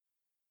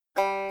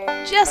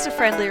Just a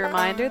friendly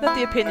reminder that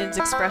the opinions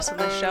expressed on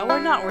this show are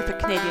not worth a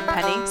Canadian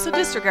penny, so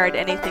disregard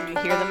anything you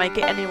hear that might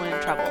get anyone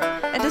in trouble.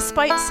 And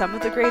despite some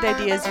of the great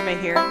ideas you may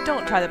hear,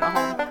 don't try them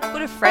at home. Go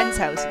to a friend's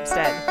house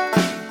instead.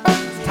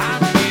 It's time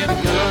to get a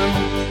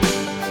gun.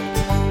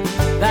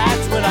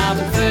 That's what I've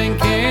been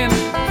thinking.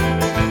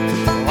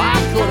 Well,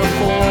 I could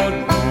afford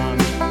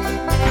one.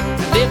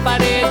 And if I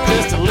did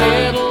just a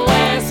little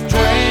less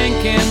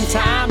drinking,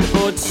 time to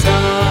put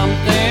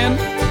something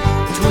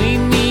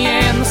between me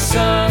and the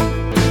sun.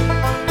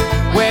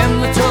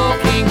 When the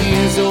talking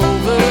is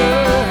over,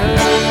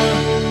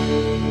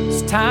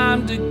 it's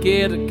time to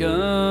get a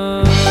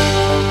gun.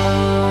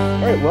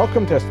 All right,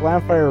 welcome to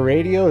Slamfire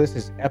Radio. This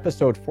is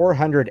episode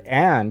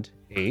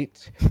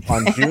 408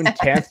 on June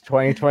 10th,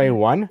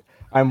 2021.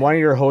 I'm one of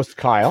your hosts,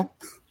 Kyle.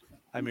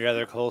 I'm your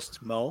other host,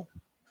 Mo.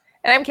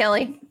 And I'm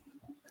Kelly.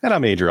 And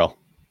I'm Adriel.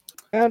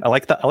 And I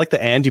like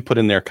the and you put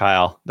in there,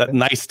 Kyle. That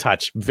nice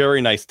touch. Very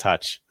nice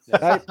touch.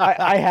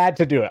 I had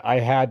to do it.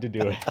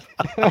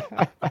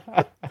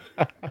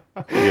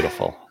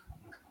 Beautiful.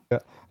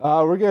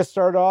 We're going to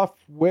start off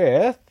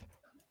with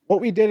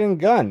what we did in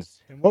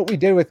guns. And what we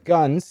did with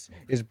guns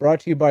is brought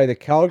to you by the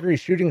Calgary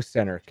Shooting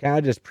Center,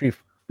 Canada's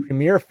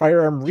premier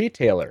firearm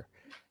retailer.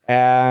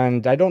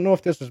 And I don't know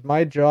if this was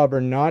my job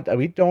or not.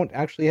 We don't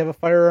actually have a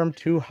firearm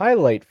to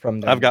highlight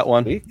from them. I've got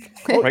one. Week.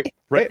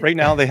 Right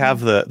now they have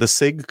the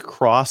SIG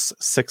Cross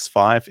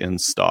 6.5 in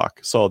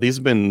stock. So these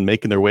have been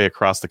making their way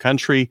across the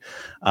country.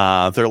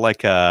 They're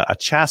like a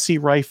chassis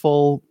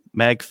rifle,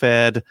 mag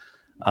fed.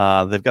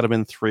 They've got them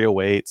in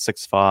 308,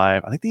 6.5.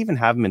 I think they even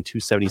have them in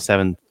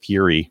 277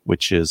 Fury,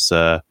 which is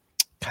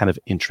kind of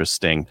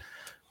interesting.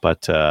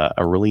 But a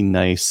really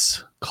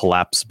nice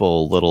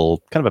collapsible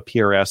little kind of a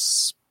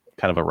PRS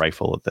kind of a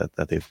rifle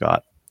that they've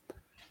got.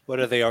 What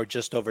are they? Are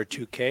just over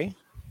 2K?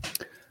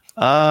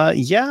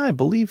 Yeah, I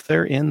believe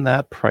they're in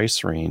that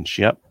price range.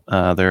 Yep.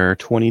 They're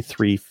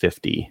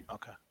 $23.50.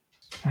 Okay.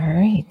 All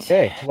right.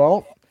 Okay,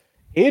 well,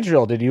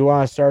 Adriel, did you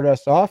want to start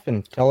us off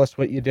and tell us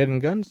what you did in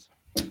guns?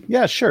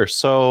 Yeah, sure.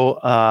 So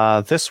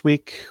this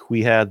week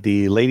we had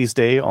the Ladies'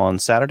 Day on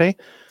Saturday.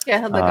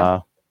 Yeah, how'd that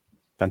go?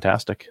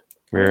 Fantastic.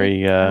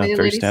 Very many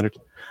very ladies? standard.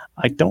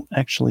 I don't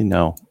actually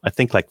know. I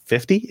think like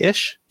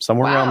 50-ish,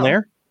 somewhere around Wow.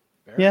 there.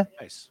 Very Yeah.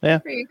 nice.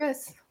 For you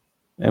guys.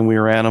 And we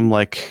ran them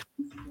like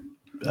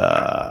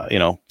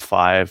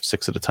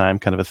 5-6 at a time,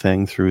 kind of a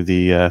thing through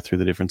the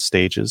different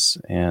stages.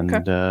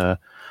 And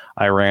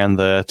I ran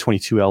the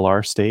 22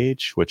 LR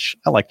stage, which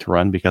I like to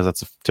run because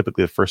that's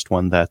typically the first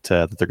one that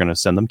they're going to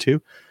send them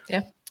to.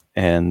 Yeah.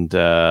 And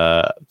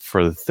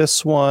for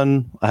this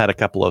one, I had a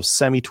couple of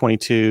semi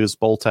 22s,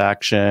 bolt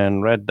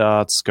action, red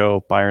dot,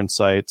 scope, iron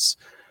sights,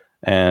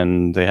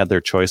 and they had their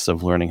choice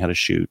of learning how to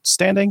shoot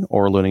standing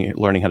or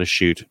learning how to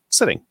shoot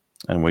sitting.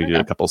 And we did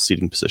a couple of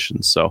seating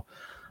positions. So,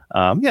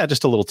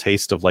 just a little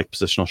taste of like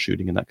positional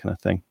shooting and that kind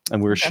of thing.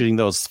 And we were shooting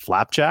those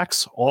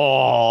flapjacks.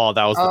 Oh,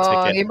 that was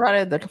the ticket. You brought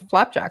in the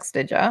flapjacks,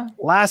 did ya?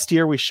 Last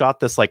year we shot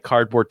this like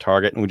cardboard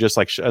target and we just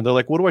like, they're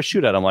like, what do I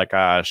shoot at? I'm like,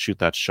 shoot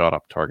that shot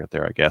up target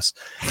there, I guess.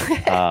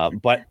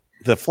 But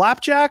the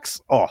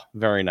flapjacks,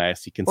 very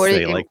nice. You can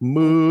say like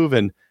move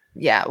and.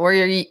 Yeah.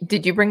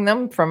 Did you bring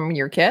them from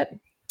your kit?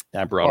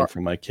 I brought them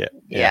from my kit.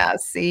 Yeah.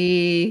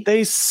 See,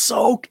 they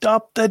soaked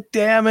up the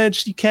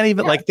damage. You can't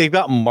even like they've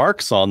got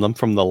marks on them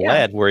from the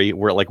lead where it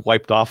like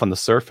wiped off on the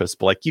surface,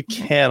 but like you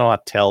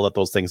cannot tell that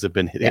those things have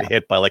been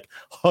hit by like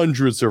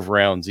hundreds of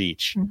rounds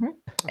each. Mm-hmm.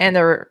 And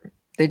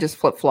they just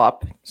flip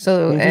flop.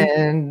 So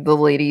and the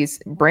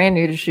ladies brand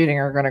new to shooting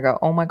are gonna go,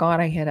 oh my god,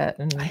 I hit it.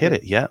 And I hit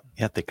it. Yeah.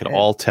 They could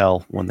all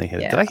tell when they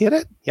hit it. Did I hit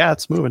it? Yeah,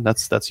 it's moving.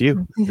 That's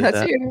you.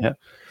 That's you.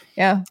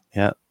 Yeah.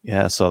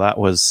 So that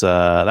was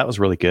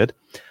really good.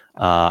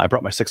 I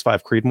brought my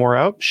 6.5 Creedmoor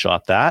out,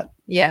 shot that.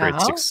 Yeah.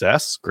 Great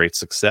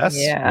success.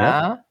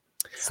 Yeah.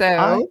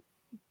 So you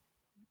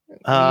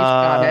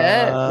shot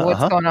it.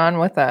 What's going on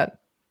with that?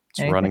 It's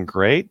running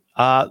great.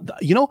 I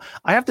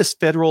have this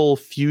Federal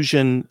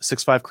Fusion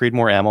 6.5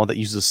 Creedmoor ammo that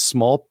uses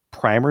small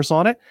primers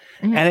on it.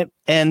 Mm-hmm.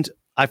 And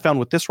I found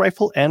with this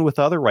rifle and with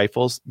other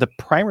rifles, the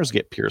primers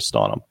get pierced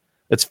on them.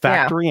 It's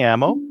factory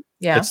ammo.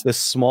 Yeah. It's this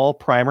small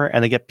primer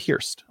and they get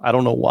pierced. I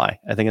don't know why.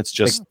 I think it's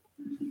just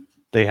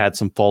they had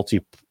some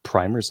faulty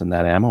primers in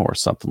that ammo or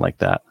something like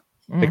that.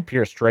 Like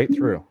pierced straight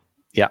through.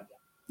 Yeah.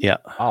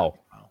 Oh,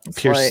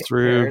 pierced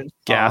through,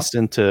 gassed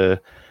into,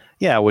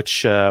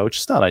 which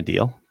is not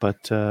ideal, but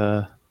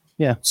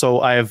So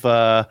I've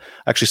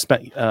actually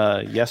spent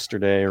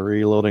yesterday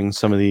reloading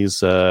some of these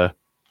Sierra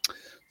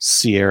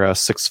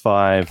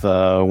 6.5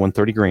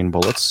 130 grain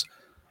bullets,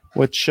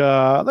 which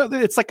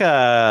it's like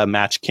a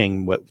Match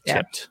King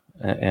tipped,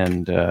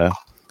 and so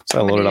I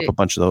loaded up a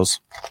bunch of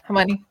those. How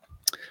many?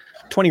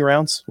 20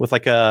 rounds with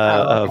like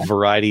a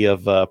variety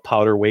of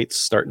powder weights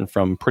starting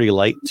from pretty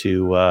light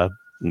to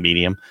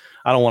medium.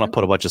 I don't want to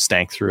put a bunch of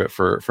stank through it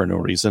for no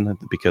reason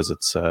because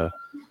it's the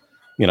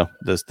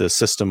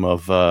system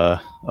of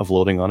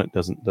loading on it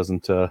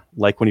doesn't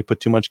like when you put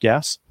too much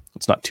gas.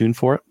 It's not tuned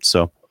for it.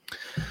 So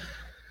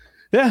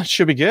Yeah,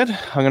 should be good.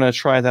 I'm going to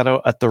try that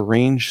out at the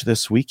range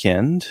this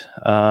weekend.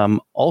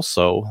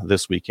 Also,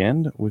 this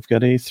weekend, we've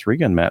got a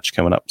 3-gun match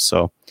coming up.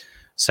 So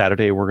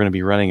Saturday, we're going to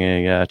be running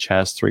a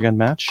Chaz 3-gun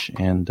match,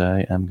 and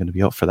I am going to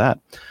be out for that.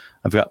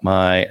 I've got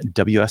my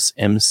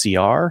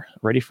WSMCR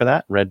ready for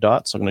that, red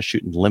dot, so I'm going to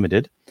shoot in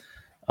limited.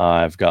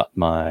 I've got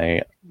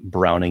my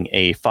Browning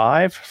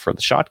A5 for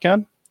the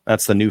shotgun.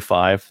 That's the new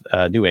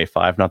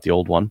A5, not the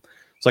old one.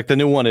 It's like the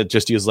new one, it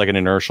just uses like an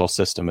inertial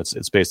system.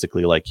 It's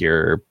basically like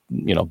your,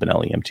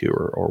 Benelli M2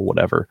 or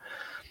whatever.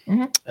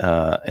 Mm-hmm.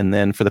 And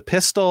then for the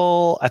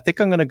pistol, I think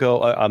I'm going to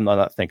go, I'm going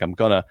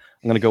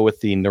to go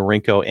with the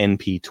Norinco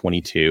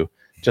NP22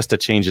 just to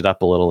change it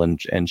up a little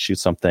and shoot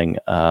something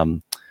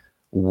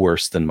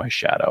worse than my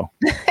Shadow.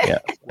 Yeah.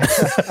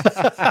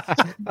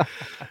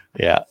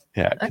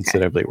 Okay.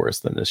 Considerably worse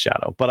than the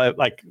Shadow. But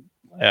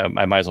I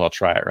might as well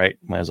try it, right?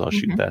 Might as well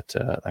shoot that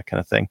kind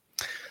of thing.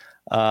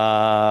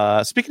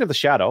 Speaking of the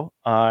Shadow,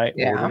 I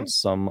ordered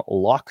some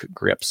lock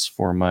grips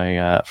for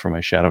my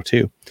Shadow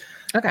too.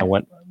 Okay. I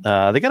went.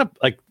 They got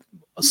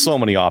so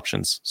many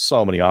options.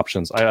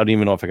 I don't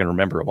even know if I can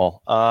remember them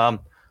all.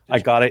 I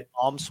got it.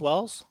 Palm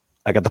swells.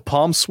 I got the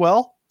palm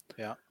swell.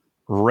 Yeah.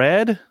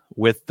 Red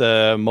with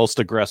the most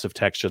aggressive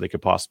texture they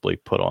could possibly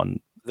put on.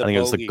 I think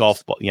it was the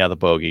golf ball. Yeah, the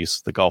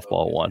bogeys, the golf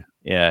ball one.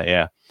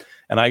 Yeah.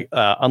 And I,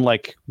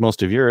 unlike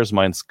most of yours,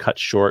 mine's cut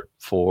short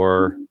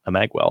for a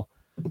magwell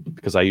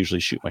because I usually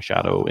shoot my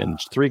Shadow in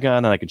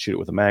 3-gun and I can shoot it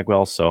with a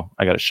magwell. So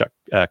I got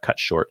it cut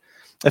short.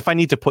 If I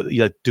need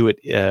to do it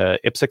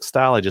IPSC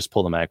style, I just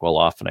pull the magwell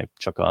off and I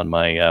chuck on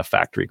my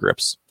factory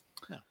grips.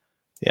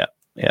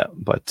 Yeah.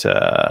 But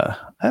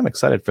I'm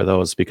excited for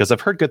those because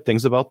I've heard good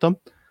things about them.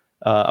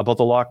 About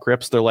the lock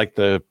grips, they're like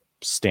the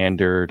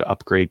standard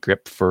upgrade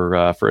grip for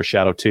a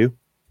Shadow 2,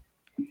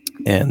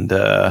 and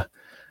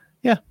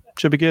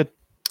should be good.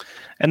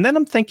 And then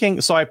I'm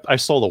thinking, so I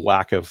sold a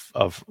whack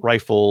of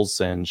rifles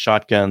and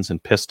shotguns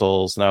and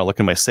pistols. Now I look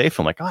in my safe,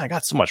 I'm like, I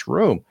got so much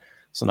room.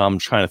 So now I'm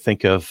trying to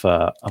think of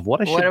what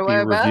I should be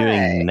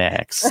reviewing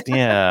next.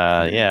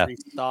 Yeah.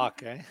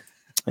 Restock, eh?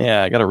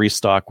 Yeah, I got to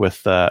restock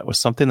with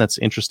something that's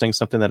interesting,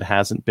 something that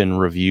hasn't been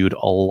reviewed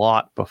a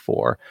lot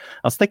before.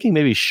 I was thinking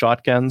maybe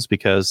shotguns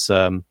because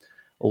a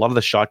lot of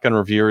the shotgun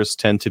reviewers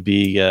tend to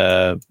be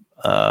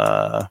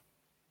brand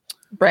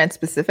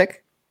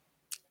specific,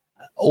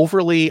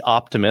 overly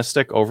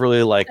optimistic,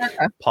 overly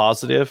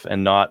positive,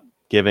 and not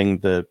giving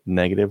the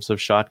negatives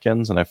of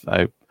shotguns. And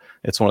I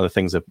it's one of the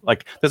things that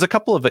there's a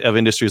couple of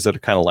industries that are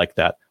kind of like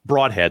that.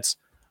 Broadheads,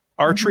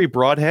 archery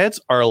broadheads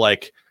are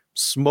like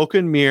smoke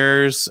and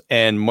mirrors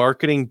and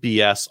marketing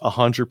BS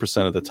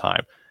 100% of the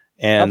time.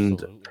 And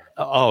absolutely.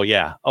 oh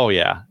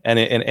yeah.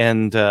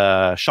 And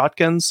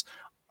shotguns,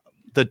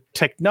 the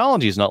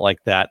technology is not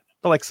like that,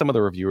 but like some of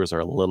the reviewers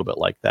are a little bit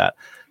like that.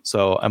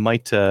 So I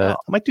might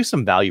do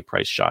some value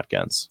price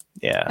shotguns.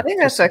 Yeah. I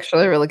think that's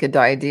actually a really good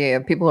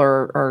idea.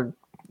 People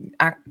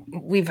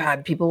we've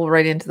had people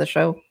write into the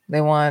show.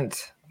 They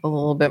want a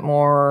little bit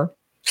more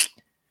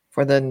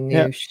for the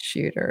new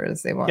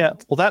shooters. They want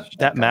well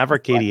that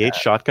Maverick 88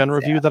 shotgun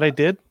review that I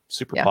did,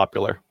 super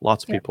popular.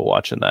 Lots of people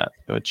watching that,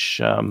 which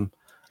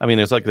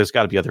there's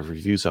got to be other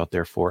reviews out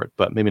there for it,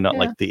 but maybe not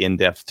like the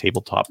in-depth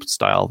tabletop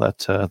style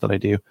that I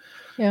do.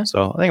 Yeah.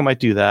 So I think I might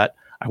do that.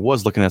 I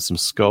was looking at some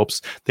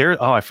scopes there.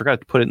 Oh, I forgot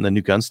to put it in the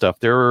new gun stuff.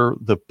 They're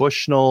the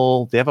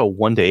Bushnell. They have a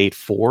 1-8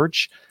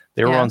 Forge.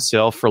 They were on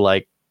sale for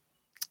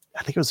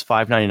I think it was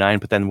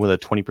 $5.99, but then with a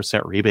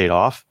 20% rebate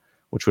off,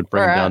 which would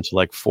bring them down to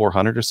like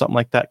 $400 or something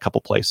like that. A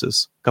couple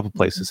places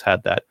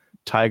had that.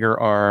 Tiger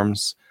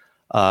Arms.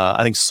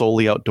 I think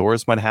Solely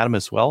Outdoors might have had them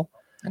as well.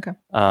 Okay.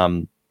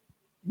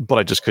 But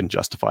I just couldn't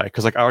justify it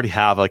because I already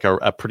have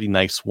a pretty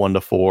nice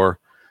 1-4.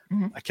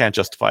 Mm-hmm. I can't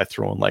justify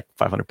throwing like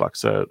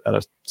 $500 at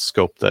a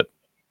scope that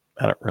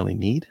I don't really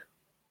need.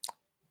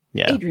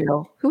 Yeah.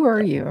 Adriel, who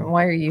are you and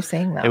why are you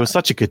saying that? It was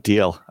such a good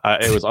deal. I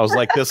was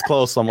like this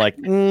close. I'm like,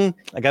 I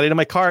got it in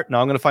my cart. Now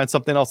I'm going to find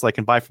something else I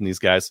can buy from these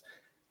guys.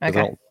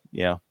 Okay.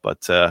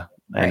 But I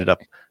ended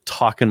up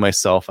talking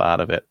myself out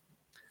of it.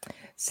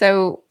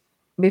 So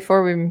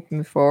before we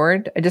move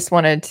forward, I just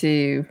wanted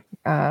to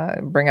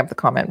bring up the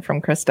comment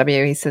from Chris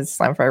W. He says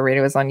Slamfire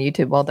Radio is on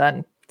YouTube. Well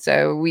done.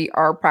 So we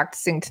are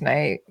practicing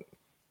tonight,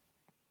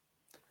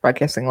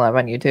 broadcasting live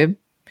on YouTube.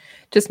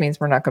 Just means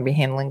we're not going to be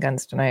handling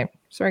guns tonight.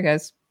 Sorry,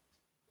 guys.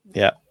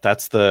 Yeah,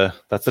 that's the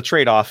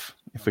trade-off.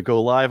 If we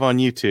go live on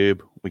YouTube,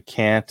 we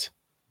can't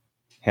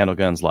handle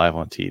guns live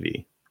on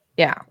TV.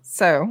 Yeah.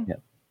 So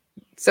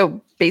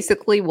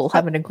basically, we'll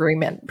have an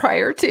agreement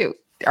prior to.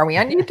 Are we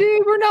on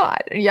YouTube or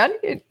not?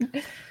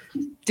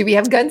 Do we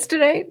have guns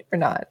tonight or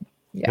not?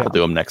 Yeah. We'll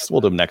do them next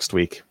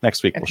week.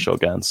 Next week we'll show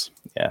guns.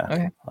 Yeah.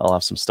 Okay. I'll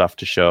have some stuff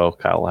to show.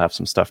 Kyle will have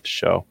some stuff to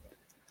show.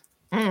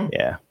 Mm.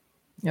 Yeah.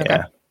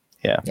 Okay.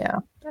 Yeah.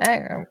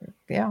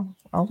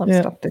 I'll have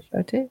stuff to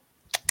show too.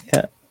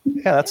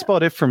 Yeah, that's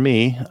about it for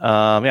me.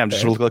 I'm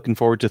just looking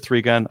forward to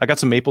 3-gun. I got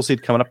some Maple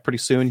Seed coming up pretty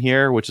soon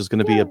here, which is going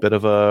to be a bit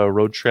of a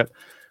road trip.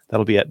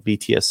 That'll be at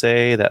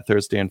BTSA that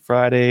Thursday and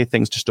Friday.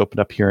 Things just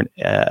opened up here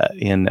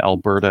in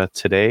Alberta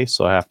today,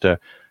 so I have to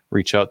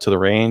reach out to the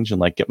range and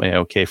like get my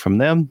okay from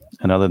them.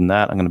 And other than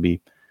that, I'm going to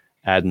be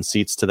adding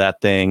seats to that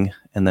thing,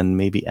 and then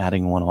maybe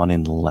adding one on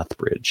in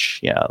Lethbridge.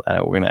 Yeah,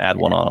 we're going to add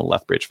one on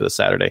Lethbridge for the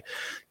Saturday,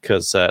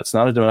 because it's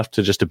not enough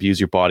to just abuse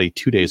your body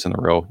 2 days in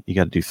a row. You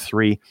got to do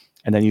 3,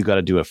 and then you got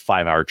to do a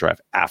 5-hour drive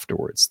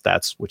afterwards.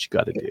 That's what you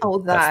got to do.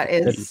 Oh,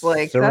 that's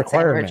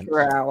requirement.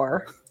 amateur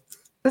hour.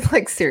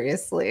 Like,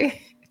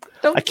 seriously.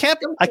 I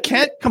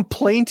can't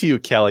complain to you,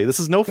 Kelly. This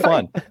is no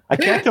fun. I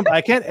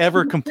can't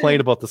ever complain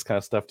about this kind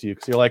of stuff to you,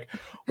 because you're like,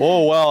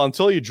 oh well,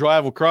 until you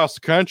drive across the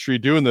country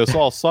doing this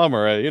all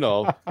summer,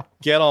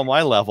 get on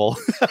my level.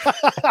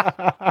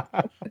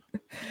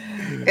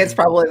 It's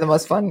probably the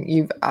most fun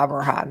you've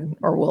ever had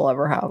or will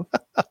ever have.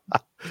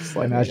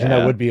 I imagine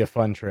that would be a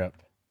fun trip.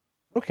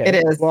 Okay, it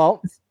is.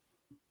 Well,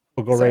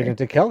 we'll go right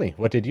into Kelly.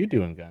 What did you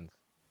do in guns?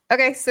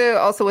 Okay, so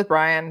also with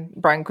Brian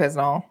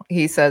Quisnall,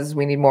 he says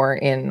we need more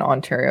in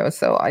Ontario.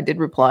 So I did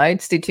reply.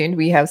 Stay tuned.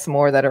 We have some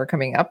more that are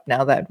coming up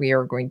now that we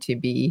are going to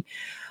be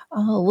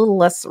a little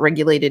less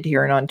regulated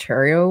here in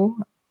Ontario.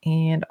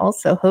 And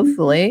also,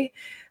 hopefully,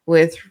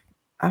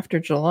 after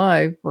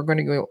July, we're going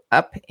to go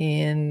up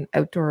in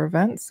outdoor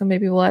events. So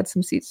maybe we'll add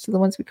some seats to the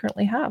ones we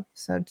currently have.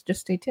 So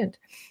just stay tuned.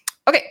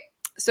 Okay,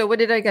 so what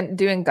did I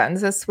do in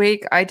guns this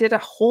week? I did a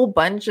whole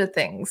bunch of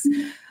things.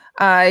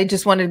 I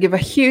just wanted to give a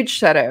huge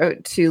shout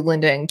out to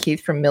Linda and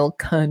Keith from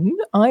Milcon.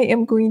 I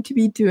am going to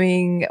be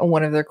doing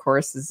one of their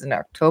courses in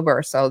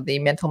October. So the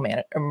mental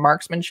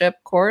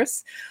marksmanship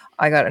course,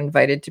 I got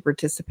invited to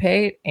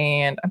participate,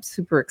 and I'm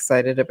super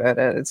excited about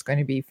it. It's going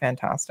to be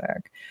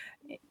fantastic.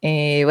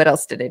 What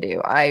else did I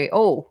do?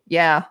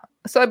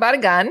 So I bought a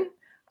gun.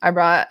 I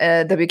brought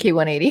a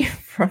WK-180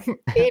 from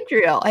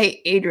Adriel.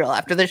 Hey, Adriel,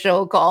 after the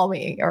show, call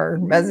me or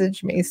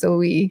message me. So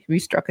we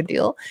struck a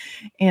deal,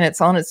 and it's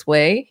on its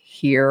way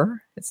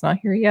here. It's not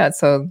here yet.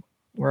 So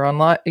we're on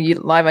live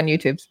on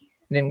YouTube.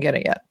 Didn't get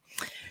it yet.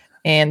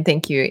 And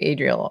thank you,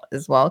 Adriel,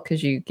 as well,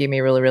 because you gave me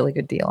a really, really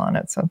good deal on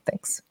it. So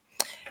thanks.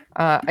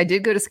 I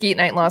did go to Skeet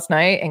Night last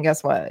night, and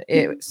guess what?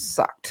 It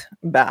sucked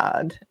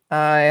bad.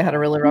 I had a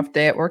really rough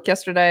day at work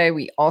yesterday.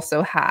 We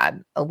also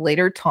had a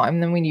later time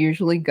than we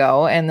usually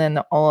go, and then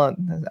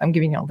I'm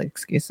giving you all the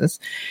excuses.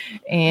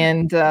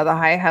 And the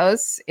high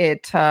house,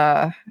 it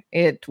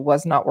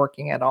was not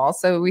working at all.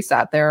 So we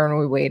sat there and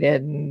we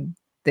waited, and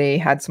they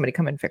had somebody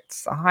come and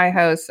fix the high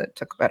house. It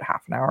took about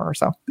half an hour or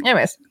so.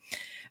 Anyways,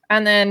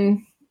 and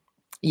then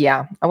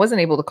I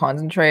wasn't able to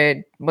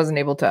concentrate, wasn't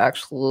able to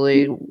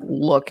actually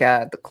look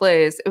at the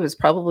clays. It was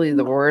probably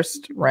the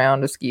worst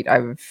round of skeet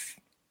I've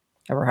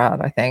ever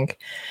had, I think.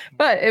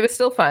 But it was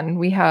still fun.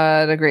 We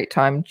had a great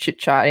time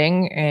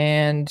chit-chatting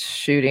and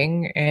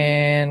shooting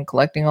and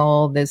collecting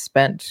all the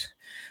spent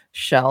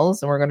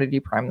shells. And we're going to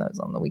deprime those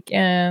on the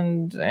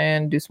weekend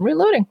and do some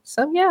reloading.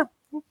 So,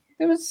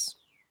 it was...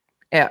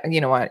 Yeah, you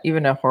know what?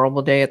 Even a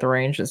horrible day at the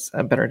range is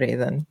a better day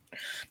than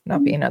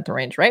not being at the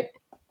range, right?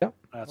 Yep.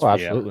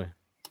 Absolutely.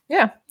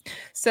 Yeah.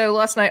 So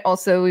last night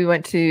also we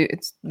went to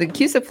the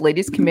CUSIF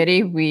Ladies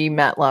Committee. We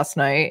met last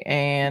night,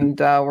 and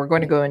we're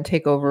going to go and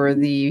take over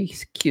the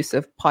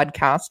CUSIF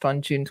podcast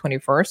on June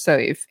 21st. So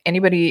if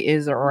anybody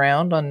is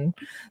around on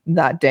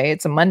that day,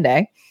 it's a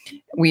Monday,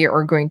 we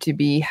are going to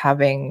be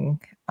having,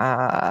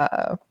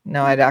 no,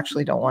 I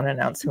actually don't want to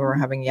announce who we're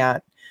having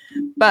yet,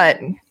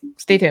 but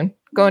stay tuned.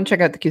 Go and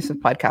check out the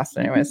CUSIF podcast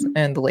anyways,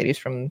 and the ladies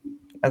from,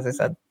 as I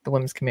said, the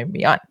Women's Committee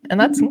Beyond. And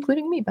that's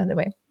including me, by the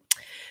way.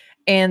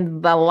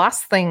 And the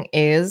last thing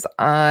is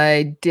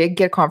I did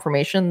get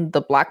confirmation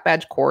the Black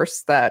Badge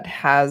course that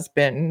I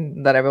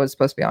was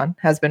supposed to be on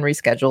has been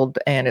rescheduled,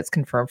 and it's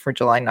confirmed for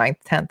July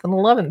 9th, 10th, and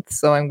 11th.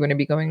 So I'm going to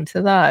be going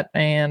to that.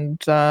 And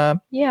I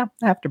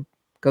have to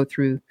go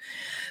through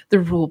the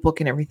rule book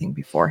and everything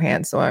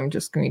beforehand. So I'm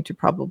just going to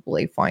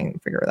probably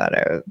figure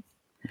that out.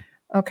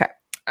 Okay.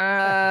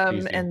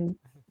 And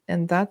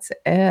that's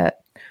it.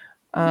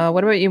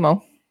 What about you,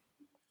 Mo?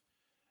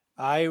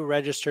 I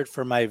registered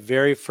for my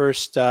very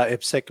first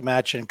IPSC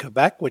match in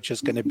Quebec, which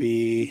is going to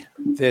be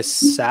this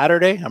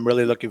Saturday. I'm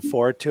really looking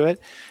forward to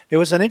it. It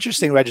was an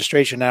interesting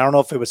registration. I don't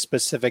know if it was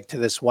specific to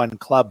this one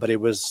club, but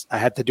I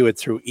had to do it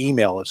through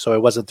email. So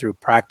it wasn't through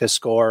Practice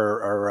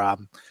Score or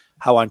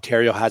how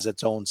Ontario has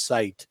its own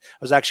site. I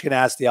was actually going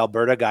to ask the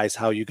Alberta guys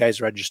how you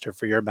guys register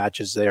for your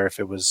matches there, if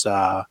it was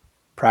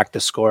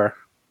Practice Score.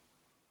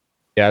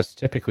 Yeah, it's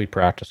typically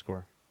Practice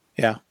Score.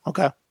 Yeah.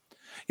 Okay.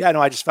 Yeah,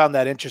 no, I just found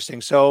that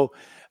interesting. So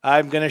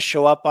I'm going to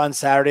show up on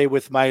Saturday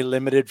with my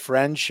limited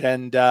French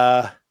and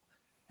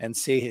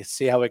see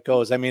how it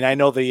goes. I mean, I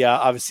know the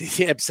obviously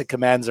the IPSC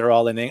commands are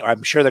all in English.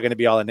 I'm sure they're going to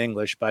be all in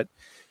English, but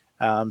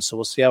so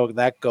we'll see how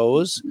that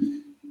goes.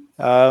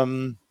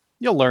 You'll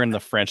learn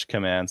the French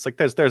commands. Like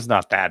there's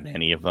not that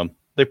many of them.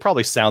 They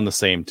probably sound the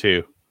same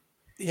too.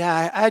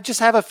 Yeah, I just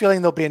have a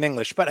feeling they'll be in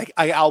English, but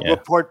I'll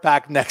report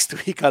back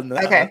next week on,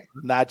 on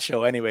that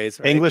show anyways.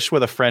 Right? English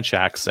with a French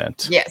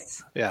accent.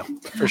 Yes. Yeah,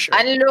 for sure.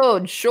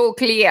 Unload, show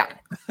clear.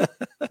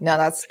 No,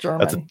 that's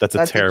German. That's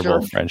a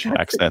terrible French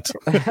accent.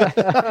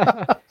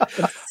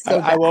 So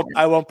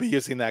I won't be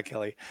using that,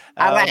 Kelly.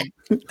 Arrête.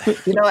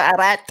 You know,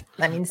 arrête.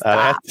 That means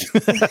stop.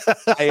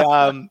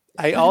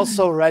 I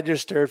also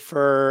registered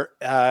for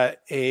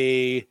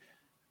a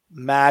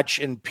match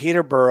in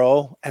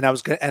Peterborough, and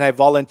I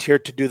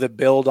volunteered to do the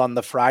build on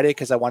the Friday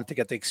because I wanted to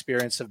get the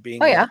experience of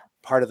being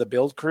part of the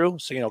build crew.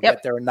 So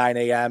get there at 9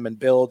 a.m. and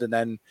build,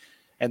 and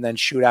then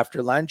shoot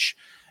after lunch.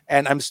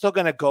 And I'm still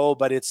going to go,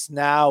 but it's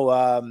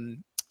now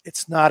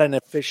it's not an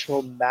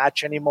official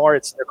match anymore.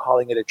 They're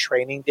calling it a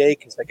training day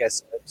because I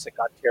guess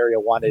Ontario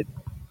wanted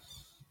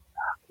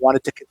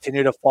to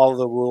continue to follow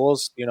the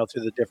rules,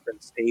 through the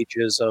different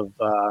stages of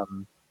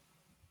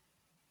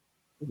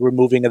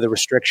removing of the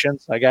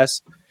restrictions, I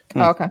guess.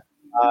 Oh, okay.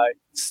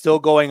 It's still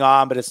going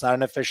on, but it's not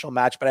an official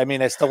match. But I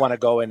mean, I still want to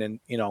go in and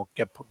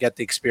get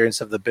the experience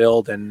of the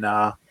build and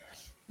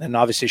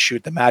obviously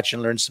shoot the match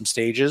and learn some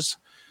stages.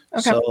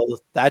 Okay. So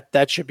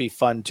that should be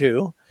fun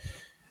too.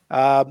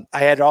 I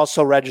had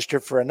also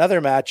registered for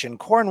another match in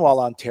Cornwall,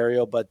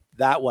 Ontario, but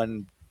that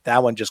one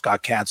just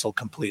got canceled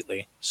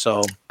completely.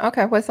 So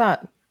okay, what's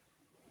that?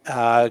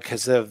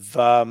 Because of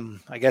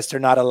I guess they're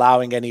not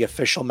allowing any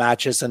official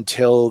matches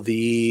until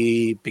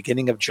the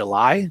beginning of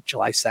July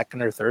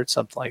 2nd or 3rd,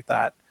 something like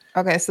that.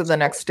 Okay, so the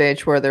next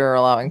stage where they're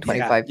allowing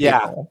 25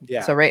 people.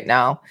 Yeah. So right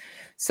now,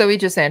 we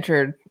just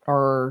entered,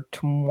 or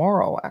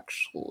tomorrow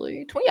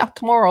actually.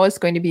 Tomorrow is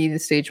going to be the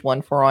stage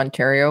 1 for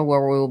Ontario,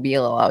 where we will be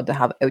allowed to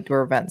have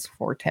outdoor events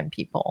for 10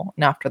 people.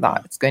 And after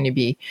that, it's going to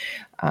be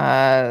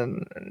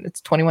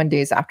it's 21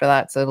 days after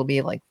that, so it'll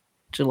be like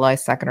July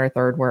 2nd or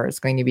 3rd, where it's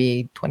going to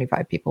be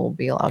 25 people will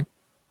be allowed.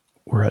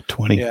 We're at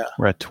 20. Yeah.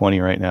 We're at 20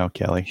 right now,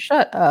 Kelly.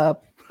 Shut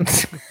up.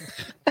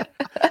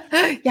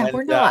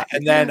 We're not.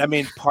 And then, I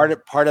mean, part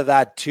of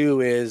that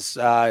too is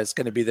it's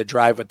going to be the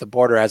drive with the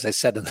border, as I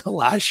said in the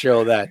last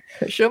show. That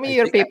show me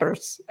your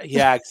papers.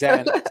 Yeah,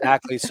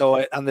 exactly.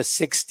 So on the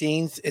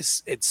 16th,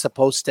 it's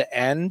supposed to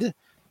end,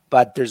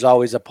 but there's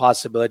always a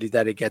possibility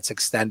that it gets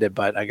extended.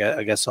 But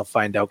I guess I'll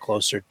find out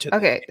closer to.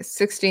 Okay,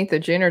 16th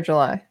of June or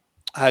July.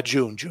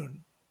 June.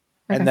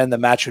 Okay. And then the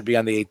match would be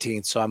on the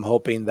 18th. So I'm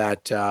hoping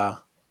that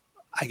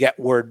I get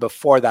word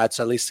before that,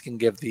 so at least I can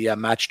give the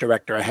match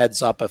director a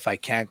heads up if I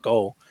can't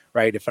go,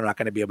 right? If I'm not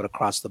going to be able to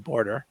cross the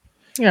border.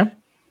 Yeah.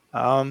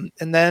 And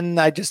then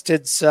I just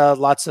did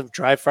lots of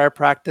dry fire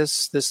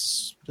practice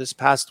this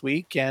past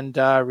week and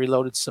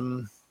reloaded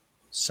some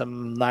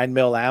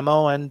 9mm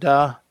ammo, and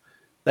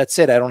that's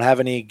it. I don't have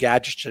any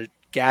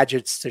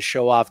gadgets to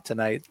show off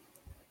tonight.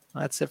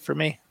 That's it for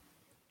me.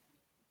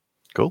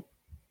 Cool.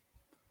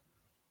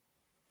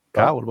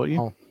 Kyle, what about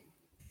you?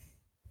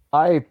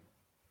 I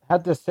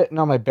had this sitting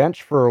on my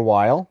bench for a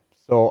while,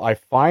 so I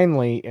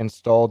finally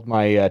installed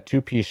my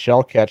two-piece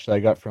shell catch that I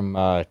got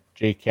from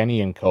Jay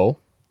Kenny & Co.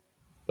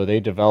 So they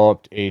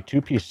developed a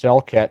two-piece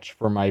shell catch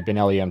for my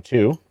Benelli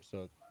M2.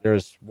 So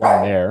there's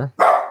one there.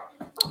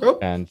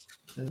 And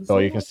so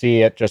you can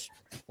see it just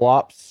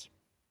flops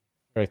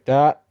like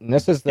that. And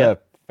this is the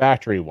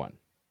factory one.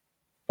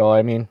 So,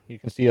 I mean, you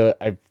can see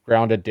I've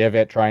ground a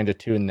divot trying to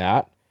tune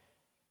that.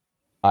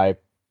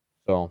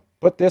 So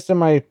put this in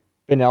my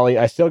Benelli.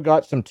 I still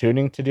got some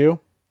tuning to do.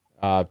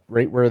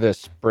 Right where the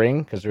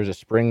spring, because there's a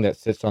spring that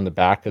sits on the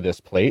back of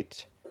this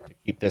plate to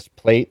keep this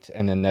plate,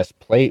 and then this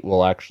plate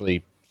will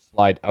actually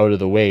slide out of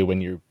the way when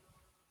you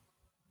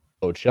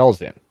load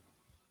shells in.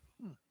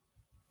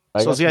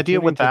 So is the idea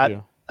with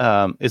that,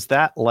 is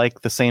that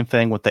like the same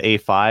thing with the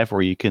A5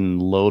 where you can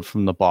load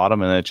from the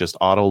bottom and it just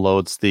auto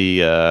loads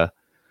the,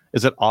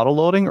 is it auto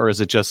loading or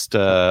is it just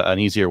an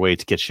easier way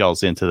to get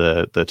shells into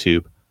the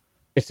tube?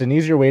 It's an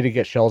easier way to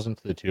get shells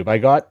into the tube. I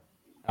got,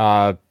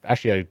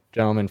 actually a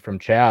gentleman from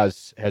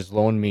Chaz has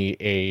loaned me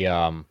a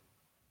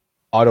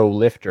auto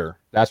lifter.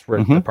 That's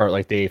where the part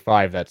like the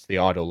A5, that's the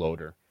auto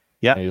loader.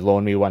 Yeah. And he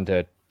loaned me one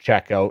to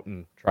check out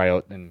and try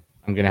out, and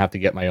I'm going to have to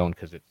get my own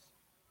because it's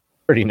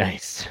pretty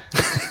nice.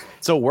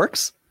 So it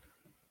works?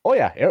 Oh,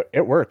 yeah,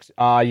 it works.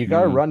 You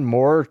got to run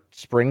more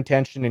spring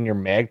tension in your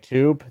mag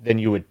tube than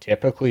you would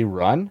typically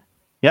run.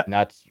 Yeah. And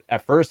that's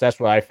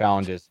what I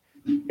found is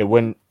it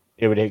would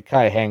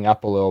kind of hang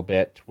up a little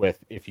bit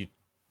with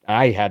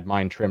I had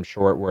mine trimmed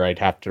short where I'd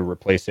have to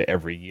replace it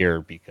every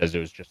year because it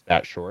was just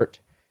that short.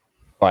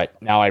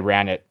 But now I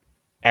ran it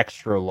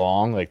extra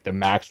long, like the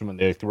maximum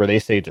where they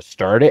say to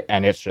start it,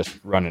 and it's just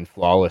running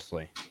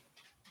flawlessly.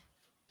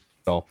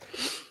 So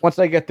once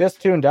I get this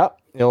tuned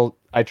up,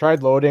 I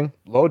tried loading.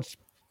 Load's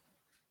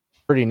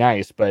pretty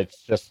nice, but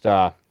it's just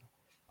I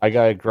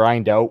gotta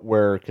grind out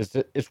because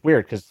it's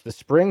weird because the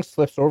spring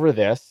slips over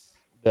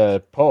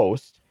the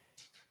post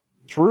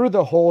through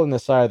the hole in the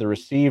side of the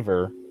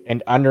receiver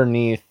and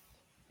underneath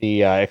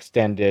the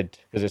extended,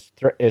 because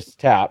it's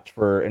tapped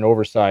for an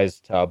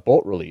oversized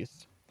bolt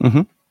release.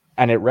 Mm-hmm.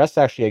 And it rests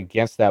actually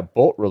against that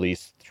bolt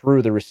release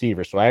through the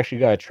receiver. So I actually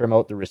got to trim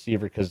out the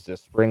receiver because the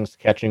spring's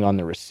catching on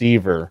the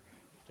receiver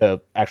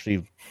to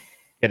actually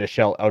get a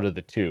shell out of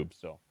the tube.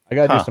 So I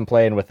got to do some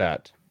playing with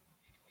that.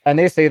 And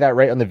they say that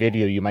right on the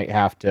video, you might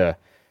have to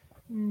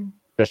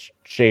just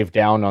shave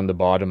down on the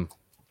bottom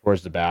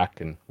towards the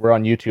back. And we're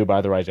on YouTube.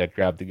 Otherwise, I'd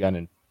grab the gun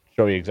and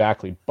show you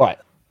exactly.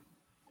 But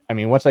I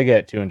mean, once I get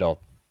it tuned, I'll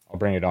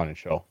bring it on and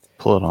show.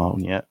 Pull it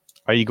on yet?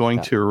 Are you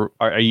going to?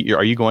 Are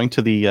you going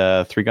to the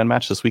 3-gun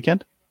match this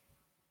weekend?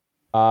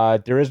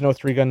 There is no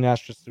 3-gun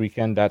match this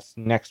weekend. That's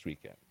next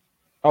weekend.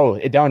 Oh,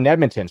 down in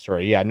Edmonton.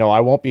 Sorry. Yeah, no, I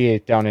won't be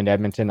down in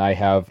Edmonton. I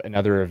have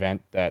another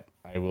event that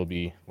I will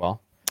be.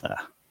 Well,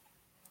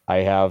 I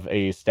have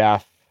a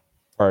staff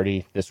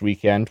party this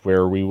weekend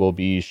where we will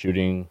be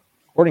shooting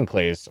sporting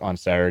clays on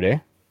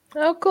Saturday.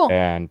 Oh, cool.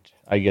 And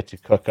I get to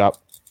cook up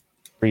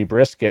 3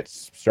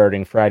 briskets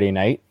starting Friday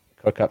night.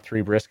 Cook up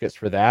 3 briskets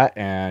for that.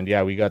 And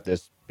yeah, we got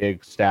this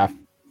big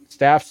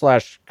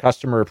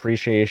staff/customer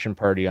appreciation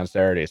party on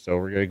Saturday. So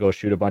we're going to go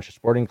shoot a bunch of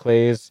sporting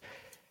clays,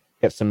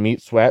 get some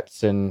meat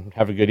sweats, and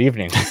have a good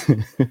evening.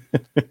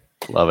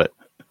 Love it.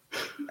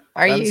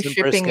 Are you Venison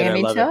shipping brisket, I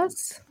any love to it.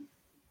 us?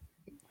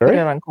 Put it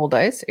on cold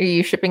ice. Are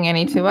you shipping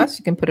any to us?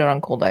 You can put it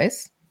on cold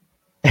ice.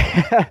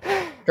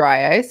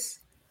 Dry ice.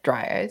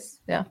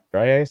 Yeah.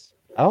 Dry ice?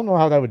 I don't know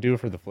how that would do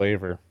for the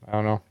flavor. I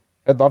don't know.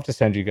 I'd love to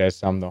send you guys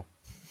some, though.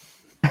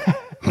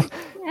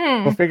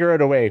 We'll figure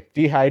out a way.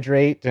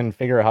 Dehydrate and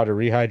figure out how to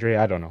rehydrate.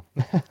 I don't know.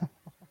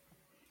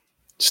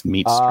 Just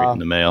meat straight in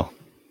the mail.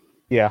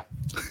 Yeah.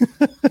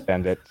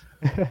 Send it.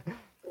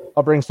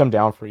 I'll bring some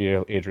down for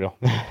you, Adriel.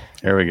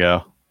 There we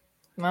go.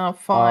 Oh,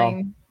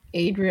 fine.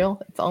 Adriel.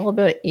 It's all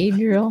about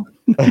Adriel.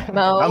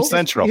 Mo, I'm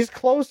central. He's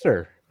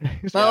closer.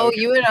 Mo,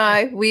 you and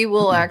I, we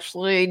will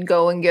actually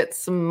go and get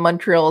some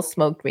Montreal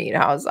smoked meat.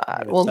 How's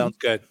that? Sounds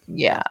good.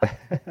 Yeah.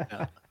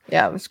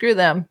 Yeah, screw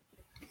them.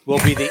 We'll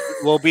be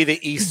the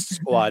East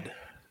squad.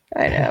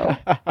 I know.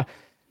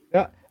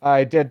 Yeah,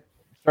 I did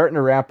starting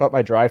to ramp up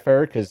my dry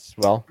fire because,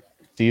 well,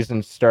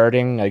 season's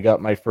starting. I got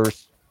my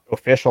first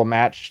official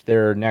match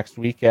there next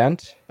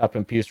weekend up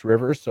in Peace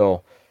River.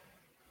 So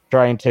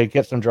trying to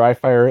get some dry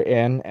fire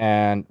in,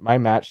 and my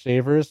match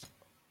savers,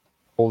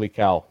 holy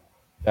cow,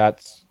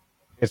 it's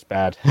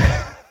bad.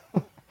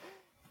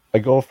 I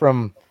go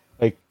from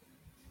like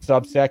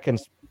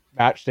sub-seconds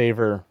match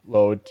saver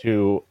load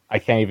to I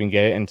can't even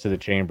get it into the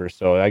chamber.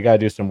 So I got to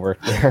do some work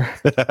there.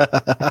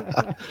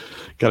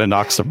 Got to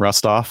knock some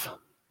rust off.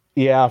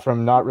 Yeah,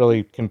 from not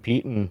really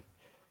competing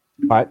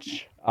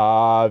much.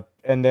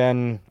 And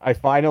then I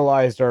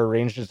finalized our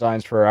range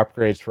designs for our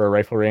upgrades for our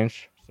rifle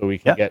range, so we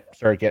can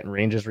start getting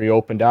ranges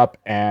reopened up.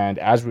 And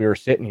as we were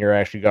sitting here, I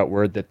actually got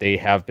word that they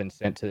have been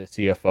sent to the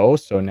CFO.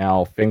 So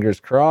now, fingers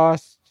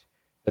crossed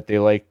that they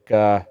like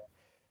the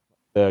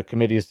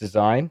committee's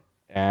design,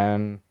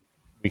 and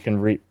we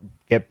can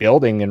get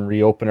building and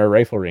reopen our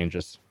rifle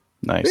ranges.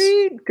 Nice.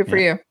 Sweet. Good for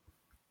you.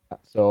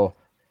 So,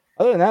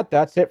 other than that,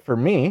 that's it for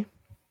me.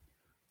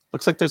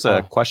 Looks like there's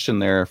a question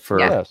there for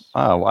Yes.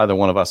 either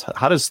one of us.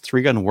 How does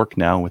 3-gun work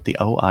now with the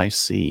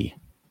OIC?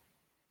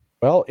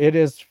 Well, it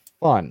is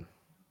fun.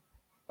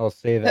 I'll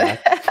say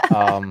that.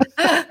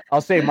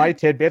 I'll say my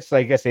tidbits.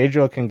 I guess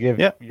Adriel can give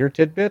your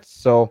tidbits.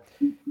 So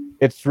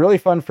it's really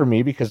fun for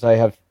me because I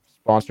have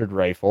sponsored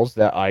rifles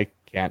that I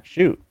can't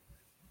shoot.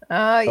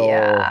 Oh, So,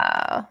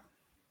 yeah.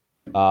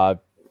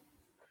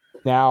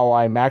 Now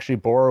I'm actually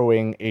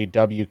borrowing a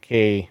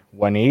WK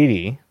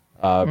 180.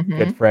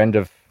 Good friend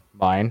of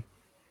mine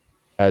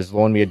has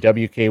loaned me a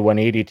WK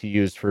 180 to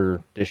use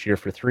for this year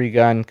for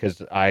 3-gun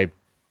because I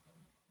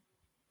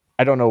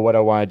don't know what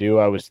I want to do.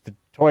 I was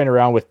toying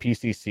around with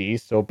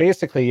PCC. So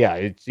basically, yeah,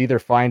 it's either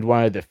find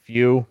one of the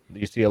few.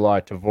 You see a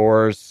lot of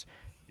Tavors.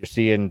 You're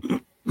seeing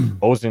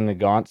Bozen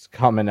Nagants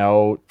coming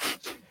out.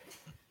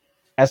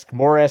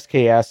 More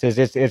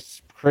SKSs.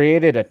 It's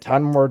created a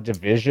ton more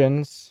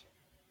divisions,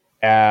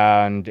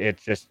 and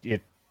it's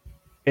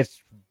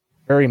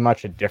very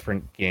much a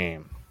different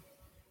game,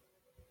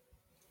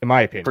 in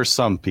my opinion. For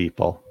some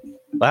people,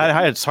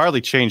 it's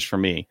hardly changed for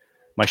me.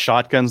 My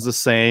shotgun's the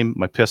same.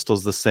 My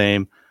pistol's the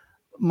same.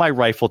 My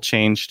rifle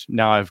changed.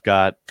 Now I've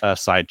got a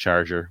side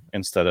charger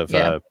instead of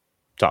a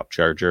top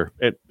charger.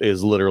 It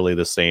is literally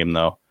the same,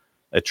 though.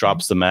 It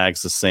drops the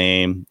mags the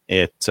same.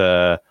 It's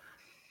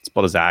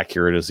about as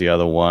accurate as the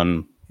other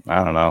one.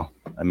 I don't know.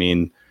 I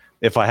mean,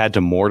 if I had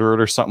to mortar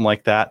it or something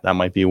like that, that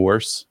might be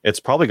worse.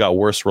 It's probably got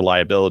worse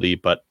reliability,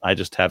 but I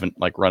just haven't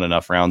run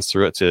enough rounds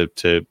through it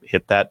to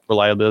hit that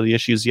reliability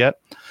issues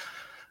yet.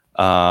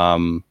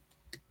 Yeah,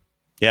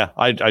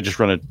 I just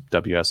run a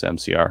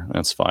WSMCR.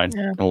 That's fine.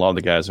 Yeah. And a lot of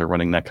the guys are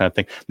running that kind of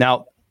thing.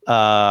 Now,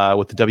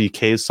 with the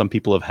WKs, some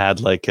people have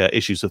had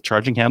issues with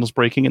charging handles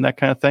breaking and that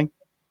kind of thing.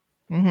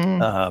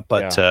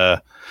 Mm-hmm.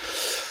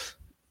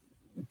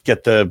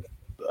 Get the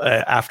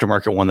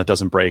aftermarket one that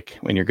doesn't break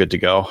when you're good to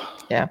go.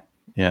 Yeah.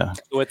 Yeah.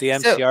 So with the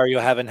MCR, you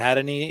haven't had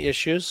any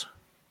issues?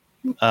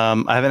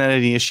 I haven't had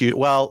any issue.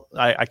 Well,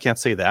 I can't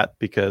say that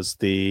because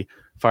the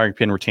firing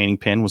pin retaining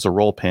pin was a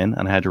roll pin,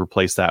 and I had to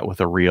replace that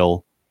with a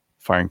real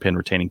firing pin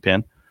retaining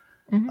pin.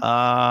 Mm-hmm.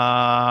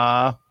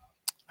 I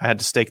had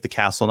to stake the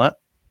castle nut.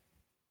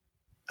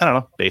 I don't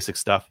know, basic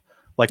stuff.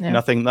 Like Yeah.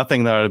 nothing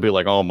that would be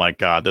like, oh my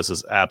God, this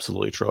is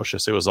absolutely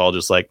atrocious. It was all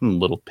just like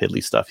little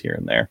piddly stuff here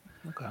and there.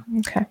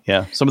 Okay.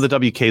 Yeah. Some of the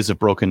WKs have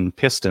broken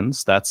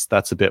pistons.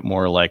 That's a bit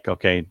more like,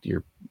 okay,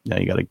 you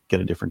got to get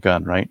a different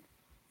gun, right?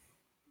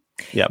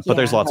 Yeah. But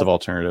there's Yeah. lots of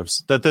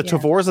alternatives. The Yeah.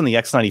 Tavors and the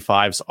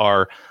X95s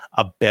are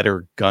a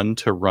better gun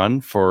to run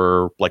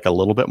for like a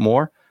little bit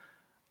more.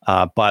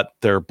 But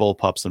they're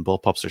bullpups, and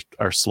bullpups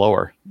are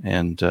slower.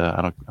 And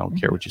I don't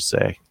care what you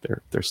say.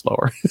 They're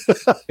slower.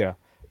 Yeah.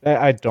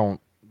 I don't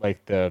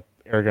like the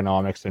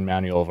ergonomics and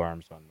manual of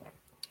arms on them.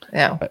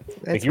 Yeah. Like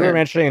It's you were weird.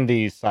 mentioning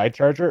the side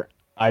charger.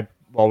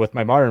 With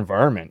my modern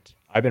environment,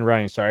 I've been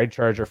running side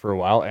charger for a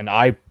while, and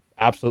I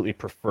absolutely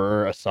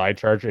prefer a side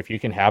charger. If you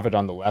can have it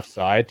on the left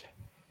side,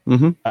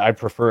 I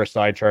prefer a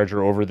side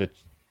charger over the,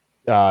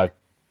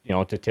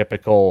 the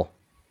typical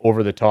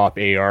over the top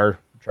AR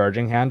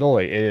charging handle.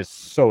 It is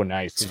so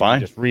nice. It's You fine.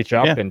 just reach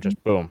up Yeah. and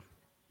just boom.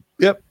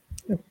 Yep.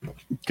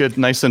 Good,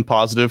 nice and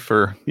positive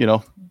for,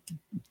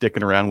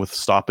 dicking around with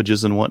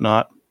stoppages and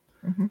whatnot.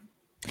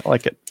 I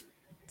like it.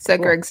 So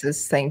Greg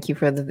says, thank you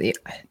for the.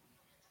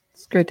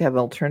 It's great to have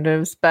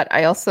alternatives, but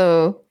I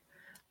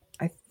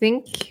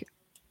think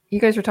you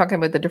guys were talking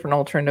about the different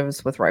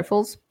alternatives with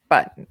rifles,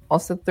 but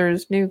also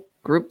there's new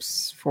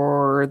groups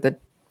for the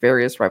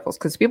various rifles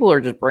because people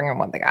are just bringing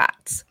what they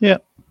got. Yeah.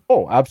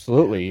 Oh,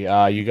 absolutely.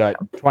 You got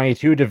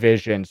 22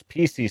 divisions.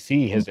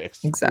 PCC has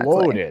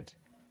exploded.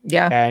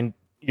 Yeah. And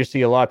you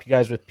see a lot of you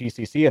guys with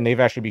PCC, and they've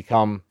actually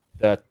become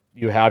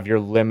you have your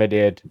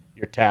limited,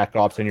 your TAC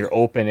ops, and your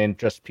open in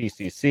just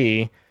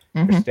PCC,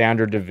 your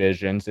standard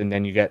divisions, and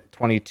then you get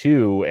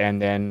 22,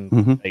 and then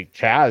like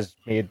Chaz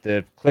made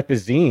the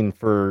Clipazine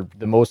for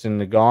the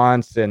Mosin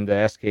Nagants and the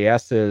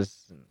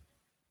SKSs.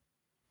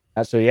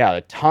 So yeah,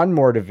 a ton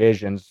more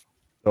divisions.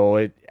 So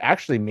it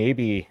actually may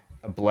be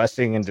a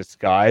blessing in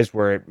disguise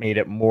where it made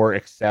it more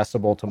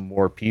accessible to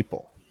more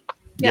people.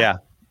 Yeah.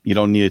 You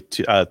don't need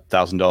a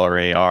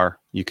 $1,000 AR.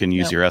 You can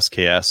use your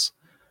SKS.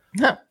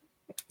 Yeah.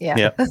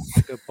 Yep.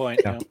 Good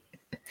point. Yeah.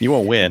 You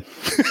won't win.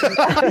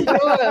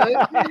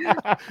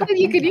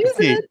 You could use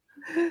it.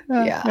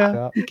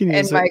 Yeah. You can And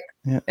use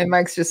it. And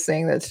Mike's just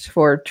saying that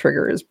for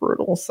trigger is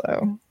brutal.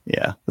 So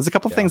Yeah. There's a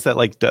couple things that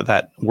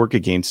that work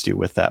against you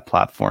with that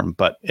platform,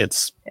 but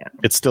it's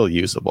still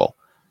usable.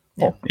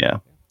 Yeah.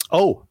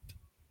 Oh,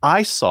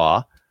 I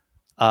saw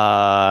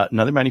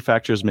another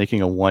manufacturer is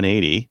making a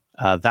 180.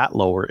 That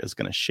lower is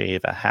going to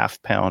shave a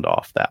half pound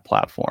off that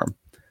platform,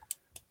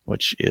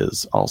 which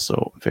is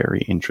also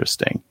very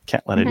interesting.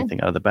 Can't let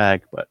anything out of the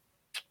bag, but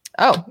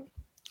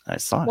I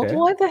saw well, it.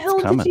 why the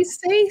hell coming. did you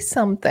say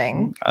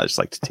something? I just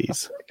like to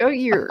tease. Oh,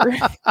 you're.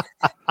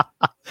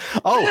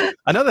 Oh,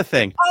 another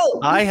thing.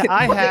 I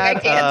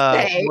had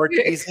can't say. More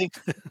teasing.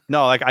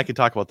 no, like I could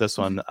talk about this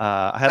one.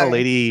 I had a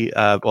lady,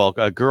 a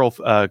girl,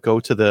 go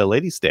to the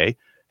ladies' day,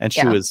 and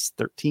she was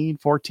 13,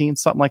 14,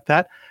 something like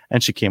that.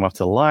 And she came up to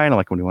the line. I'm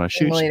like, when do you want to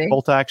shoot? She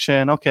bolt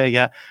action. Okay,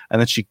 yeah. And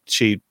then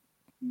she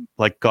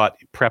like got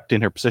prepped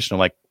in her position. I'm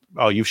like,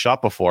 oh, you've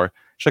shot before.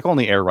 She's like,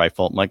 only air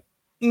rifle. I'm like,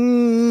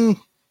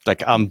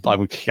 like I'm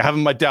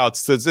having my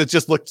doubts. It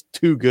just looked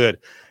too good.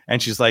 And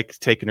she's like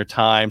taking her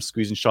time,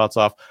 squeezing shots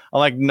off. I'm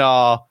like,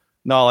 no,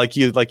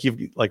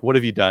 what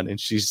have you done? And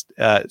she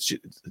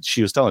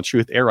was telling the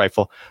truth, air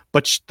rifle.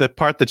 But the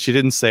part that she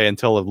didn't say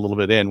until a little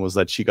bit in was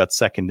that she got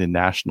second in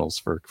nationals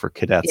for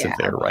cadets with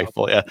air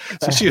rifle. Yeah,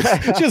 so she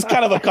was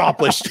kind of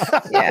accomplished.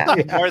 Yeah,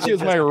 she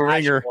was my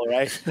ringer.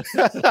 Right?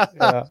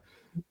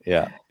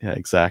 Yeah,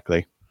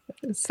 exactly.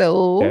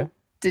 So,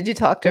 did you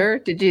talk to her?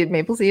 Did you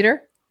maple seed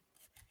her?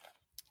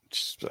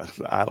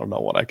 I don't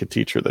know what I could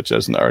teach her that she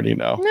doesn't already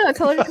know. No,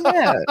 tell her to come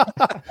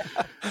out.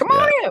 Come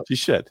on out. She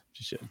should.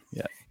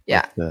 Yeah.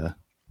 Yeah. But,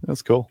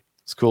 that's cool.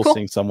 It's cool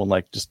seeing someone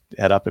like just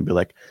head up and be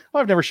like, "Oh,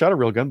 I've never shot a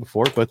real gun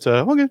before, but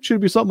okay, should it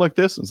be something like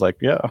this?" And it's like,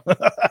 yeah,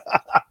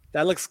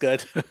 that looks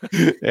good.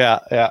 yeah.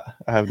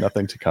 I have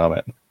nothing to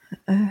comment.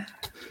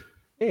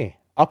 Hey,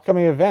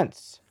 upcoming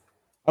events.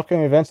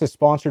 Upcoming events is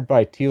sponsored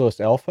by Telos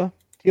Alpha.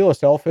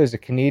 Telos Alpha is a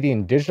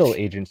Canadian digital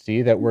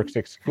agency that works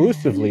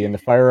exclusively in the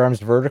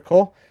firearms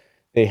vertical.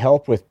 They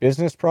help with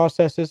business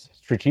processes,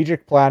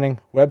 strategic planning,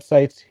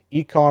 websites,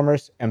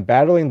 e-commerce, and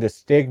battling the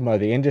stigma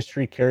the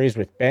industry carries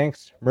with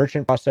banks,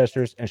 merchant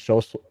processors, and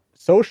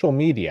social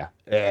media.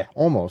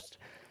 Almost.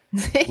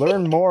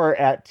 Learn more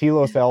at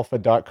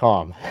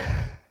telosalpha.com.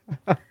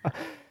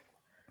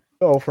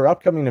 So for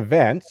upcoming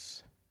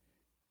events,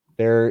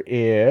 there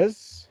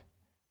is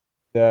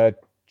the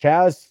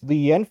Chaz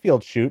Lee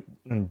Enfield shoot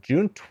on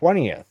June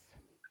 20th.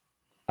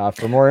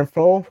 For more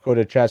info, go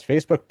to Chaz's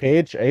Facebook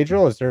page.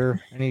 Adriel, is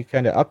there any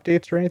kind of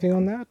updates or anything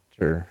on that?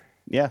 Or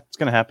yeah, it's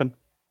going to happen.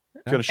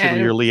 It's going to shoot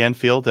your Lee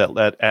Enfield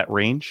at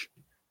range.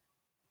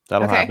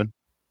 That'll happen.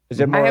 Is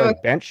it more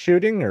like bench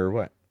shooting or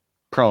what?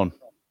 Prone,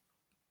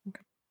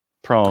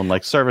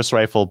 like service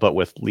rifle, but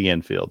with Lee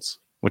Enfields,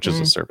 which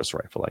is a service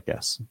rifle, I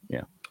guess.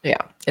 Yeah.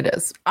 Yeah, it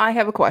is. I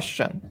have a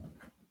question.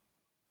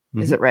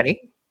 Is it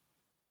ready?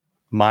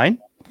 Mine?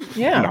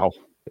 Yeah.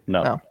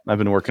 No. I've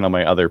been working on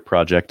my other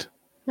project.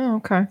 Oh,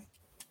 okay.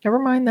 Never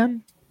mind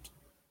then.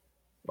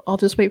 I'll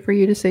just wait for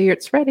you to say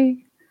it's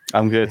ready.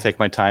 I'm going to take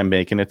my time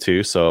making it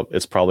too, so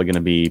it's probably going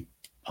to be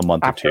a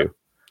month After. or two.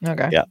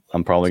 Okay. Yeah,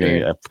 I'm probably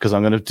going to, because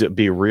I'm going to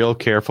be real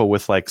careful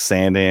with like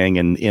sanding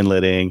and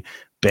inletting,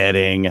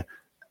 bedding,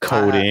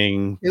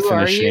 coating, Who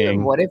are you? finishing.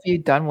 And what have you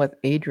done with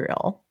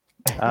Adriel?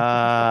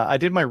 I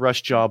did my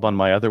rush job on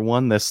my other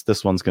one. This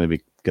one's going to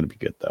be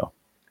good though.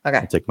 Okay.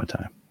 I'll take my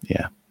time.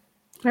 Yeah.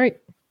 All right.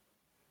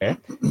 Okay.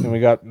 And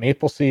we got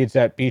Maple Seeds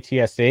at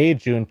BTSA,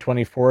 June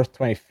 24th,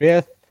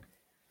 25th.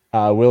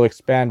 We'll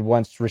expand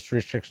once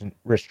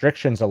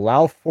restrictions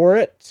allow for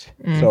it.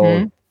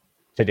 So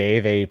today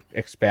they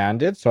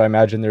expanded. So I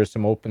imagine there's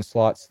some open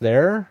slots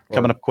there.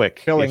 Coming up quick.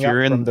 If filling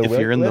you're up in from the if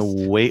you're in the wait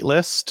list. wait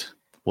list,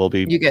 we'll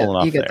be You get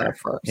pulling off there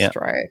first, Yeah.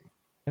 right?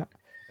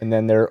 And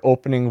then they're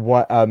opening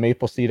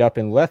Maple Seed up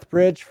in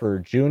Lethbridge for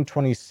June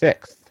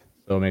 26th.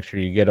 So make sure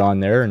you get on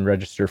there and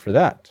register for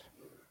that.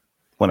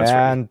 When it's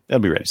ready. And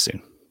It'll be ready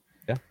soon.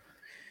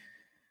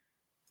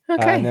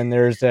 Okay. And then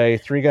there's a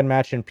 3-gun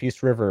match in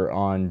Peace River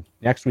on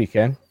next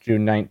weekend,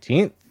 June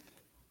 19th.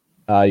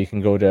 You can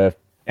go to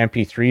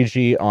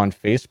MP3G on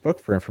Facebook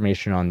for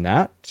information on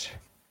that.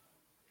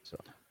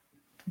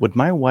 Would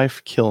my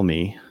wife kill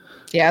me?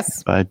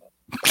 Yes. But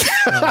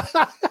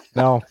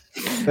No.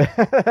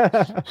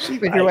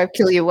 Would your wife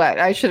kill you? What?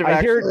 I should have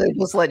I hear- actually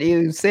just let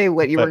you say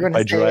what you were going if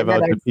I to say. drive and then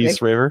out to I'd say-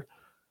 Peace River,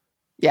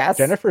 Yes.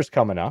 Jennifer's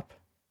coming up.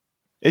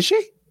 is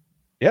she?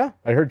 Yeah,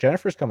 I heard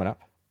Jennifer's coming up.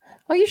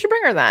 Well, you should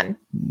bring her then.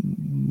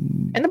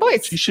 And the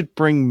boys. She should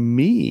bring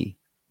me.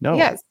 No,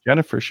 Yes.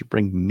 Jennifer should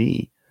bring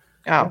me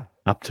Oh.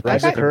 up to Ride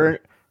Peace with River.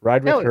 her,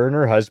 her and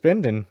her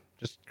husband, and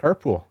just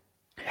carpool.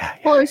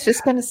 Well, I was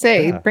just going to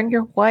say, Yeah. bring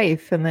your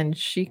wife, and then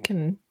she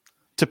can.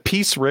 To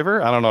Peace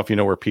River. I don't know if you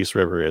know where Peace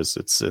River is.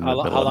 It's in the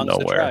middle How of long is the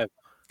nowhere. drive?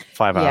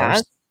 5 hours.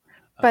 Yes,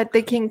 but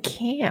they can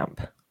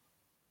camp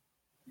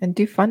and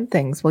do fun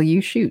things while you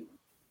shoot.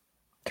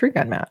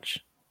 3-gun match.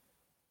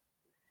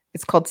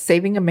 It's called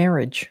Saving a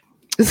Marriage.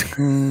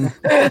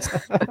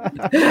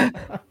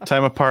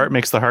 Time apart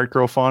makes the heart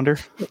grow fonder.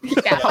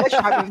 Yeah, how much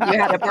time have you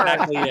had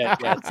apart?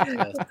 Exactly.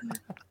 Yes.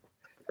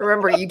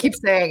 Remember, you keep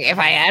saying, if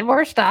I add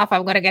more stuff,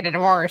 I'm going to get a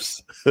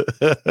divorce.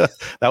 That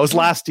was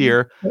last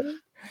year.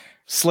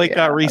 Slate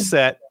got Yeah.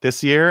 reset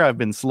this year. I've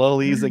been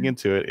slowly easing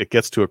into it. It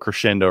gets to a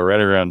crescendo right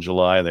around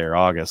July there,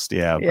 August.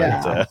 Yeah.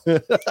 Yeah.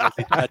 But,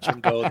 Touch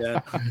and go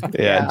then. yeah,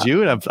 Yeah.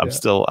 June. I'm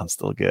still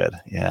good.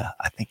 Yeah.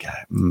 I think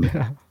I'm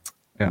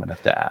gonna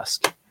have to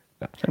ask.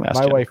 I'm gonna ask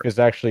My wife Jennifer. is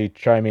actually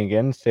chiming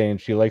in saying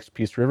she likes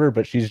Peace River,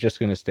 but she's just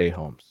going to stay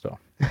home. So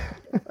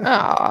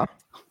Aw,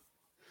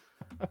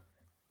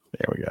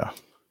 There we go.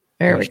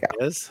 there we go.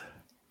 Yes.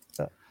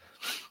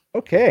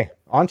 okay,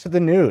 on to the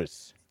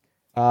news.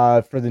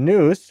 For the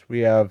news, we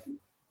have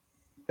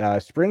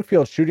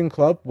Springfield Shooting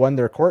Club won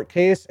their court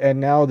case, and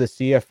now the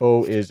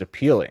CFO is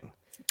appealing.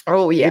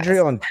 Oh, yes.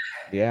 Adriel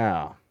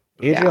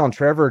and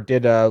Trevor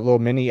did a little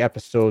mini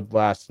episode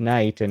last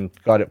night and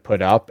got it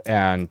put up,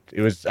 and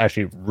it was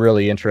actually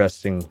really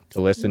interesting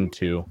to listen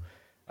to,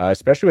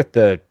 especially with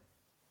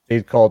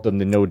they called them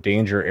the no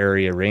danger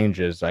area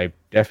ranges. I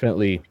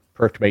definitely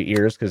perked my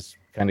ears because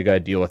kind of got to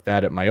deal with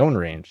that at my own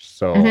range.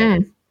 So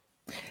Mhm.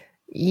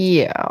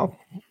 Yeah.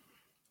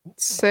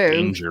 So,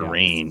 Danger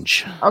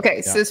range.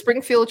 okay, so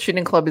Springfield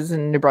Shooting Club is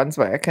in New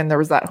Brunswick, and there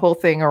was that whole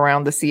thing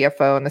around the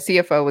CFO, and the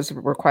CFO was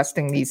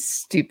requesting these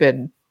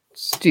stupid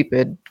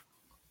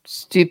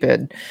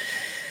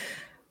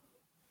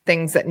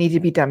things that need to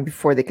be done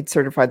before they could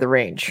certify the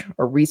range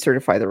or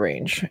recertify the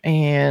range.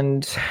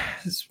 And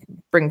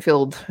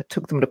Springfield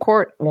took them to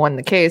court, won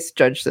the case.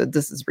 Judge said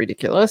this is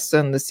ridiculous,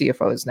 and the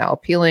CFO is now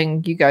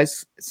appealing. You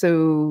guys,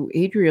 so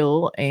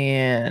Adriel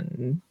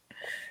and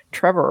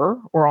Trevor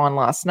were on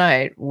last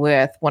night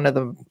with one of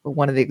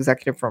the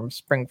executive from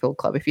Springfield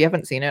Club. If you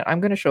haven't seen it,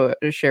 I'm going to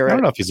share I it.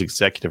 don't know if he's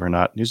executive or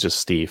not. He's just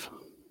Steve.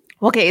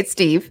 Okay, it's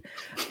Steve,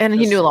 and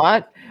he knew a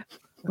lot.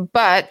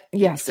 But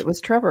yes, it was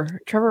Trevor.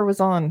 Trevor was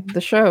on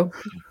the show.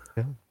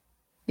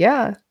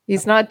 Yeah,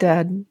 he's not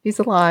dead. He's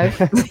alive.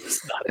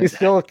 he's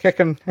still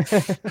kicking.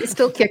 He's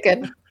still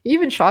kicking. He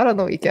even shot on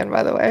the weekend,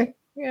 by the way.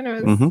 You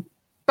know, Mhm.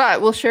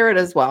 but we'll share it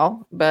as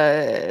well.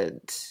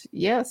 But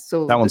yeah,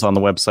 so That one's on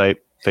the website,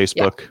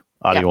 Facebook,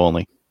 audio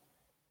only.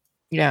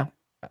 Yeah,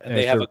 And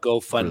they have a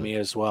GoFundMe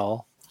as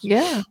well.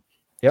 yeah.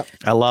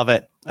 I love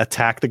it.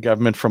 Attack the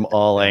government from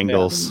all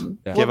angles.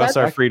 Yeah. Give Well, us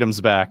our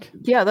freedoms back.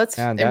 Yeah, that's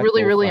And that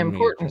really, really GoFundMe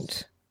important.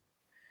 just-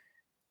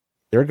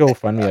 Their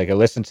GoFundMe, like I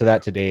listened to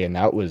that today, and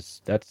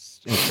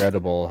that's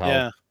incredible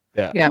how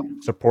Yeah.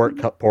 support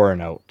kept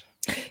pouring out.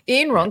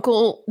 Ian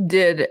Runkle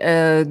did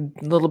a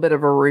little bit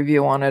of a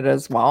review on it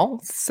as well.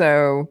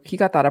 So he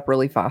got that up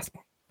really fast,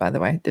 by the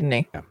way, didn't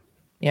he?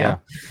 Yeah.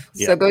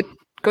 So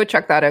go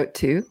check that out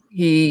too.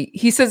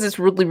 He says it's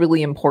really,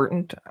 really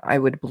important. I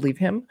would believe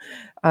him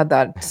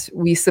that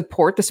we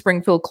support the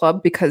Springfield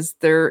Club because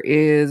there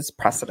is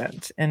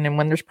precedent. And then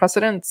when there's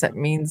precedence, it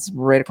means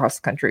right across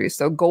the country.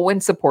 So go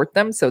and support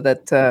them so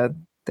that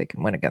they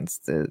can win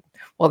against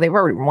well, they've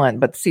already won,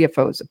 but the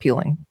CFO is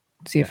appealing.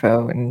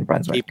 CFO in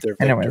Brunswick. Keep their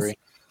Anyways. victory.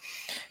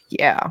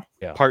 Yeah.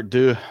 Part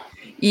 2.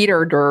 Eat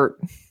our dirt,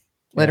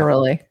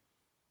 literally.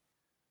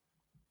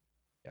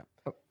 Yeah.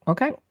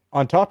 Okay.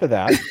 On top of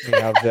that, we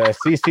have the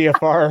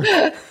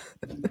CCFR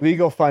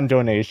legal fund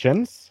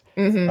donations.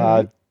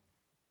 Mhm.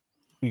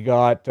 We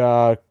got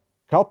a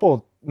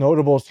couple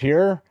notables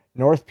here.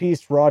 North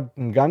Peace Rod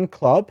and Gun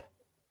Club.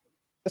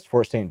 That's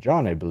Fort St.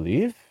 John, I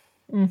believe.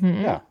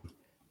 Mhm. Yeah.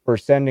 We're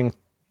sending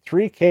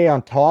 $3,000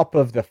 on top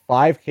of the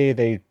 $5,000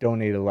 they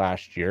donated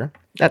last year.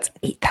 That's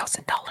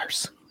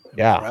 $8,000.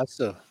 Yeah.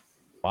 Impressive.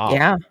 Wow.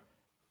 Yeah.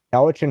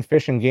 Cowichan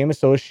Fish and Game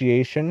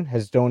Association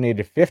has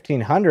donated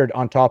 $1,500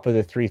 on top of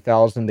the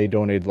 $3,000 they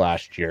donated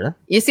last year.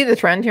 You see the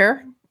trend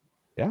here?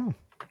 Yeah.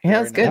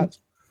 Yeah, that's Very good.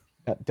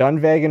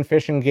 Dunvegan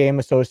Fish and Game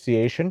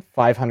Association,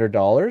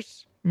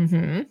 $500.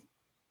 Mm-hmm.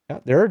 Yeah,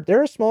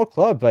 they're a small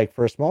club. Like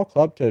for a small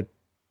club to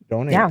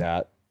donate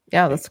that.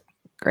 Yeah, that's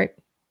great.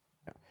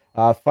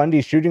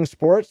 Fundy Shooting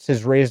Sports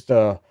has raised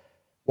a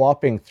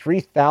whopping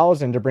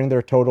 $3,000 to bring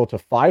their total to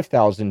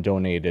 $5,000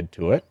 donated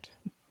to it.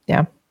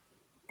 Yeah.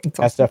 That's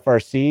awesome.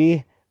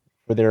 SFRC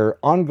for their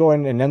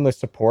ongoing and endless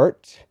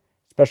support.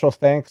 Special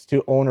thanks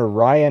to owner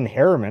Ryan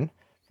Harriman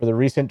for the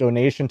recent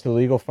donation to the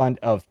legal fund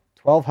of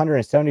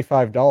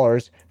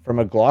 $1,275 from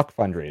a Glock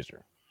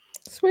fundraiser.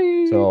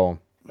 Sweet. So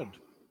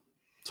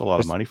It's a lot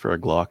of money for a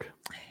Glock.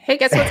 Hey,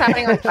 guess what's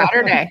happening on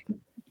Saturday?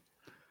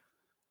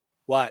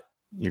 What?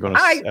 You're going to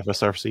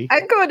FSRC?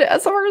 I'm going to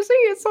SFRC.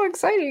 It's so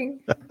exciting.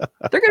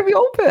 They're going to be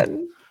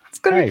open. It's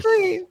going to Nice. be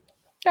great.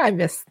 I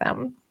miss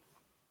them.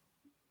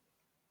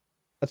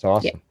 that's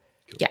awesome.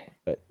 Yeah.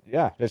 But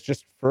yeah, it's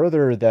just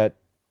further that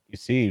you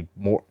see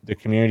more the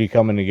community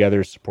coming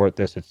together to support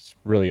this. It's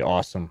really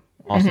awesome.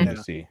 Awesome Mhm.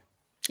 to see.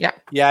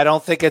 Yeah, I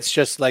don't think it's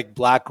just like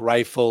Black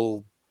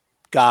Rifle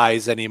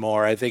guys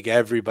anymore. I think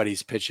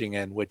everybody's pitching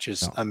in, which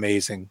is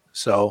amazing.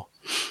 So,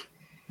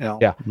 Yeah.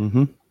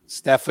 Mm-hmm.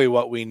 it's definitely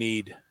what we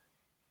need.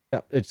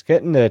 Yeah, it's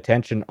getting the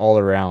attention all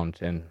around.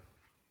 And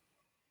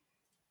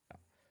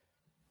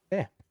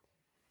yeah,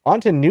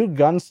 on to New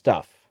Gun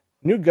Stuff.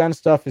 New Gun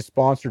Stuff is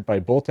sponsored by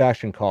Bolt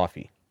Action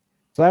Coffee.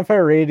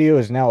 Slamfire Radio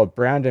is now a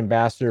brand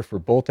ambassador for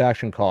Bolt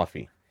Action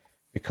Coffee.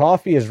 The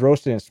coffee is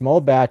roasted in small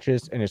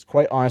batches and is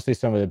quite honestly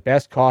some of the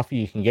best coffee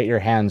you can get your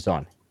hands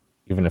on,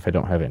 even if I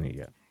don't have any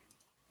yet.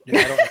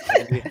 Yeah,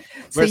 I don't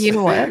So you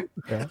know what?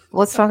 Yeah.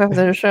 Let's talk after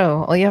the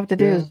show. All you have to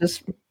do Yeah. is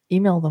just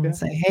email them and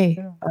say, hey,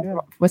 Yeah.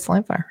 what's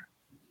Slamfire?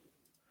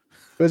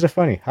 Those are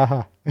funny.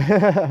 Haha.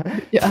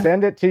 Yeah.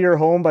 Send it to your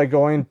home by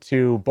going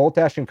to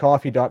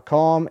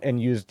boltactioncoffee.com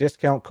and use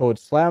discount code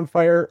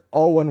SLAMFIRE,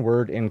 all one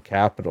word in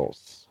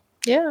capitals.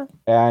 Yeah.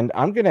 And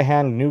I'm going to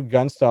hand New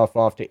Gun Stuff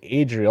off to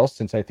Adriel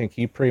since I think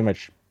he pretty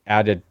much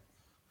added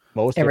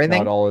most, Everything?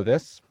 if not all of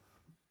this.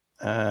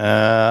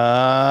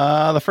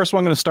 The first one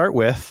I'm going to start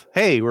with,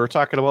 hey, we were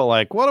talking about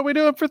like, what are we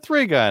doing for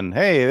 3-gun?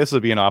 Hey, this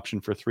would be an option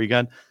for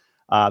 3-gun.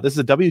 This is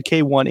a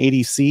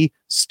WK180C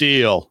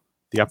steel.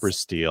 The upper is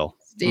steel.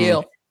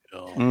 Deal.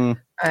 Mm,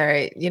 All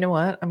right. You know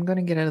what? I'm going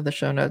to get out of the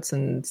show notes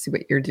and see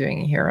what you're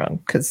doing here on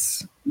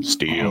because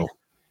steel.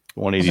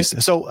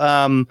 180.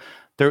 So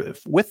there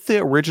with the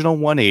original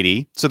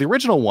 180. So the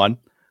original one,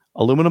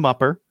 aluminum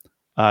upper,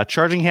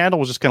 charging handle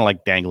was just kind of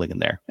like dangling in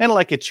there, and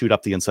like it chewed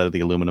up the inside of the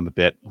aluminum a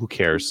bit. Who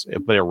cares?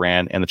 But it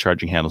ran, and the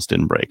charging handles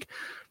didn't break.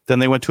 Then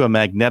they went to a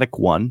magnetic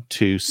one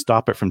to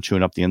stop it from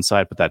chewing up the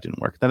inside, but that didn't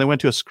work. Then they went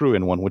to a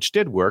screw-in one, which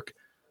did work,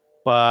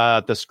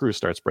 but the screw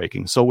starts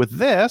breaking. So with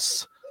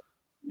this,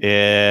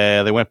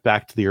 they went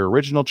back to the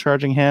original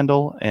charging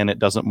handle, and it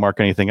doesn't mark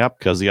anything up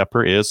because the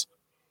upper is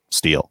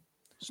steel.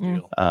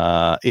 Steel.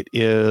 It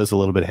is a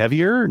little bit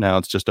heavier. Now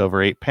it's just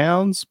over 8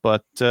 pounds,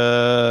 but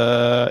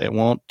it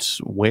won't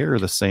wear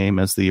the same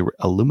as the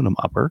aluminum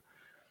upper.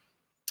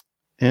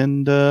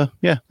 And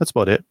yeah, that's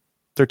about it.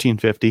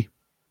 $13.50.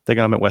 They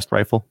got them at West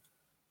Rifle.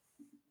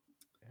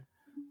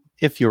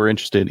 If you're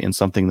interested in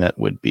something that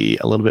would be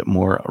a little bit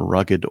more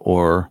rugged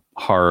or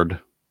hard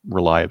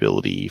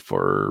reliability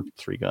for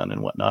 3-gun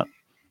and whatnot.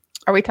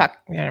 are we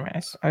talking?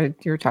 Anyways,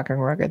 you're talking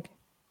rugged.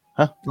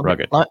 Huh?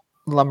 Rugged.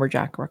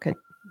 Lumberjack rugged.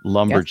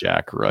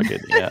 Lumberjack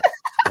rugged. Yeah.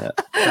 Yeah.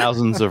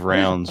 Thousands of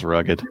rounds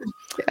rugged.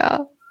 Yeah.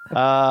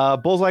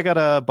 Bullseye got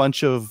a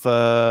bunch of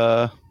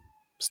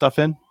stuff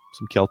in.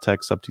 Some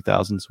Kel-Tec sub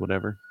 2000s,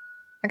 whatever.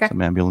 Okay.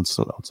 Some ambulance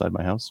outside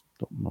my house.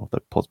 Don't know if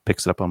that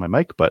picks it up on my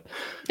mic, but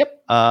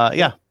Yep.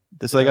 yeah.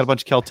 So they got a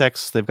bunch of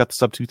Kel-Tecs. They've got the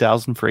sub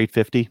 2000 for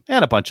 $850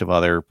 and a bunch of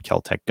other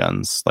Kel-Tec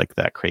guns like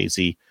that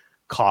crazy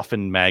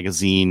coffin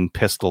magazine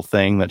pistol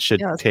thing that should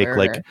Yeah, that's take rare.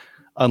 like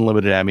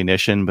unlimited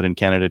ammunition, but in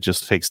Canada it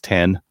just takes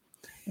 10.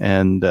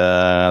 And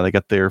they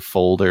got their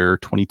Folder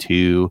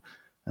 22,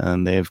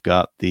 and they've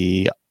got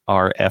the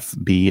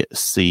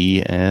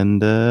RFBC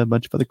and a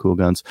bunch of other cool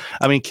guns.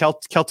 I mean,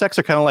 Kel-Tecs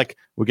are kind of like,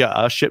 we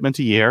got a shipment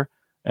a year,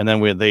 and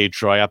then they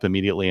dry up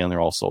immediately, and they're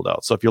all sold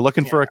out. So if you're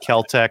looking for a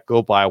Kel-Tec,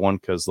 go buy one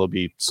because they'll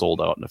be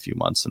sold out in a few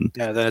months. And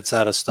Yeah, then it's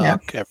out of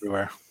stock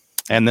everywhere.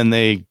 and then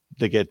they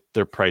they get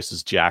their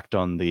prices jacked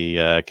on the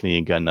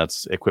Canadian Gun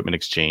Nuts Equipment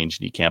Exchange,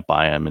 and you can't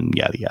buy them, and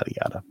yada yada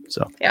yada.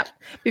 So yeah.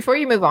 Before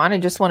you move on, I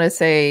just want to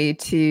say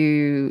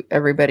to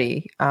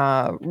everybody,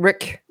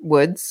 Rick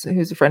Woods,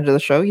 who's a friend of the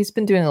show, he's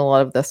been doing a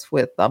lot of this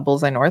with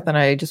Bullseye North, and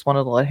I just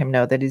wanted to let him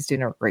know that he's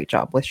doing a great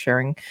job with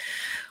sharing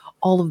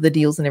all of the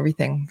deals and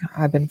everything.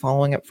 I've been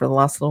following it for the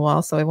last little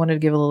while, so I wanted to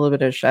give a little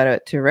bit of a shout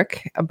out to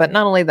Rick. But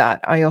not only that,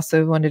 I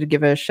also wanted to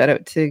give a shout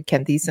out to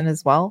Ken Thiessen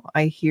as well.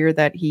 I hear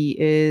that he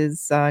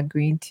is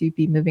going to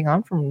be moving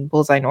on from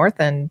Bullseye North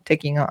and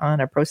taking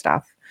on a pro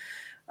staff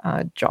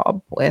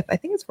job with, I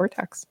think it's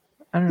Vortex.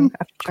 I don't know. I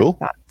have to check Cool.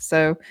 that.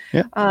 So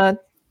Yeah.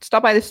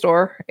 stop by the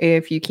store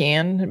if you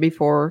can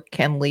before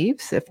Ken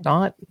leaves. If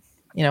not,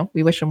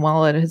 we wish him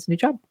well at his new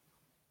job.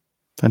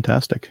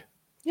 fantastic.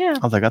 Yeah.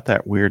 Oh, they got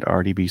that weird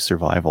RDB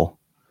Survival.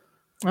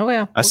 Oh,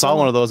 yeah. I saw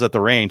one of those at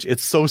the range.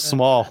 It's so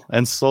small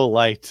and so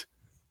light.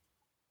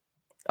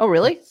 Oh,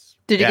 really?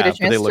 Did you Yeah, get a but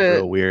they chance look to?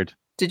 real weird.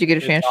 Did you get a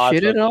It's chance to odd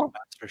shoot it at looking, all?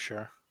 that's for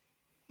sure.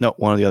 No,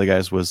 one of the other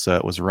guys was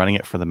running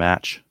it for the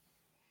match.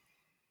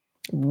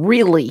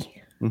 Really?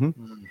 Mm.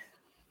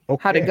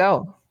 How'd it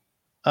go?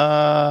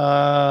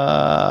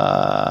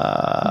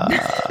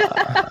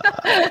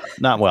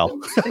 Not well.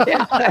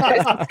 Yeah.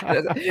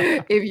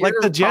 If you're Like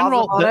the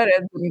general, positive on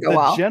it didn't go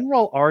well.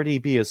 general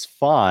RDB is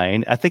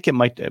fine. I think it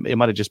might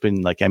have just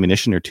been like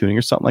ammunition or tuning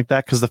or something like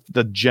that, because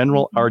the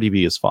general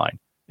RDB is fine.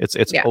 It's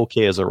Yeah.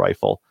 okay as a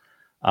rifle.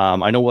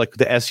 I know like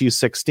the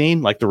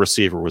SU-16, like the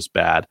receiver was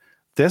bad.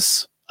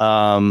 This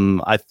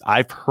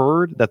I've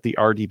heard that the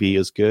RDB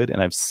is good,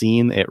 and I've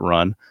seen it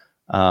run.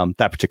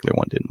 That particular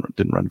one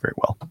didn't run very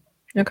well.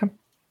 Okay.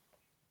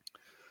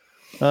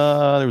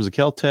 There was a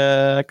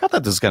Keltec. I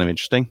thought this is kind of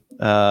interesting.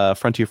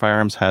 Frontier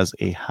Firearms has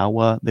a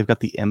Howa. They've got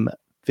the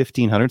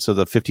M1500, so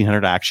the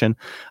 1500 action,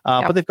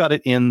 but they've got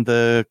it in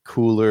the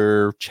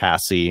cooler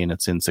chassis, and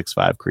it's in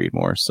 6.5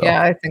 Creedmoor. So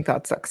Yeah, I think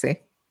that's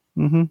sexy.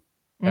 mm-hmm,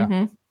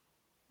 Yeah.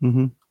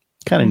 Mm-hmm.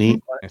 kind of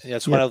neat. Yeah,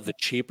 it's one of the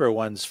cheaper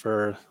ones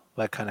for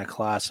that kind of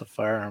class of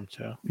firearm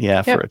too.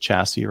 Yeah, Yep. for a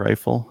chassis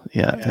rifle.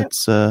 Yeah,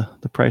 it's the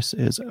price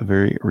is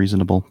very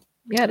reasonable.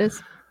 Yeah, it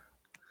is.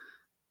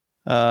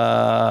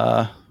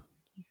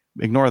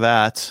 Ignore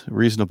that,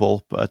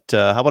 reasonable. But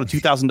how about a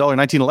 $2,000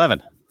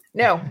 1911?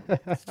 No.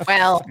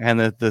 Well, And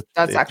the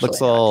That's it actually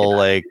looks not too all bad.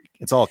 like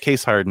it's all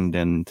case hardened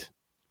and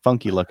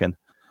funky looking.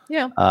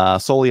 yeah.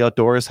 Solely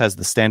Outdoors has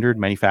the standard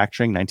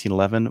manufacturing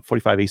 1911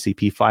 45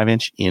 ACP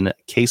 5-inch in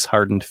case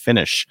hardened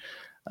finish.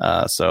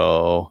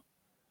 So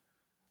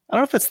I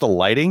don't know if it's the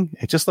lighting.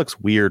 It just looks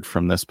weird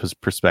from this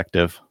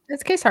perspective.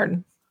 It's case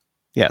hardened.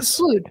 It's Yes,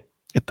 glued.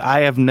 I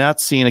have not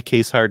seen a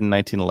case hardened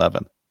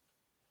 1911.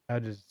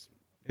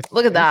 It's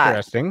Look at that.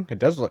 Interesting. It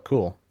does look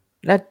cool.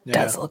 That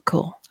Yeah. does look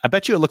cool. I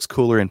bet you it looks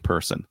cooler in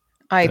person.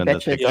 I And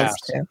bet the you it pictures.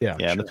 does too. Yeah.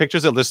 Yeah, in the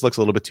pictures it just looks a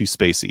little bit too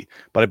spacey,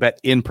 but I bet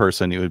in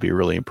person it would be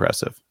really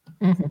impressive.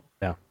 Mhm.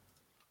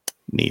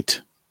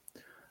 Neat.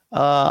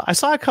 I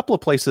saw a couple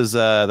of places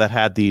that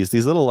had these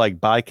little like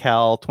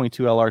Bical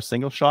 22 LR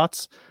single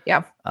shots.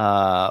 Yeah.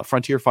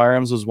 Frontier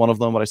Firearms was one of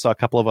them, but I saw a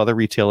couple of other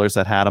retailers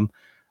that had them.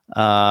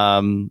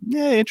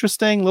 Yeah,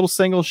 interesting little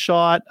single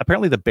shot.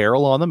 Apparently, the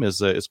barrel on them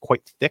is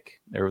quite thick.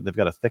 They've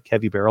got a thick,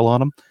 heavy barrel on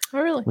them,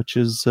 Oh, really? which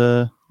is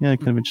kind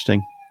of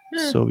interesting.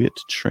 Yeah. Soviet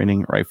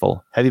training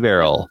rifle, heavy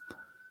barrel.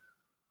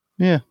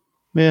 Yeah,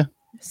 Single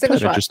kind of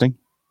shot interesting.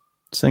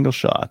 Single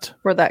shot.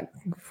 for that.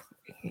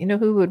 You know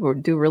who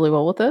would do really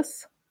well with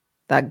this?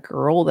 That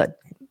girl that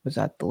was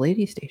at the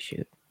Ladies' Day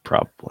shoot.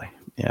 Probably.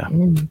 Yeah.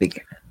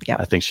 Yeah.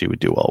 I think she would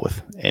do well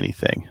with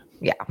anything.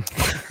 Yeah.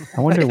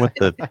 I wonder what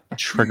the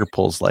trigger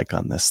pull's like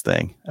on this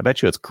thing. I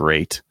bet you it's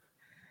great.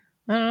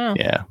 I don't know.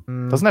 Yeah.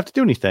 Mm, Doesn't have to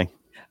do anything.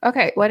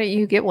 Okay, why don't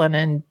you get one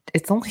and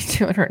it's only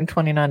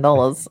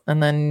 $229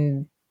 and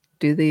then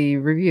do the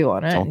review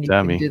on it. Don't and you tell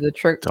can me. do the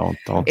trick. Don't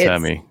tell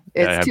It's- me.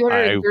 It's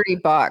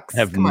 $230. I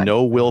have Come on.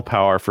 no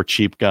willpower for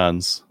cheap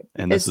guns.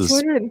 And It's this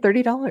is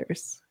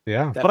 $230.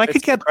 yeah. That But I fits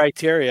could the get-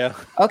 criteria.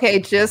 Okay,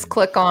 just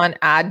click on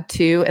add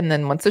to, and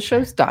then once the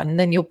show's done,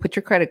 then you'll put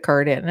your credit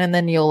card in, and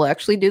then you'll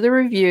actually do the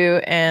review,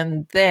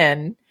 and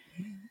then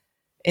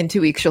in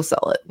 2 weeks you'll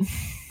sell it.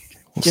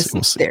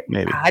 we'll see. there.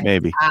 Maybe. Add,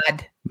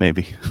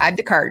 Maybe. add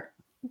to cart.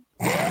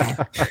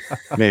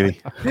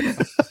 Maybe.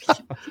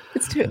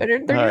 It's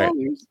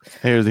 $230.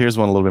 Here's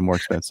one a little bit more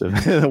expensive.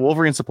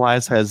 Wolverine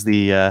Supplies has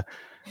the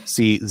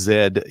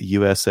CZ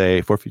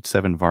USA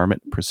 457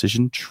 Varmint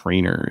Precision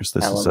Trainers.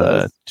 This I is love a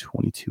those.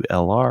 22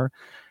 LR,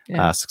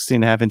 Yeah.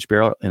 16.5-inch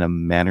barrel in a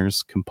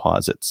Manners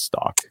composite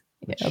stock.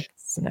 Yeah,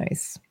 it's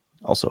nice.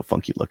 Also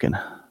funky looking.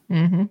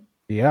 Mm-hmm.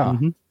 Yeah.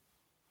 Mhm.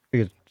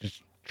 You could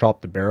just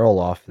chop the barrel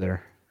off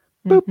there.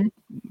 Mm-hmm.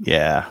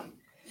 Yeah.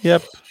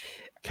 Yep.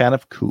 Kind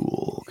of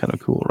cool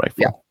rifle.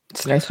 Yeah.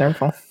 It's a nice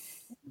rifle.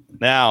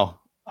 Now,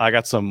 I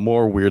got some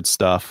more weird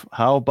stuff.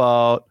 How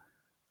about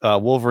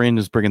Wolverine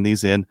is bringing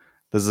these in.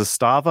 The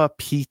Zastava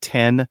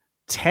P10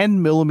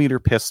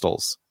 10mm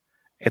pistols.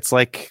 It's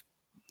like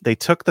they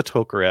took the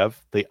Tokarev,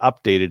 they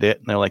updated it,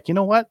 and they're like, you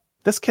know what?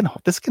 This can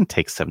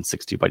take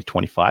 760 by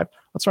 25.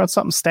 Let's run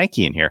something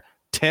stanky in here.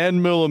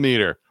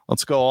 10mm.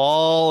 Let's go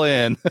all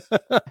in.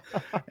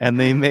 And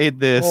they made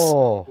this.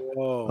 Oh,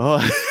 Whoa.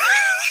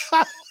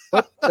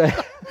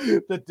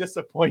 The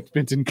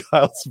disappointment in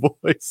Kyle's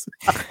voice.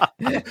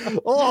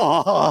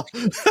 Oh,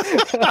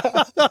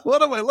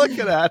 what am I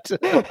looking at?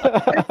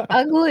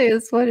 Ugly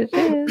is what it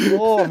is.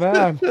 oh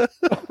man.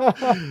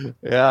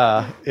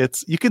 Yeah,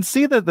 it's you can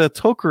see that the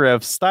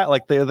Tokarev style,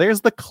 like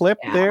there's the clip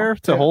Yeah. there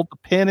to Yeah. hold the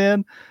pin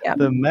in, Yeah.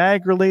 the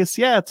mag release.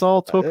 Yeah, it's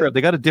all Tokarev.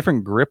 They got a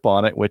different grip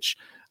on it, which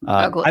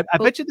Ugly. I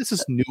bet you this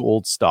is new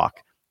old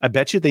stock. I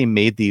bet you they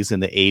made these in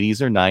the 80s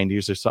or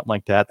 90s or something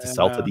like that to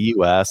sell to Yeah. the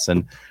US,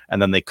 and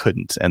then they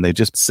couldn't, and they've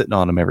just sitting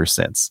on them ever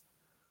since.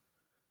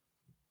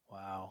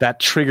 Wow. That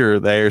trigger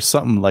there's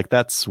something like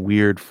that's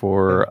weird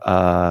for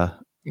a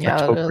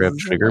Yeah, it Tokarev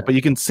is, trigger, isn't but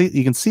you can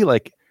see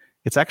like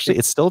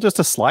it's still just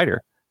a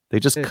slider. They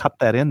just It- cut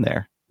that in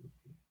there.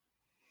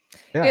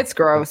 Yeah. It's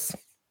gross.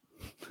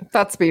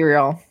 Let's be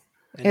real.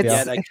 And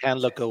It's- yet I can't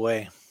look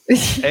away.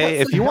 Hey,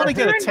 if you want to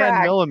get a Train 10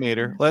 wreck.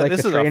 millimeter, like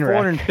this the is a train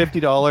wreck.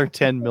 $450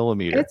 10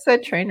 millimeter. It's a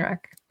train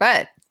wreck.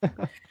 But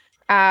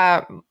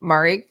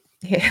Mari,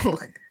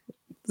 look,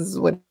 this is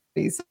what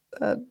he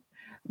said.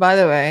 By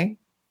the way,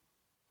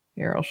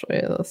 here I'll show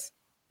you this.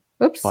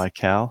 Oops. By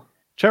Cal.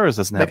 Trevor's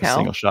doesn't have a Cal?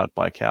 single shot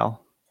by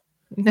Cal.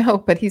 No,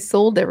 but he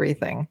sold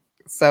everything.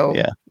 So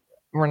Yeah.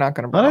 we're not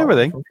going to Not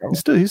everything.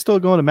 He's still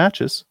going to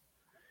matches.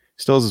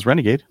 He still has his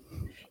Renegade.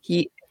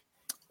 He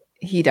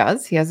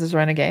does. He has his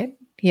Renegade.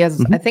 He has,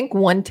 Mhm. I think,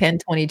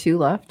 110-22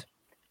 left.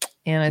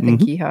 And I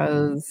think he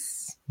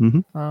has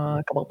Mhm.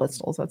 a couple of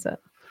pistols. That's it.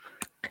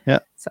 Yeah.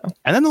 So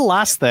And then the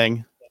last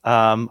thing,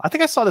 I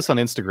think I saw this on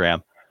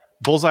Instagram.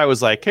 Bullseye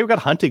was like, "Hey, we got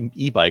hunting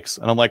e-bikes,"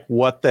 and I'm like,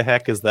 "What the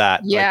heck is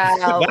that?" Yeah,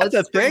 like, that's a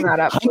let's bring thing. that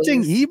up,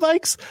 Hunting please.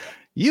 e-bikes.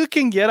 You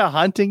can get a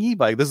hunting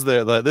e-bike. This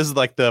is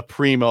like the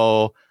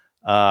primo.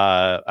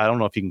 I don't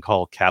know if you can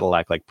call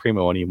Cadillac like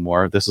primo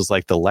anymore. This is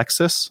like the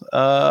Lexus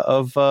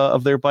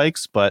of their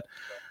bikes, but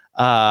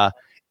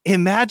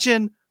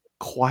imagine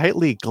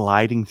quietly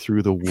gliding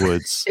through the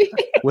woods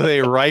with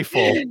a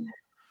rifle.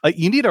 Like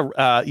you need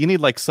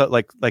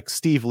like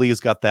Steve Lee's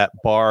got that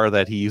bar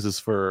that he uses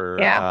for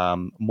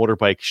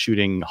motorbike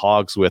shooting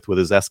hogs with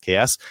his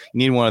SKS. You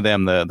need one of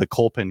them, the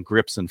Colpin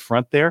grips in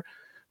front there.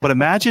 But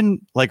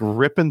imagine like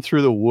ripping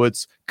through the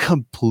woods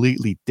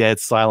completely dead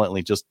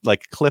silently, just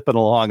like clipping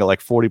along at like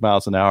 40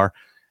 miles an hour.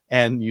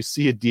 And you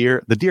see a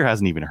deer. The deer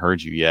hasn't even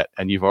heard you yet,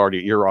 and you're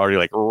already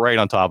like right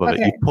on top of it.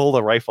 Okay. You pull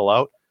the rifle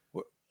out.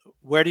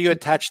 Where do you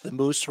attach the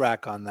moose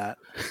rack on that?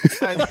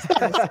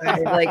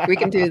 like we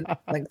can do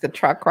like the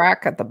truck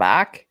rack at the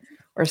back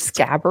or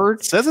scabbard.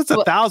 It says it's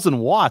 1,000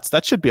 watts.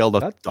 That should be able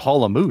to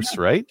haul a moose,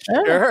 right?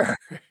 Sure.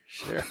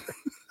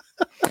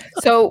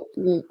 So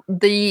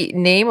the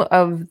name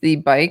of the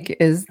bike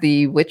is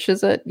the which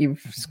is it? You've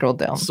scrolled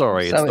down.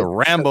 Sorry, So it's the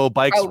Rambo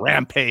Bikes oh.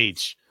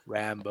 Rampage.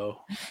 Rambo.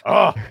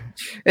 Oh,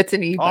 It's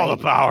an e-bike. all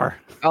the power.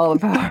 All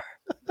the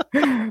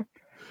power.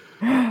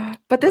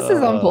 But this is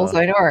on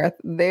Bullseye North.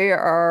 They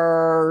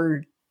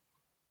are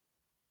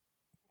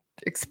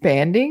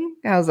expanding.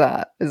 How's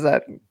that? Is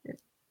that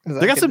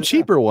They got some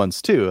cheaper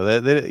ones too.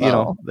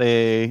 Oh.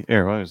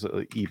 What was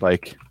it,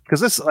 e-bike? Because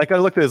this, like, I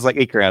looked at it, it's like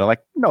 $8,000. I'm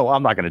like, no,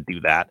 I'm not going to do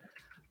that.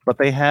 But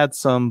they had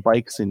some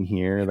bikes in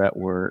here that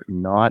were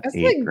not That's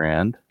like-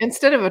 $8,000.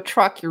 Instead of a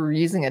truck, you're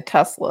using a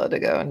Tesla to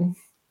go and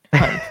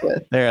hunt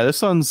with. There,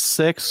 this one's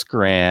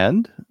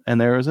 $6,000, and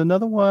there was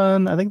another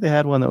one. I think they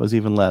had one that was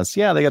even less.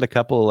 Yeah, they got a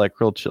couple like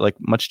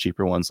much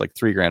cheaper ones, like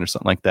 $3,000 or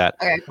something like that.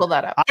 Okay, pull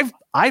that up.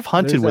 I've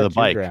hunted There's with a that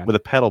bike, $2,000. with a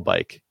pedal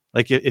bike.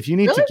 Like if you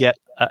need Really? to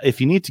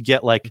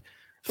get like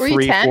Were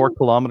you 10? 3-4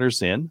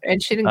 kilometers in,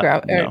 And shooting no,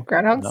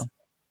 groundhogs?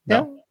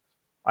 no.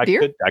 I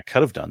Deer?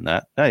 could have done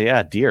that. Oh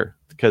yeah, deer.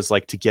 Because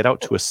like to get out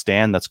to a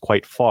stand that's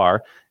quite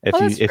far,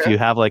 that's if true. you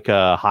have like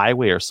a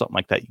highway or something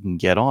like that, you can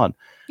get on.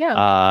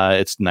 Yeah.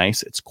 It's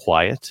nice, it's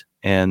quiet,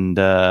 and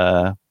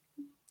you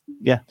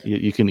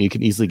can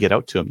easily get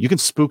out to them. You can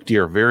spook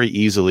deer very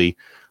easily,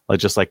 like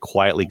just like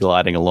quietly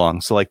gliding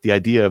along. So like the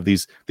idea of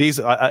these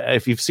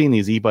if you've seen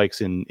these e-bikes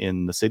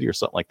in the city or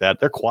something like that,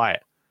 they're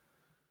quiet.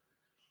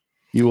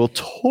 You will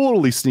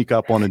totally sneak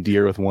up on a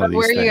deer with one of these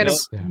Where are you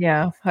things.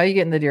 Yeah. How are you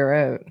getting the deer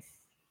out?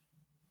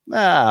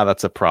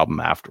 That's a problem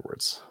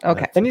afterwards.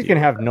 Okay. That's Then a you can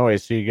deal. have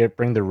noise, so you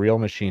bring the real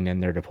machine in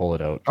there to pull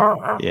it out.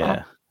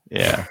 Yeah.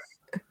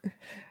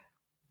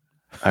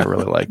 I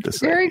really like this.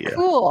 Very idea.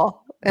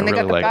 cool. And I they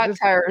got really the like fat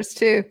tires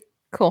too.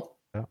 Cool.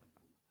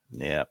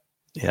 Yeah.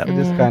 It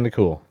is kind of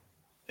cool.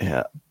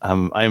 Yeah.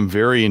 I'm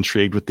very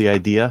intrigued with the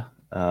idea.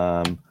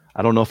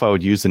 I don't know if I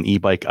would use an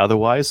e-bike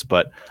otherwise,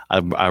 but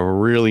I'm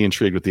really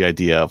intrigued with the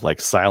idea of like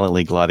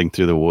silently gliding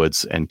through the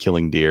woods and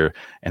killing deer,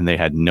 and they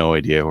had no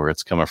idea where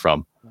it's coming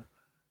from.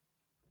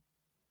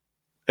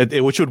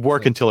 Which would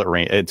work until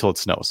it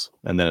snows,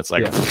 and then it's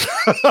like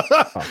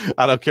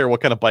I don't care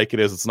what kind of bike it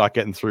is, it's not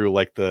getting through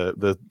like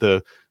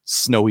the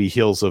snowy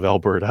hills of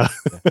Alberta.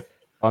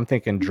 I'm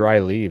thinking dry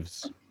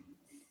leaves.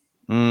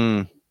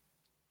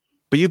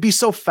 But you'd be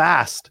so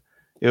fast.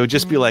 It would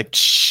just be like,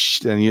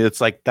 shh, and it's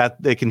like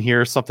that. They can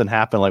hear something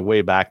happen like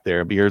way back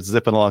there, but you're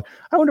zipping along.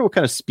 I wonder what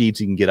kind of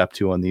speeds you can get up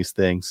to on these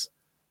things.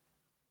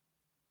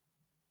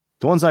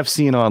 The ones I've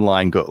seen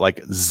online go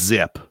like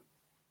zip.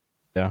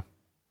 Yeah.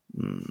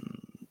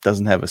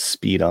 Doesn't have a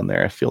speed on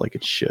there. I feel like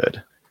it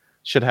should.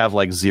 Should have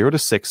like 0 to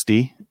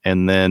 60,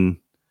 and then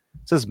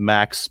it says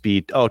max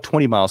speed.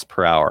 20 miles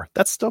per hour.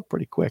 That's still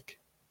pretty quick.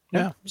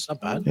 Yeah, it's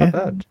not bad. Not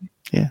bad.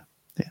 Yeah.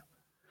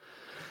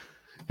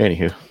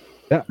 Anywho.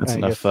 Yeah, That's I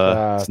enough. guess,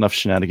 That's enough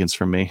shenanigans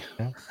from me.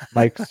 Yeah.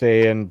 Mike's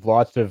saying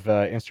lots of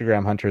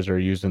Instagram hunters are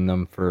using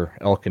them for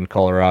elk in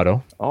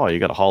Colorado. Oh, you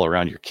got to haul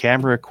around your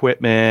camera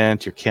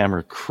equipment, your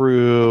camera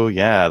crew.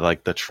 Yeah,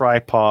 like the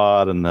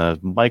tripod and the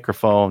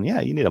microphone.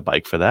 Yeah, you need a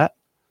bike for that.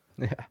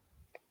 Yeah.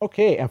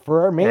 Okay, and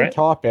for our main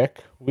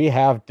topic, we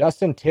have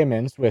Dustin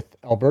Timmins with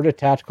Alberta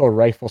Tactical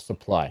Rifle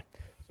Supply.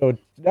 So,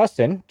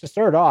 Dustin, to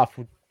start off,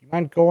 would you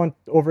mind going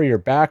over your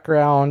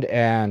background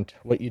and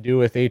what you do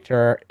with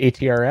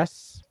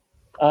ATRS?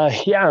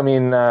 Yeah, I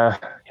mean,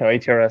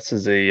 ATRS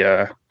is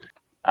a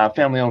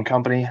family-owned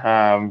company.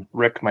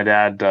 Rick, my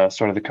dad,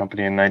 started the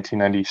company in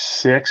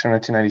 1996 or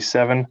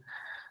 1997.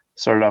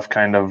 Started off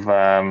kind of,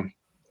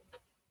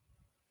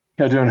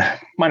 doing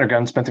minor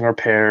gunsmithing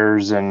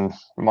repairs and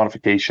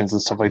modifications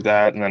and stuff like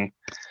that, and then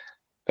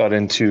got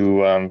into,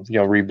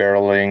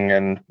 rebarreling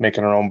and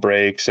making our own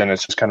brakes, and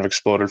it's just kind of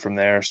exploded from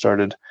there.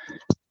 Started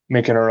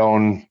making our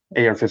own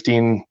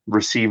AR-15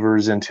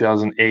 receivers in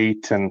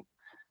 2008, and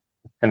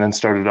then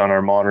started on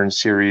our modern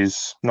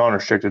series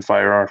non-restricted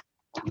firearm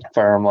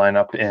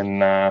lineup in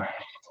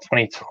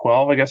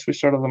 2012. I guess we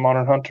started the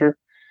Modern Hunter,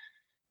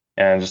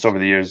 and just over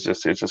the years,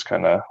 it just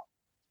kind of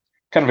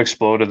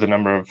exploded. The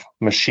number of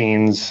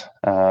machines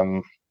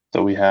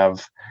that we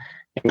have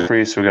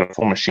increased. We got a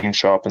full machine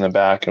shop in the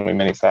back, and we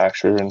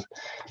manufacture and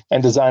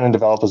design and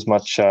develop as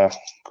much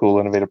cool,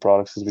 innovative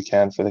products as we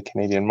can for the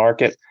Canadian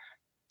market.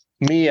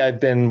 Me, I've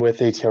been with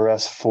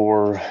ATRS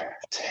for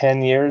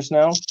 10 years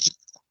now.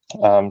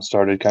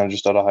 Started kind of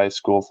just out of high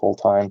school full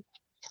time.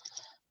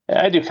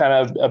 I do kind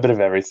of a bit of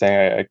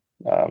everything.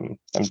 I'm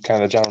kind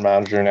of the general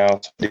manager now.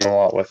 So I deal a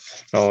lot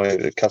with not only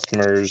the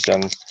customers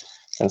and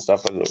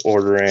stuff with the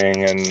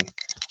ordering and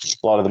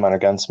a lot of the minor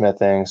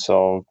gunsmithing.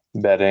 So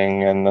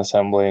bedding and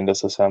assembly and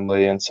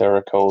disassembly and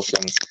Cerakote.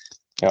 And,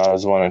 I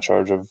was the one in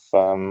charge of,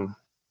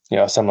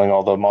 assembling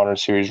all the modern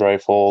series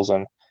rifles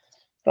and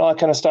all that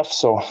kind of stuff.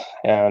 So,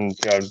 and,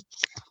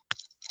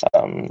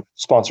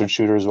 sponsored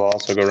shooter as well.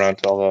 So I go around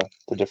to all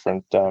the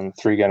different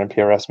 3-gun and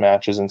PRS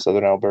matches in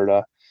Southern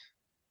Alberta,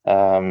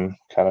 kind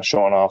of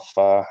showing off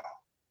the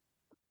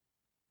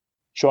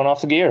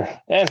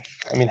gear. And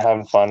I mean,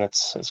 having fun.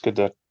 It's good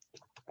to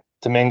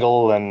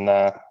mingle and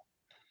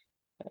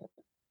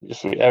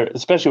just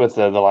especially with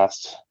the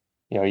last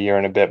year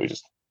and a bit, we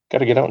just got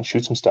to get out and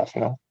shoot some stuff.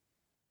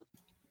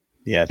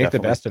 Yeah, take the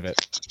best of it.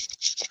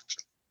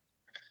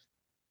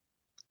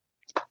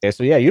 Okay,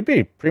 so yeah, you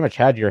pretty much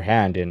had your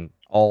hand in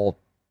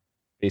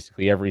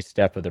basically every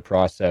step of the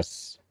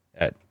process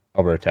at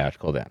Alberta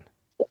Tactical then.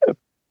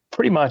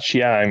 Pretty much,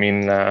 yeah. I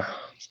mean,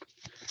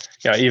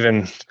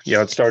 even,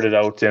 it started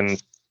out in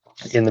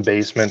the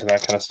basement and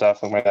that kind of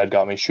stuff. And my dad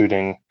got me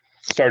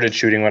started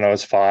shooting when I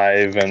was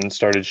 5 and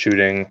started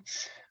shooting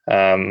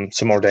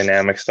some more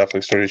dynamic stuff.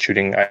 Like started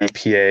shooting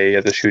IPA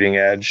at the shooting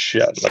edge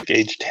at like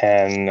age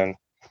 10 and,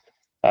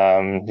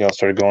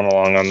 started going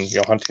along on,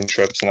 hunting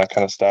trips and that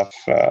kind of stuff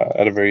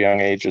at a very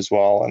young age as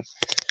well. And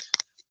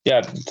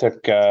yeah,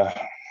 took a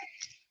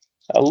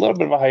little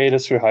bit of a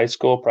hiatus through high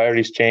school.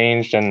 Priorities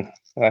changed and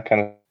that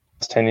kind of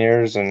 10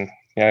 years. And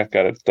yeah,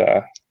 got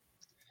it,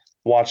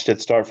 watched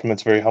it start from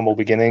its very humble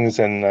beginnings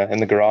in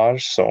the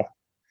garage. So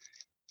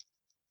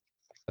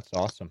that's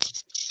awesome.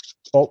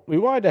 Well, we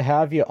wanted to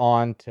have you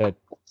on to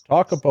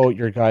talk about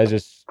your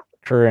guys'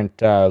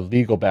 current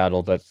legal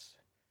battle. That's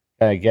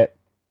kind of get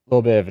a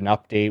little bit of an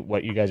update,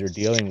 what you guys are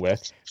dealing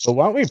with. But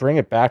why don't we bring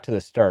it back to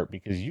the start?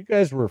 Because you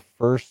guys were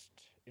first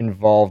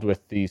involved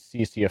with the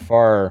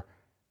CCFR,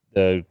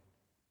 the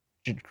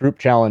group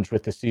challenge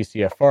with the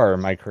CCFR.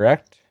 Am I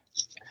correct?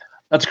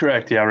 That's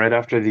correct. Yeah, right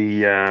after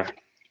the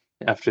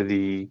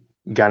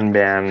gun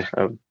ban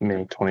of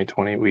May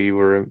 2020, we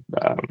were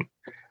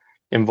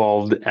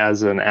involved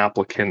as an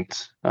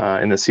applicant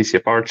in the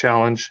CCFR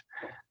challenge,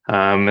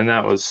 and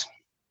that was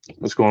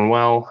going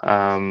well.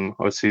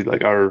 Obviously,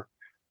 like our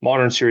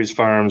modern series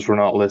firearms were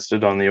not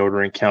listed on the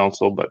ordering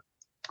council, but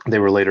they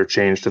were later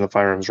changed in the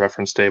firearms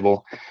reference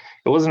table.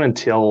 It wasn't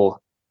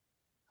until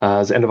it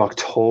was the end of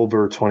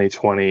October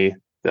 2020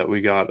 that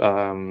we got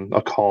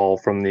a call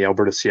from the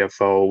Alberta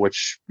CFO,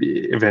 which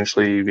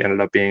eventually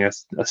ended up being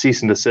a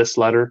cease and desist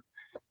letter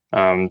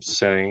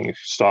saying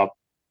stop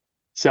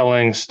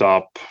selling,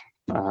 stop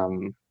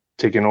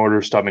taking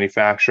orders, stop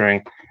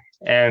manufacturing,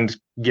 and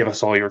give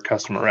us all your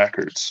customer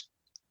records.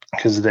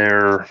 Because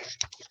their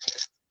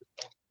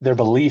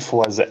belief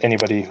was that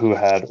anybody who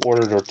had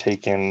ordered or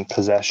taken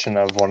possession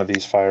of one of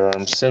these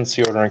firearms since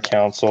the ordering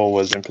council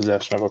was in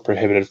possession of a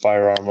prohibited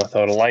firearm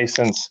without a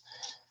license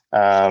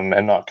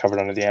and not covered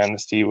under the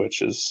amnesty,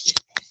 which is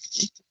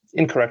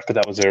incorrect, but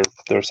that was their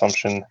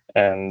assumption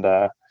and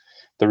the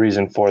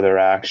reason for their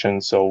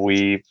action. So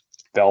we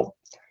felt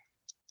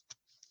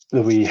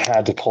that we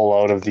had to pull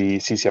out of the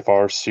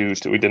CCFR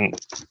suit.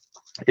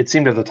 It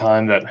seemed at the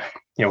time that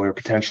we were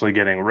potentially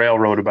getting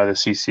railroaded by the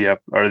CCF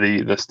or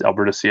the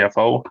Alberta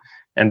CFO,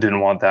 and didn't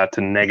want that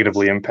to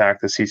negatively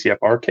impact the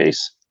CCFR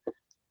case.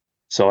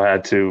 So I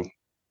had to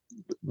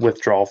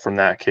withdraw from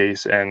that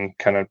case and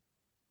kind of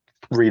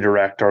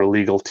redirect our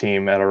legal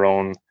team at our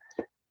own,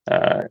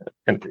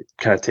 and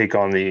kind of take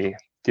on the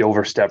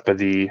overstep of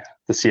the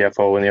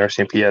CFO and the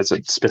RCMP as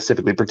it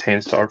specifically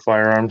pertains to our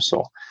firearms.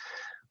 So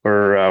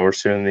we're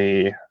suing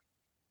the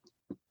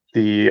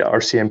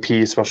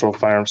RCMP, Special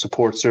Firearm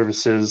Support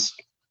Services,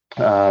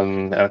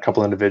 and a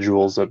couple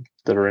individuals that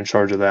are in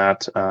charge of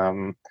that,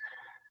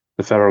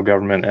 the federal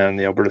government and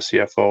the Alberta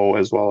CFO,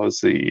 as well as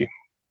the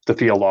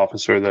field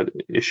officer that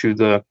issued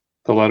the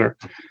letter.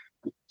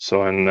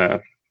 So, and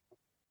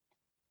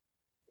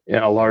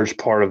a large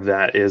part of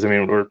that is,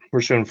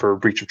 we're suing for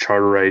breach of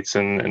charter rights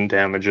and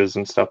damages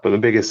and stuff. But the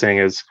biggest thing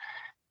is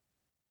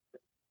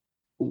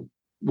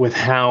with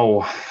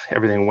how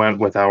everything went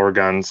with our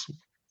guns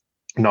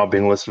not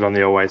being listed on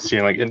the OIC.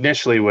 And like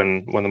initially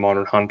when the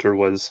Modern Hunter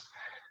was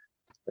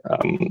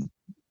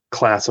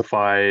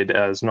classified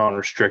as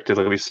non-restricted,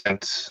 like we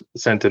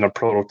sent in a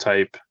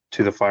prototype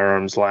to the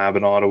firearms lab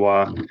in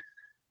Ottawa.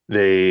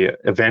 They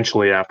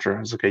eventually, after it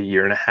was like a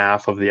year and a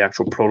half of the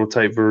actual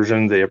prototype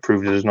version, they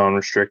approved it as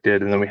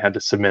non-restricted, and then we had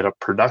to submit a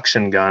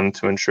production gun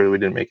to ensure that we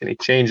didn't make any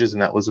changes,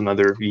 and that was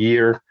another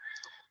year.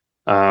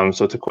 So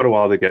it took quite a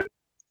while to get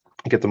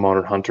the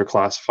Modern Hunter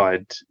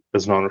classified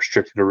as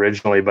non-restricted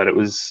originally, but it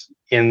was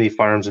in the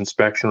firearms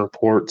inspection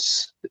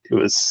reports.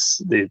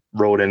 They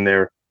wrote in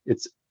there,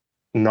 it's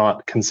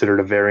not considered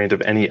a variant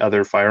of any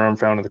other firearm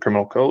found in the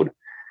criminal code.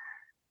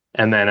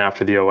 And then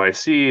after the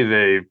OIC,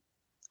 they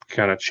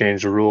kind of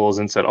changed the rules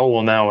and said, oh,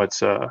 well, now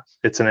it's an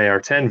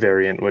AR-10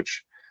 variant,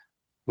 which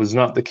was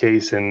not the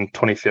case in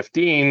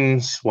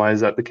 2015. Why is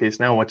that the case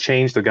now? What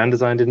changed? The gun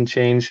design didn't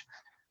change.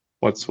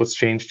 What's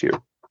changed here?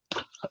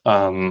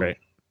 Right.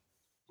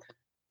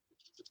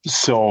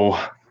 So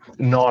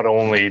not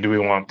only do we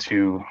want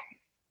to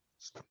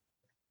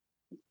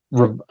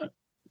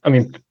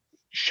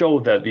show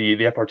that the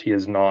FRT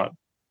is not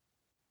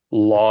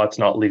law, it's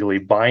not legally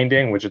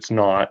binding, which it's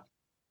not,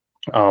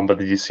 but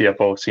the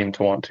CFO seemed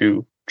to want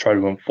to try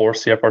to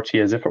enforce the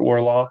FRT as if it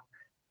were law.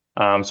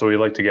 So we'd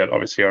like to get,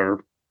 obviously,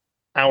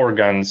 our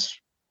guns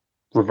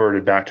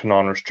reverted back to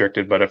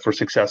non-restricted, but if we're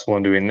successful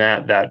in doing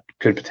that, that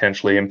could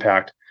potentially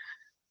impact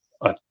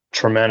a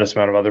tremendous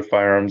amount of other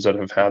firearms that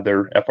have had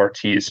their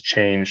FRTs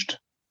changed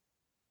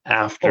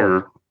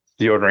after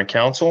the Ordering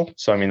Council.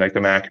 So, like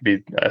the Maccabee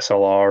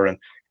SLR, and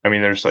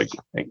there's like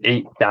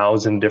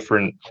 8,000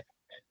 different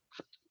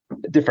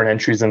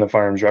entries in the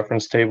firearms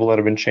reference table that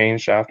have been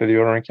changed after the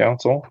Ordering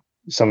Council.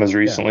 Some as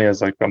recently as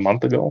like a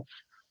month ago.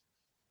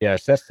 Yeah,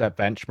 it sets that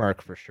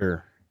benchmark for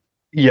sure.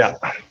 Yeah,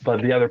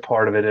 but the other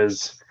part of it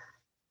is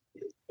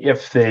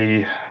if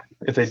they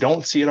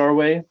don't see it our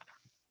way,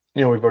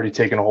 we've already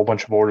taken a whole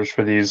bunch of orders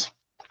for these.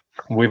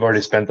 We've already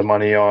spent the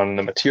money on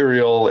the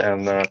material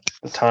and the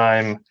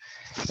time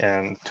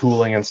and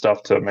tooling and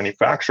stuff to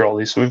manufacture all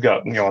these. So we've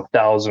got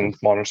 1,000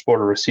 Modern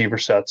Sporter receiver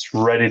sets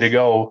ready to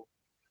go,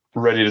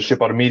 ready to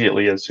ship out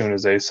immediately as soon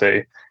as they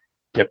say,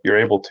 yep, you're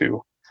able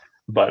to.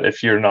 But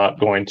if you're not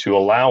going to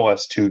allow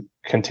us to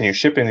continue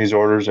shipping these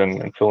orders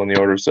and fill in the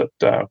orders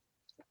that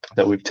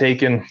we've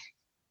taken,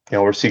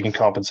 we're seeking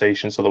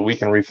compensation so that we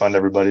can refund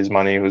everybody's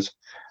money who's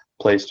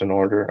placed an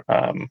order.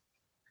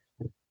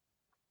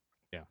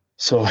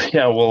 So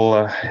yeah,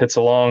 it's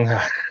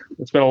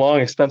been a long,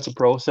 expensive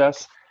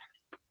process.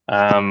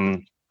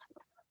 Note.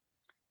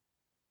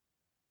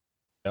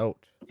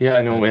 Yeah,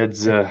 I know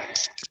it's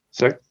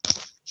sorry.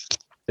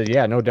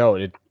 Yeah, no doubt.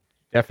 It's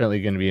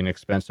definitely going to be an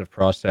expensive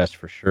process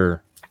for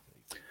sure.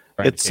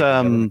 It's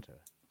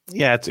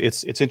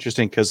it's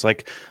interesting because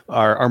like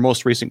our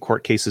most recent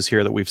court cases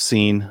here that we've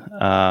seen,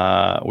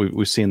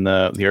 we've seen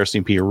the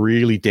RCMP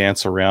really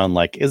dance around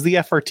like, is the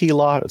FRT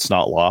law? It's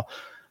not law.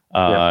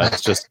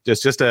 It's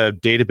just a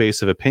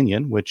database of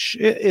opinion, which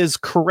is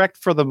correct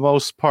for the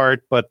most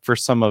part, but for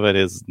some of it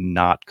is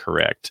not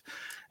correct.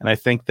 And I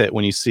think that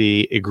when you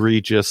see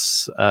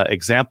egregious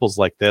examples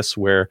like this,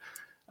 where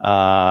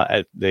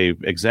they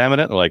examine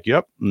it and like,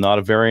 yep, not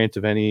a variant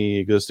of any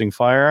existing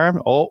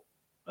firearm.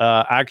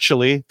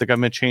 Actually, the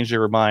government changed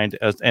their mind,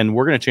 and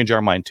we're going to change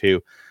our mind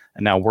too.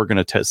 And now we're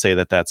going to say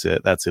that that's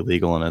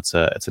illegal and it's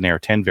an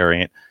AR-10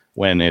 variant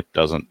when it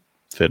doesn't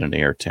fit an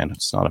AR-10.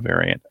 It's not a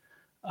variant.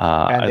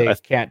 And they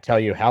can't tell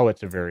you how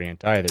it's a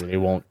variant either. They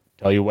won't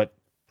tell you what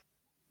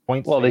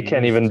points. Well, they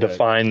can't even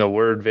define the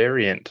word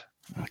variant.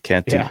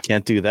 Can't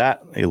do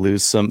that. They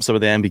lose some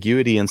of the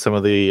ambiguity and some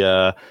of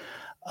the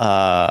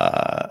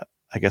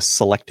I guess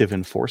selective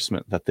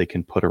enforcement that they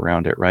can put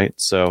around it, right?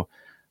 So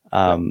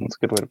that's a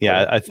good way to put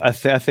it.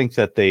 I think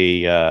that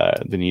they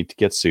need to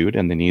get sued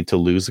and they need to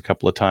lose a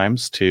couple of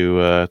times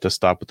to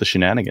stop with the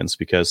shenanigans,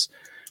 because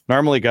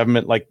normally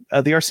government, like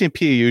the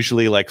RCMP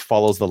usually like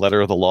follows the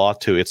letter of the law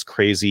to its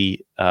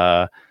crazy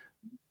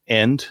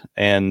end.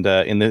 And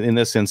in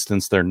this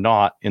instance, they're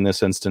not. In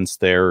this instance,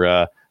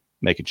 they're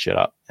making shit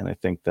up. And I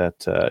think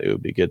that it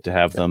would be good to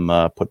have them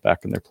put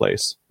back in their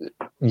place.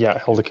 Yeah,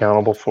 held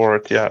accountable for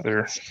it. Yeah,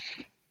 they're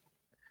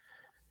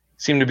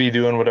seem to be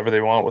doing whatever they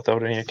want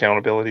without any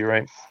accountability,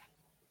 right?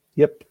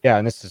 Yep. Yeah,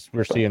 and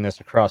we're seeing this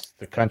across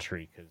the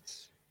country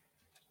because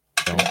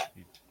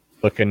you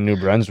look in New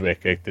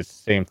Brunswick, it's the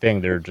same thing.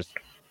 They're just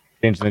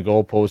changing the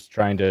goalposts,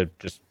 trying to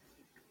just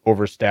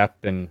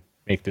overstep and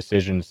make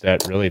decisions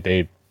that really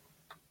they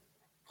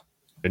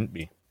shouldn't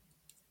be.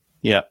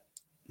 Yeah,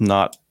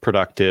 not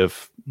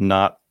productive,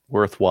 not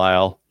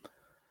worthwhile.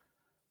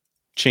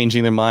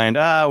 Changing their mind.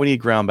 We need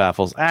ground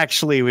baffles.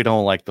 Actually, we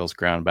don't like those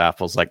ground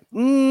baffles. Like,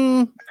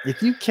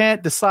 if you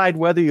can't decide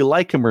whether you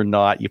like them or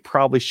not, you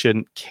probably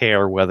shouldn't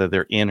care whether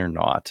they're in or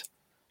not.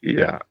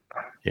 Yeah.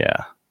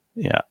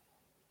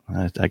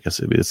 I guess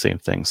it'd be the same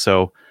thing.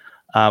 So,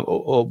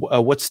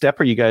 what step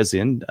are you guys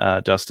in,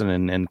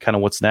 Dustin, and kind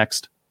of what's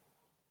next?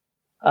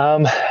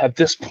 At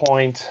this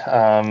point,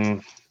 I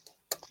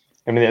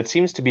mean, it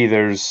seems to be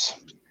there's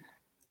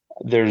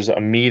a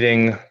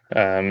meeting,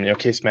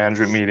 case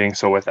management meeting.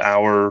 So with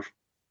our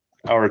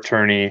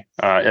attorney,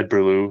 Ed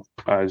Berlew,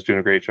 is doing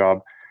a great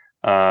job,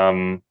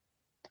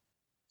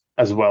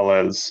 as well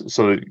as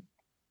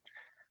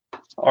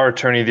our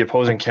attorney, the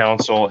opposing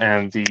counsel,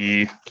 and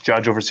the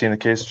judge overseeing the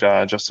case,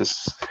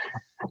 Justice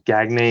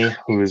Gagne,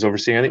 who is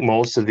overseeing, I think,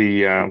 most of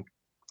the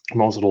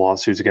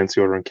lawsuits against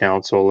the order in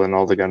council and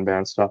all the gun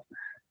ban stuff.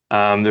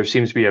 There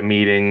seems to be a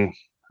meeting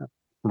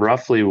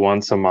roughly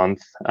once a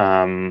month.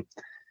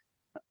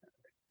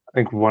 I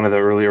think one of the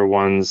earlier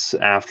ones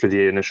after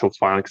the initial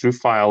filing, because we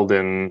filed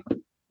in,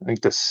 I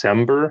think,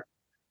 December.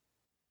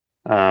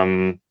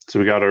 So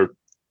we got our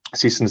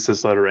cease and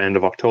desist letter end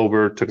of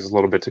October. Took us a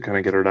little bit to kind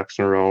of get our ducks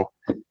in a row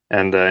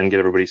and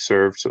get everybody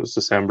served. So it was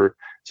December.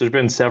 So there's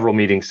been several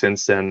meetings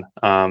since then.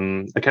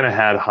 I kind of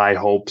had high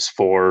hopes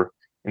for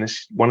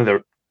one of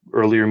the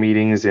earlier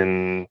meetings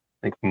in, I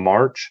think,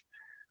 March,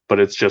 but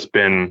it's just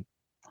been,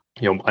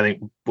 I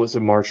think, was it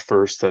March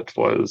 1st that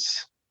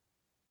was.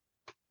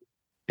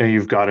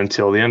 You've got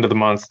until the end of the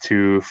month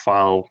to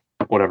file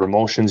whatever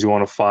motions you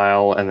want to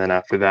file, and then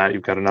after that,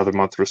 you've got another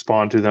month to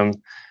respond to them.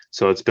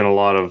 So it's been a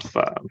lot of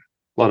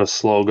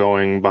slow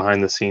going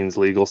behind the scenes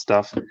legal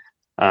stuff.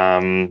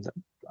 I'm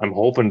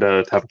hoping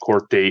to have a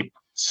court date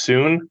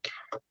soon,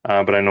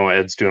 but I know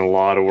Ed's doing a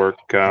lot of work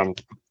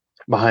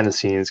behind the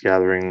scenes,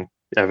 gathering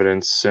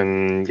evidence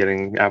and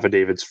getting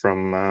affidavits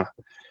from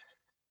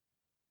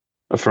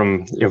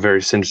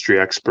various industry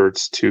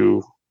experts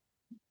to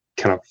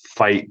kind of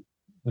fight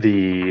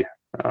the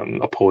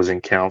opposing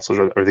counsels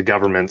or the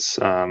government's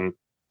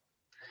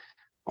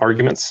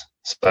arguments.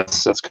 So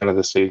that's kind of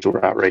the stage we're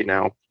at right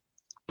now.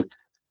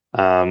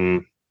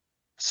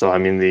 So I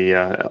mean,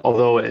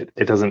 although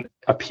it doesn't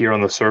appear on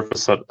the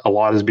surface that a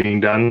lot is being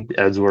done,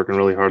 Ed's working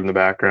really hard in the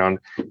background,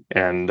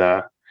 and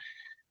the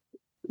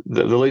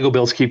legal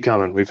bills keep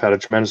coming. We've had a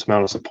tremendous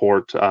amount of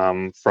support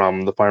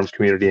from the firearms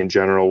community in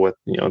general, with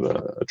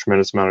a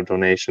tremendous amount of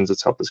donations.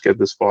 It's helped us get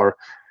this far.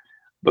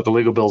 But the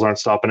legal bills aren't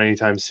stopping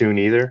anytime soon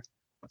either.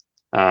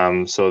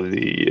 So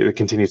the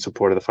continued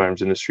support of the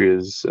firearms industry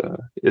is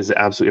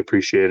absolutely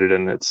appreciated,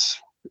 and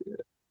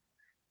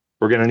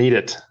we're going to need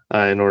it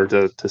in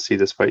order to see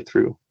this fight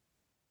through.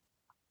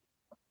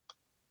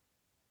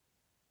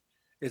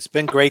 It's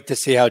been great to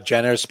see how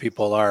generous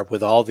people are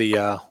with all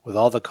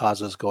the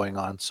causes going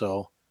on.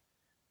 So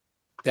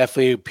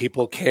definitely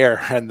people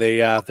care, and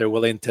they're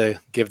willing to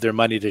give their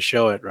money to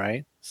show it,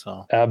 right?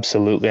 So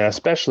absolutely, and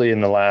especially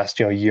in the last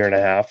year and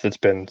a half, that's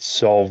been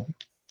so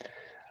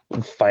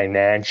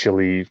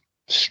financially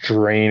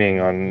straining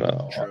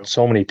on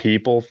so many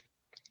people.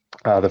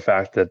 The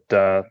fact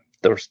that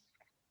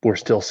we're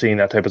still seeing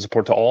that type of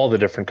support to all the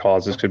different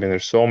causes. I mean,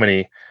 there's so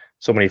many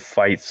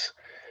fights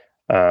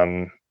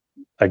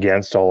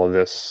against all of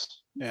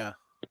this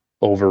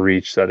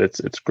overreach that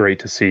it's great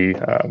to see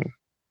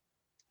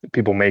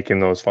people making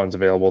those funds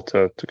available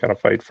to kind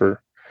of fight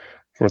for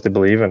what they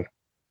believe in.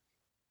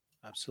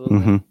 Absolutely.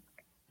 Mm-hmm.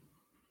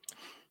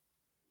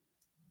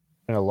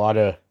 And a lot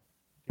of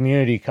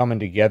community coming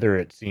together,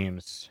 it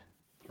seems,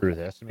 through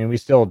this. I mean, we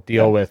still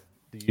deal with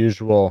the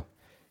usual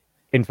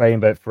infighting,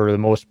 but for the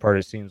most part,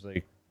 it seems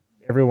like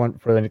everyone,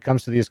 when it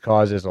comes to these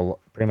causes,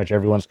 pretty much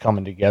everyone's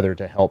coming together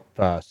to help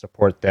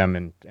support them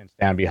and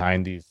stand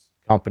behind these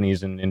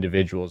companies and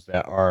individuals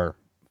that are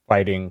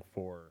fighting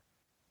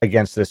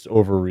against this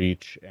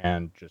overreach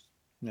and just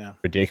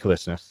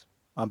ridiculousness.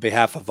 On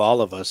behalf of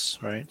all of us,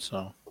 right?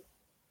 So.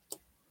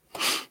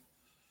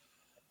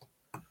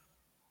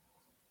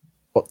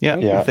 Well,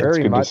 yeah,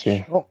 very much.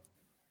 Oh.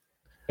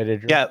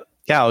 Yeah.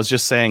 I was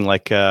just saying,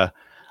 like, I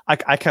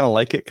kind of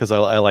like it because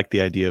I like the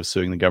idea of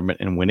suing the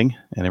government and winning.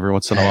 And every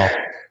once in a while,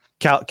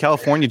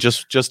 California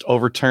just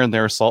overturned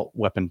their assault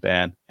weapon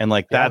ban, and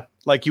like that,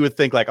 like you would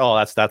think, like, oh,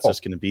 that's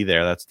just going to be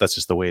there. That's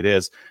just the way it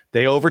is.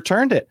 They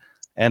overturned it,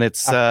 and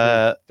it's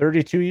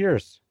 32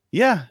 years.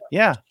 Yeah.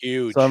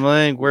 Huge. So I'm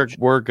like,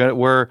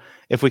 we're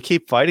if we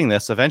keep fighting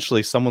this,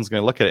 eventually someone's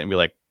gonna look at it and be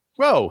like,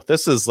 whoa,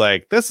 this is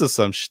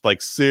some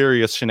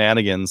serious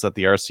shenanigans that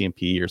the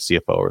RCMP or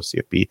CFO or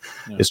CFP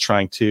is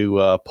trying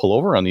to pull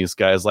over on these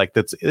guys. Like,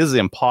 it is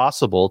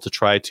impossible to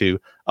try to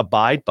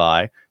abide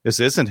by.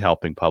 This isn't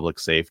helping public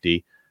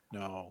safety.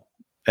 No.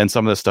 And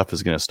some of this stuff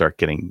is going to start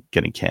getting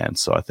canned.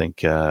 So I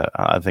think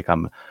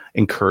I'm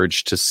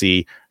encouraged to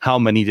see how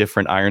many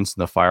different irons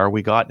in the fire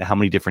we got and how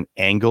many different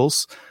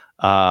angles.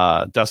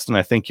 Dustin,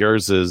 I think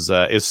yours is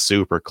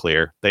super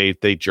clear. They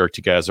jerked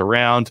you guys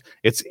around.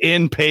 It's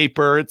in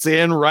paper. It's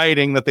in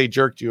writing that they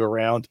jerked you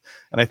around.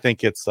 And I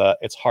think it's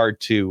hard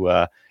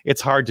to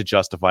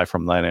justify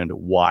from that end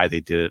why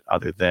they did it,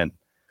 other than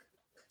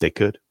they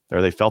could,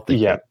 or they felt they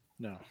could.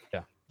 No.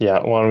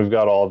 Yeah, well, we've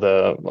got all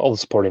the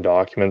supporting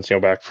documents,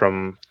 back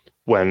from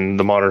when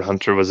the Modern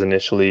Hunter was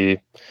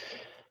initially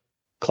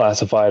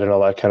classified and all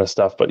that kind of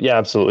stuff. But yeah,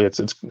 absolutely,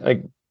 it's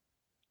like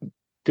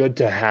good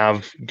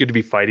to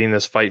be fighting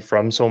this fight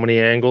from so many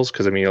angles,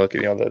 because I mean, you look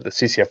at the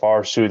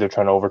CCFR suit, they're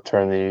trying to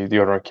overturn the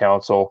Ordnance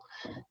Council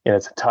in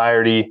its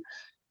entirety.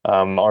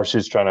 Our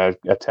suit's trying to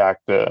attack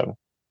the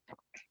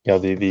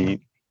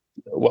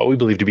what we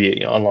believe to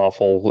be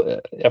unlawful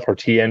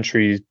FRT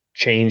entry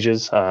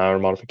changes or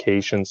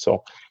modifications.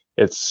 So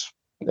it's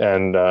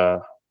I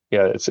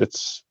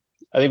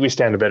think we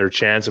stand a better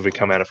chance if we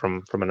come at it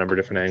from a number of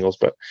different angles.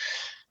 But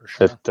For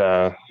sure.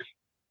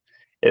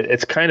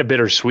 It's kind of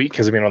bittersweet,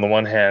 because I mean, on the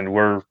one hand,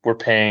 we're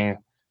paying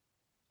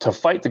to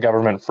fight the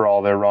government for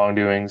all their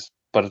wrongdoings,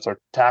 but it's our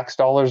tax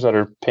dollars that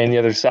are paying the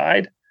other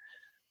side.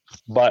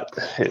 But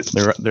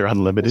they're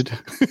unlimited.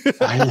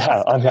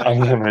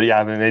 Unlimited. Yeah,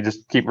 I mean, they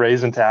just keep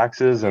raising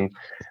taxes,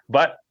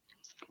 but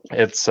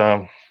it's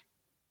got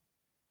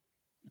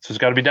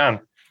to be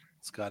done.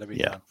 It's got to be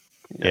done.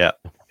 Yeah,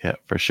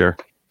 for sure.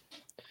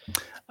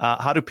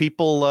 How do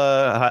people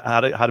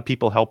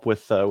help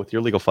with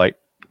your legal fight?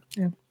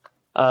 Yeah.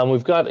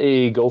 We've got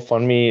a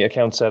GoFundMe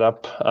account set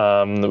up.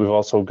 We've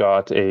also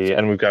got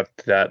we've got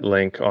that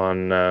link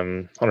on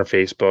our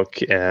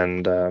Facebook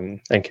and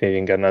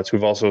Canadian Gun Nuts.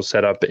 We've also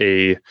set up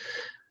a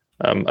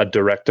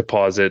direct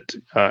deposit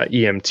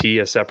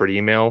EMT, a separate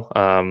email,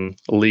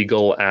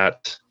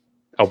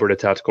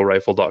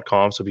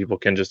 legal@albertatacticalrifle.com, so people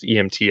can just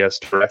EMT us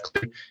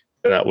directly.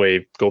 And that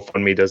way,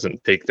 GoFundMe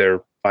doesn't take their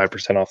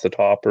 5% off the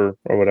top or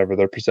whatever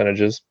their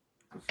percentage is.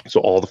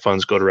 So all the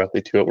funds go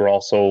directly to it. We're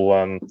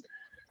also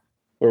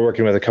we're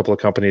working with a couple of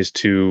companies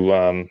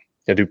to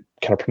do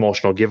kind of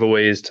promotional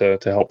giveaways to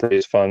help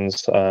raise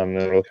funds. And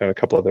we're looking at a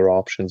couple other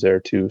options there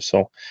too.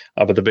 So,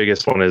 but the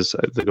biggest one is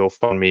the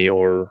GoFundMe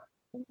or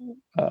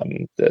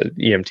the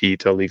EMT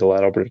to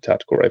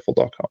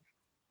legal@albertatacticalrifle.com.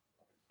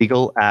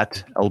 Legal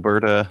at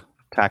Alberta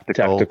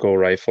Tactical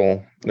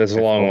Rifle. There's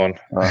a long one.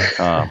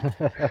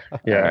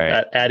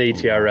 Yeah, at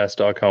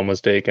ATRS.com was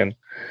taken.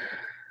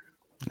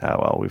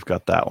 Well, we've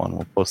got that one.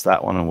 We'll post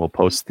that one, and we'll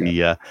post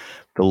the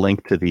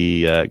link to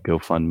the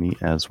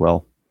GoFundMe as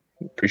well.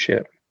 Appreciate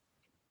it.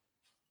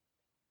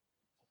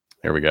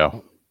 There we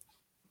go.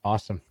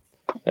 Awesome.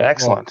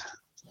 Excellent.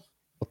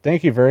 Well,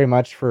 thank you very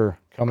much for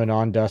coming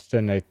on,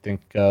 Dustin. I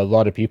think a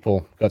lot of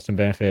people got some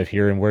benefit of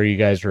hearing where you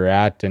guys are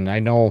at, and I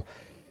know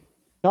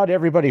not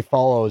everybody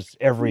follows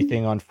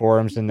everything on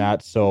forums and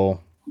that, so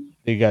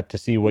they got to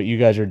see what you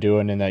guys are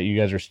doing and that you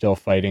guys are still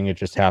fighting. It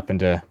just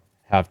happened to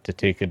have to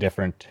take a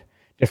different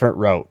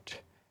route.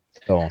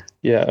 So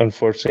yeah,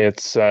 unfortunately,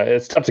 it's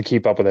tough to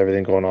keep up with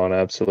everything going on.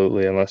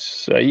 Absolutely,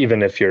 unless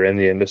even if you're in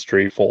the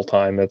industry full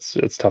time, it's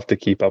tough to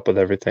keep up with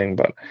everything.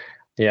 But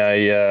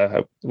yeah,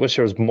 I wish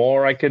there was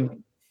more I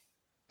could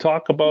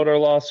talk about our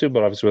lawsuit.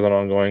 But obviously, with an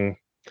ongoing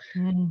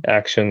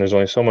action, there's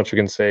only so much we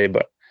can say.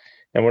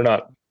 And we're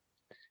not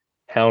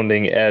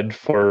hounding Ed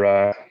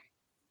for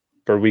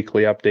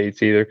weekly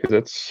updates either, because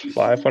it's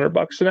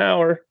 $500 an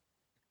hour.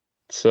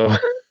 So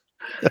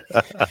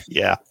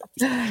yeah.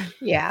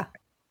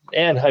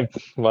 And I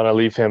want to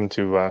leave him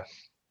to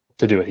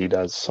do what he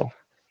does. So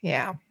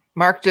Yeah.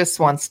 Mark just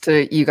wants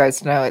you guys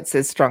to know it's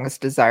his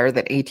strongest desire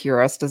that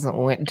ATRS doesn't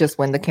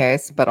win the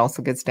case, but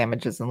also gets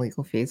damages and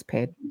legal fees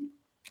paid.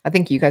 I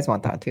think you guys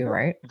want that too,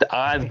 right?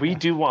 We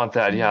do want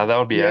that. Yeah, that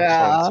would be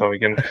excellent. So we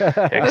can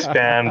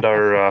expand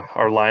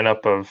our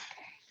lineup of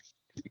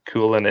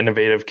cool and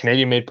innovative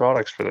Canadian-made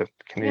products for the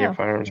Canadian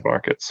firearms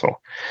market. So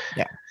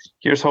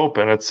here's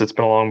hoping. It's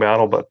been a long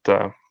battle, but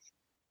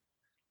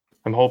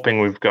I'm hoping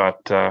we've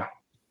got a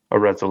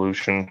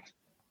resolution.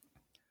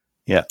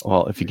 Yeah,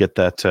 well, if you get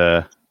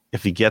the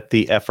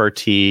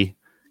FRT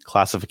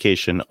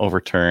classification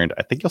overturned,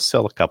 I think you'll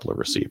sell a couple of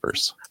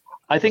receivers.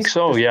 I think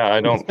so. Yeah, I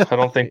don't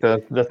think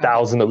the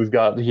 1,000 that we've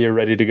got here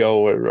ready to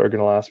go are going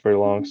to last very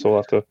long. So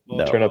we'll have to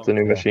turn up the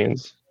new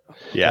machines.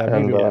 Yeah,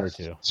 maybe one or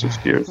two.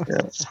 Switch gears.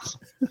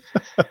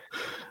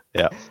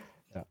 Yeah.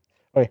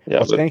 Okay.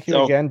 Well, thank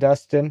you again,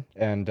 Dustin,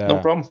 and no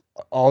problem.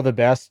 All the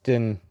best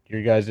in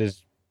your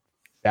guys'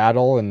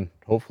 battle, and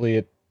hopefully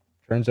it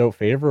turns out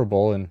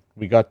favorable. And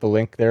we got the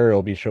link there;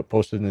 it'll be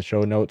posted in the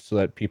show notes so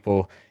that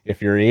people,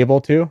 if you're able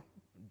to,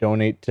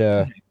 donate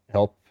to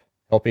help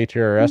help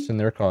HRS in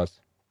their cause.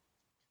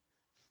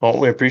 Well,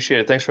 we appreciate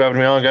it. Thanks for having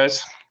me on,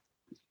 guys.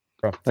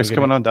 Thanks for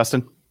coming on,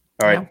 Dustin.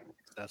 All right.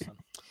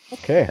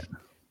 Okay.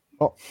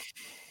 Well,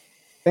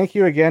 thank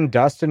you again,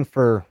 Dustin,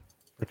 for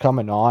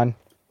coming on.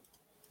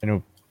 I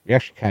know we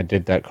actually kind of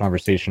did that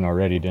conversation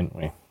already, didn't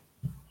we?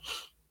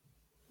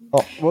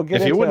 Oh, we'll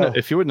get If you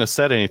into... wouldn't have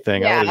said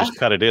anything, I would have just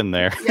cut it in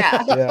there.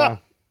 Yeah. Yeah.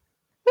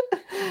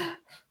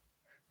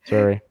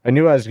 Sorry. I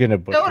knew I was going to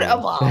butcher it.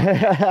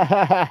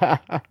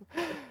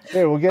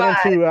 Okay, we'll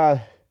get into...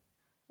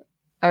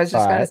 I was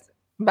just going to...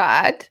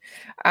 But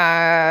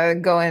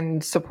go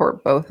and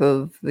support both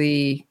of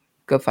the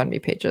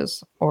GoFundMe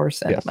pages or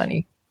send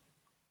money.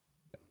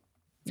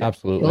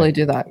 Absolutely. Really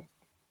do that.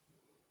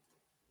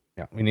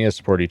 Yeah, we need to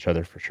support each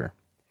other for sure.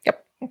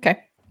 Yep.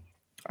 Okay.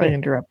 I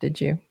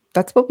interrupted you.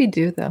 That's what we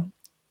do, though.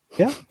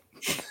 Yeah.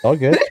 All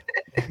good.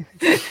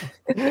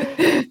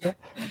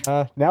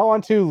 Now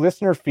on to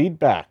listener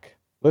feedback.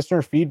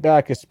 Listener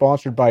feedback is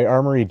sponsored by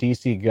Armory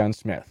DC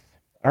Gunsmith.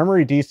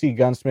 Armory DC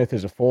Gunsmith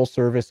is a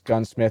full-service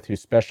gunsmith who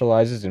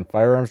specializes in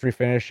firearms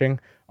refinishing,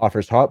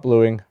 offers hot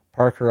bluing,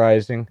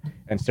 parkerizing,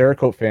 and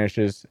Cerakote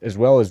finishes, as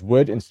well as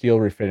wood and steel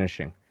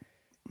refinishing.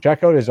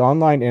 Check out his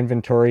online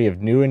inventory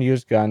of new and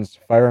used guns,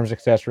 firearms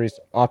accessories,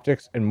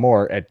 optics, and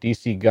more at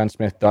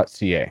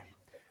dcgunsmith.ca.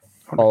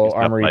 Follow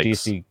Armory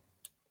DC.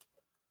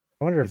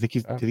 I wonder if do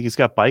you think he's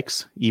got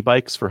bikes,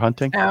 e-bikes for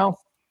hunting? No.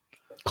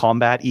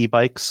 Combat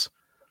e-bikes?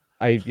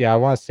 I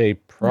want to say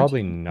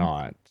probably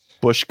not.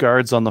 Bush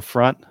guards on the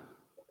front?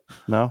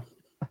 No.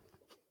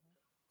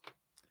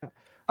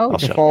 Oh,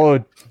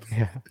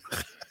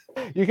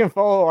 You can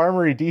follow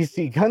Armory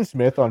DC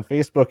Gunsmith on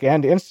Facebook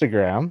and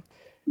Instagram.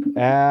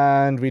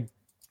 And we've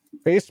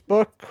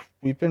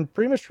been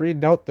pretty much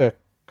reading out the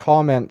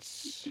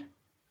comments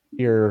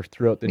here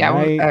throughout the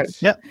night.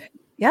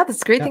 Yeah, that's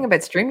the great thing about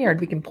StreamYard.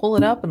 We can pull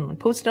it up and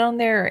post it on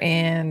there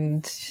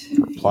and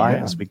reply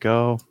as we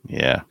go.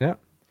 Yeah.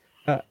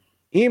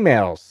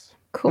 Emails.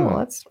 Cool.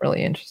 That's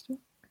really interesting.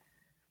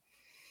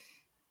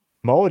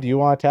 Mo, do you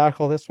want to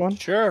tackle this one?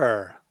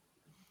 Sure.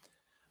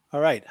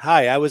 All right.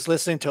 Hi, I was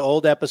listening to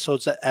old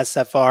episodes of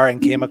SFR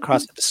and came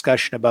across a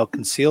discussion about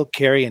concealed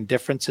carry and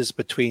differences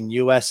between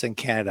US and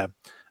Canada,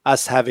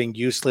 us having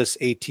useless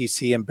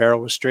ATC and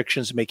barrel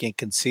restrictions making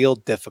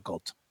concealed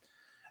difficult.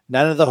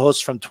 None of the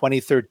hosts from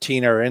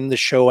 2013 are in the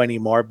show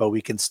anymore, but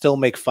we can still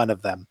make fun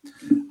of them.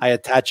 I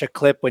attach a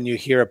clip when you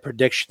hear a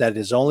prediction that it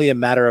is only a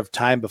matter of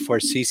time before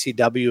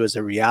CCW is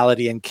a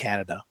reality in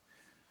Canada.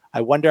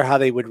 I wonder how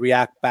they would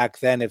react back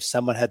then if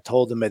someone had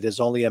told them it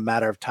is only a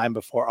matter of time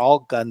before all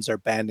guns are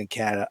banned in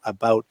Canada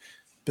about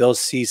Bill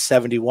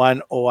C-71,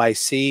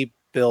 OIC,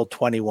 Bill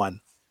 21.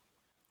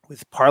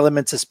 With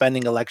Parliament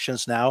suspending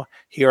elections now,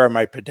 here are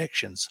my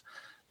predictions.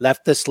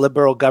 Leftist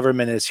liberal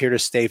government is here to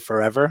stay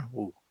forever.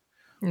 Ooh.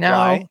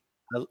 No.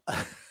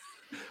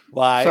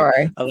 Why?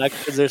 Sorry.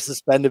 Elections are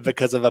suspended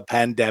because of a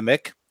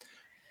pandemic.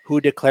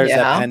 Who declares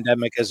that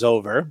pandemic is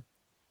over?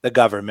 The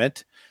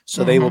government.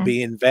 So they will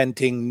be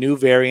inventing new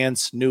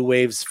variants, new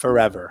waves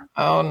forever.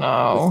 Oh,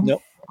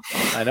 no.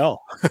 I know.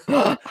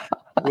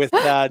 With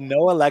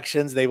no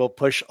elections, they will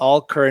push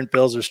all current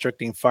bills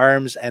restricting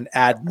firearms and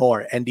add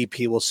more.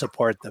 NDP will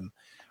support them.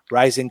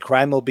 Rising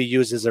crime will be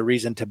used as a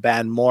reason to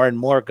ban more and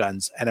more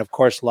guns. And of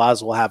course,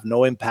 laws will have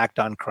no impact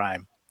on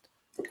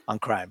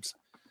crimes.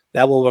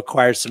 That will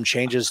require some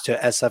changes to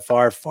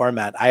SFR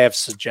format. I have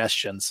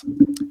suggestions.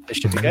 This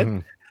should be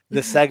good.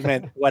 The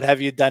segment, What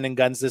Have You Done in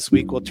Guns This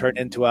Week, will turn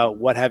into a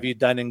What Have You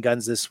Done in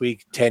Guns This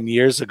Week 10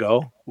 years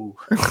ago.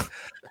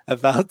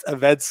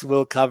 Events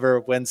will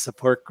cover when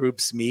support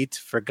groups meet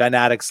for gun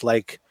addicts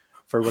like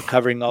for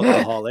recovering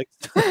alcoholics.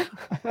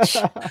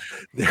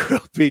 There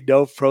will be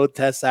no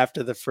protests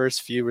after the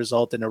first few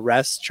result in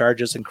arrests,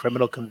 charges, and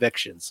criminal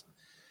convictions.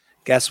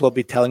 Guests will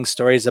be telling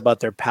stories about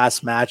their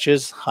past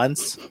matches,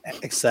 hunts,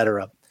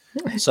 etc.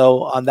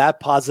 So on that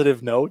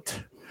positive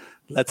note,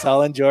 let's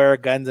all enjoy our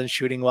guns and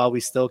shooting while we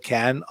still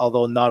can,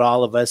 although not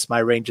all of us. My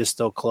range is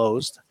still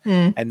closed.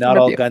 And not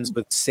all guns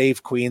with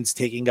safe queens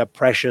taking up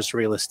precious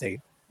real estate.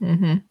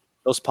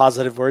 Those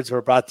positive words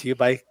were brought to you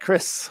by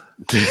Chris.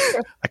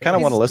 I kind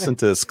of want to listen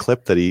to this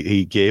clip that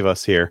he gave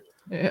us here.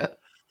 Yeah.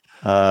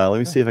 Let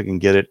me see if I can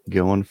get it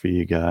going for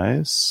you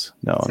guys.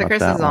 No, so not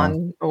Chris that is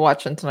one. on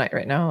watching tonight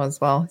right now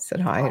as well. He said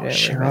hi to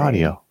Share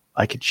everybody. audio.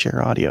 I could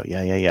share audio.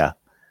 Yeah.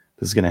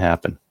 This is going to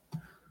happen.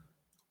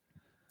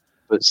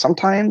 But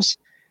sometimes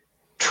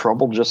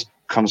trouble just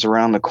comes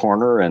around the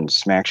corner and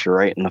smacks you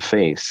right in the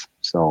face.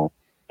 So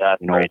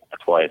that's right.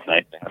 That's why it's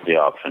nice to have the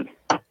option.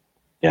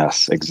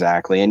 Yes,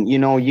 exactly. And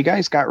you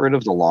guys got rid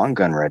of the long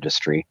gun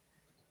registry,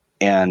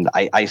 and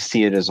I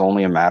see it as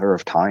only a matter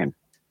of time.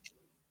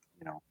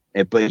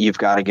 But you've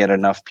got to get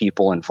enough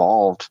people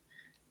involved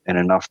and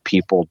enough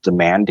people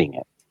demanding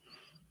it.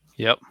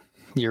 Yep,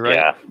 you're right.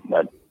 Yeah,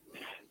 that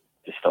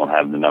just don't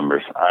have the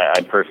numbers.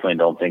 I personally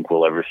don't think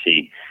we'll ever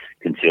see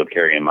concealed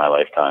carry in my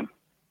lifetime.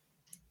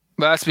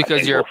 Well, that's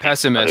because you're a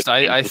pessimist.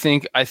 I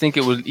think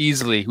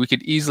we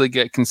could easily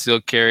get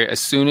concealed carry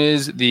as soon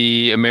as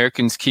the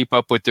Americans keep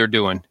up what they're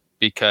doing.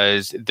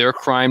 because their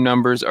crime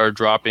numbers are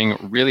dropping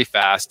really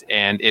fast,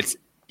 and it's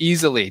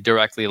easily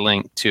directly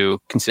linked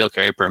to concealed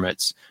carry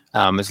permits.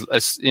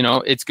 It's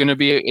not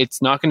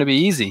going to be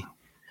easy,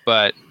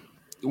 but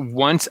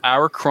once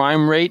our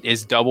crime rate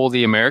is double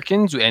the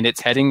Americans and it's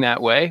heading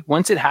that way,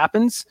 once it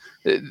happens,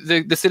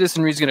 the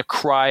citizenry is going to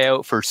cry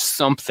out for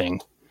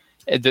something.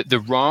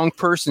 The wrong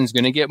person's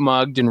going to get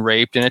mugged and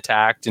raped and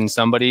attacked, and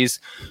somebody's,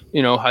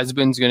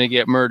 husband's going to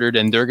get murdered,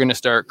 and they're going to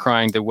start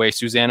crying the way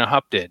Susanna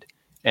Hupp did.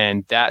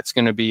 And that's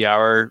going to be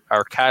our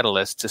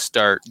catalyst to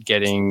start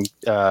getting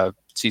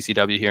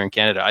CCW here in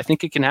Canada. I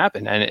think it can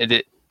happen.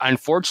 And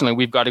unfortunately,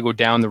 we've got to go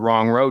down the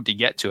wrong road to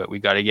get to it.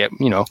 We've got to get,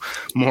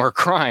 more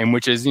crime,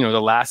 which is,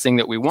 the last thing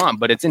that we want,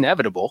 but it's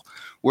inevitable.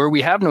 Where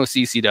we have no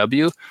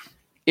CCW,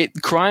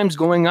 crime's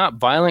going up.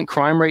 Violent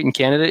crime rate in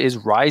Canada is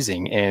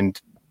rising,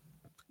 and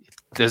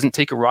it doesn't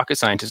take a rocket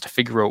scientist to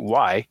figure out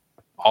why.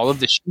 All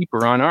of the sheep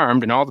are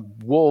unarmed and all the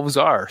wolves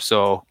are.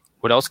 So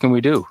what else can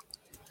we do?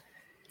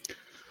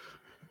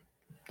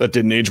 That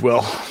didn't age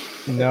well.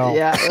 No.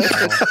 Yeah.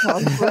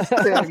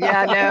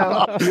 Yeah,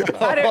 no.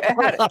 How did it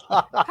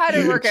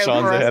work out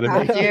Sean's for ahead us,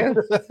 of Matthew?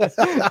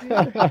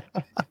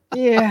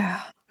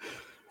 Yeah.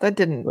 That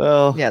didn't.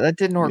 Well, that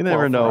didn't work. You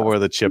never well know for where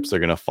us. the chips are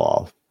going to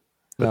fall,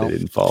 but they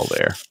didn't fall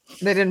there.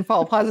 They didn't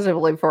fall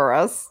positively for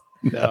us.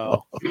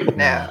 No.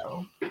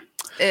 No.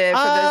 For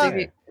those of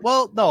you,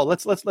 Well, no.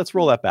 Let's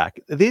roll that back.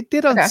 They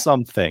did on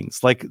some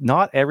things, like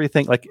not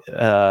everything. Like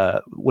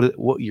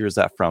what year is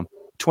that from?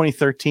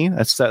 2013.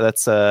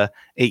 That's 8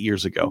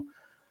 years ago.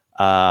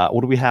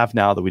 What do we have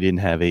now that we didn't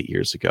have 8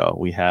 years ago?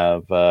 We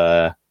have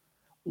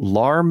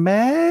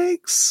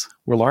LARMAGs.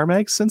 Were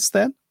LARMAGs since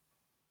then?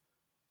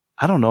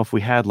 I don't know if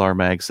we had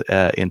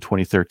LARMAGs in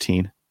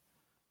 2013.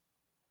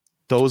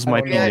 Those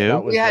might be new.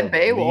 We had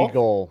Beowulf.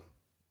 Legal.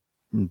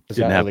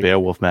 Didn't have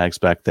Beowulf mags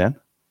back then.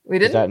 We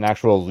Is didn't. that an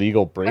actual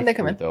legal When they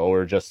come breakthrough in? though,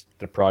 or just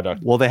the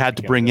product? Well, they had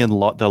to bring in the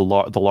LAR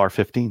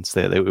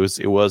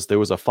 15s. There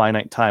was a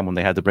finite time when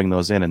they had to bring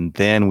those in, and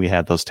then we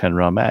had those 10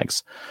 round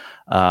mags.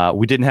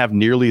 We didn't have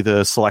nearly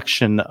the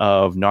selection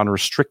of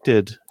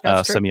non-restricted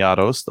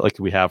semi-autos like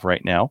we have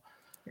right now.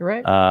 You're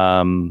right.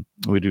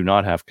 We do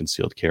not have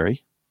concealed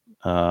carry,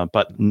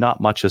 but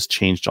not much has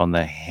changed on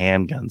the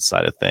handgun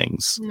side of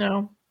things.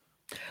 No.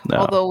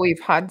 No.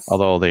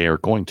 Although they are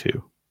going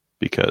to,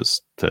 because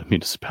the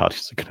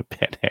municipalities are going to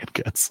ban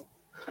handguns.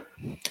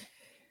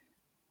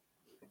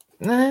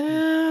 I'm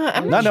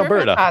Not not sure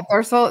Alberta. about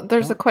that.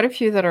 There's quite a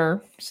few that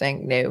are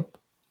saying no.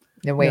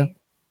 No way. Yeah.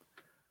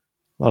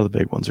 A lot of the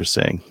big ones are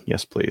saying,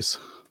 yes, please.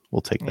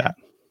 We'll take that.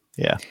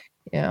 Yeah.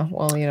 Yeah.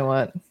 Well, you know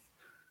what?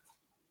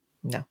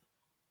 No.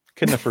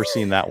 Couldn't have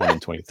foreseen that one in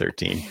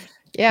 2013.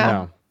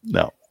 Yeah.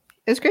 No.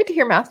 It's great to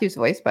hear Matthew's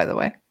voice, by the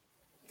way.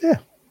 Yeah.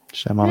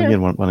 Should have him on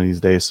again one of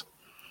these days.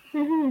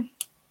 Mm-hmm.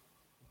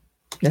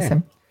 Miss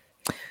him.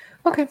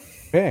 Okay.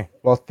 Okay.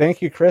 Well,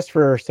 thank you, Chris,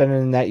 for sending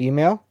in that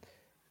email.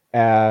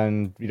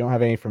 And we don't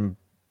have any from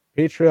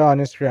Patreon,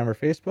 Instagram, or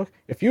Facebook.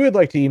 If you would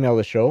like to email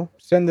the show,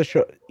 send the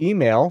show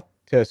email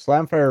to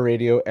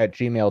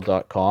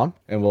slamfireradio@gmail.com,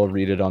 and we'll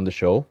read it on the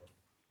show.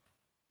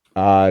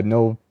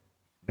 No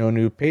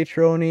new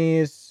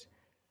patronies.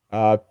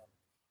 If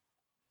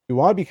you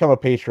want to become a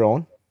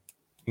patron,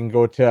 you can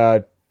go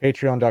to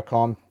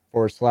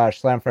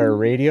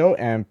patreon.com/slamfireradio,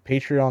 and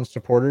Patreon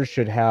supporters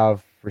should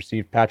have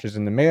received patches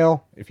in the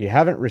mail. If you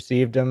haven't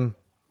received yours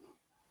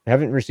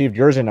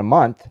in a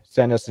month,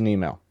 send us an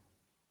email.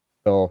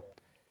 So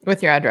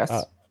With your address.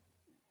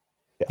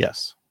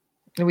 Yes.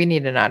 We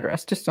need an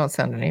address. Just don't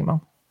send an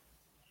email.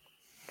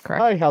 Correct.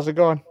 Hi, how's it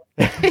going?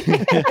 I'm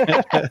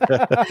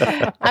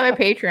a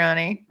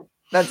Patreon-y.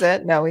 That's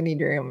it. No, we need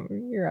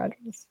your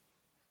address.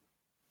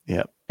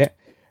 Yep.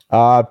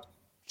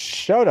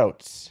 Shout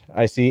outs.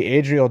 I see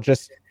Adriel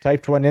just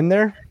typed one in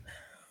there.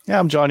 Yeah,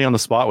 I'm Johnny on the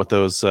spot with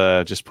those,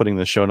 just putting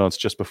the show notes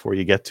just before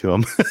you get to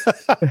them.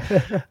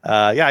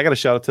 I got a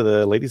shout out to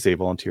the Ladies' Day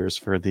volunteers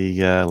for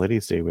the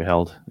Ladies' Day we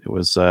held. It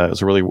was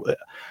really,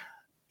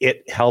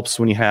 it helps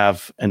when you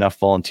have enough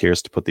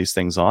volunteers to put these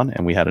things on,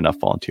 and we had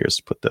enough volunteers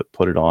to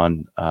put it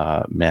on,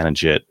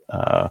 manage it,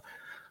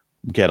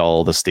 get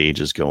all the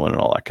stages going and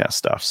all that kind of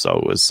stuff. So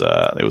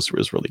it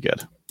was really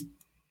good.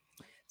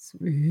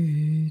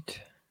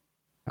 Sweet.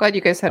 Glad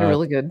you guys had a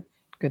really good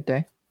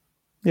day.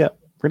 Yeah.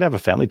 We're gonna have a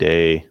family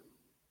day.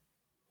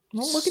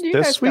 Well, look at you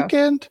this guys go.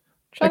 weekend.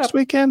 Next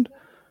weekend.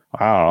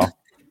 I don't know.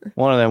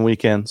 One of them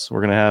weekends. We're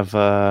gonna have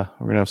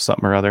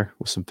something or other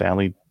with some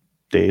family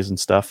days and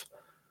stuff.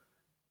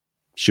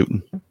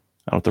 Shooting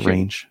out at the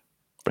range.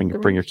 Bring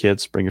your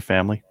kids. Bring your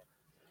family.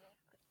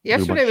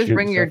 Yesterday was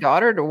bringing your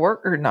daughter to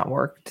work or not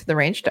work to the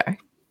range day.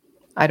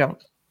 I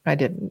didn't.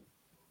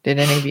 Did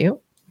any of you?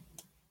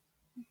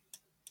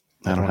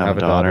 I don't have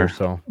a daughter,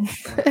 so.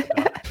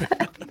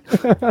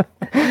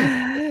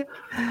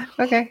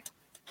 Okay.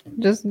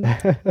 Just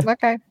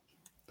okay.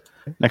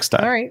 Next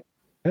time. All right.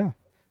 Yeah.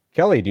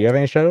 Kelly, do you have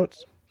any shout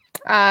outs?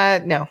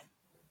 No.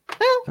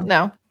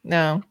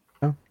 No,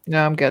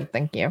 I'm good.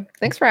 Thank you.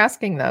 Thanks for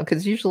asking though,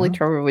 because usually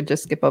Trevor would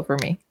just skip over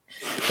me.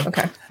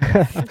 Okay.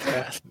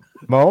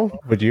 Mo,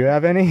 would you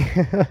have any?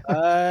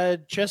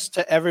 Just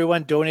to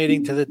everyone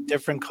donating to the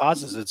different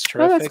causes. It's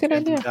Oh, that's a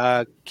terrific. good idea.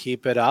 And,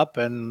 keep it up.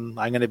 And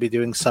I'm going to be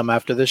doing some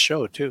after this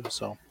show too.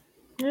 So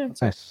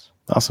Nice.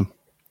 Awesome.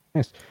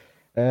 Nice.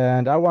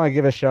 And I want to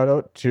give a shout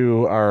out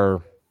to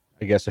our,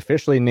 I guess,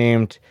 officially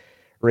named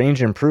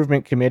Range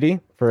Improvement Committee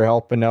for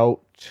helping out,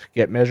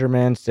 get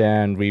measurements.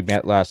 And we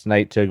met last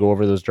night to go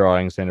over those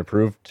drawings and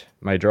approved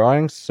my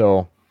drawings.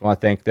 So I want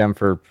to thank them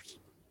for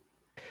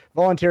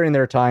volunteering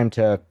their time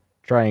to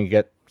try and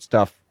get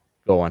stuff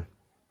going.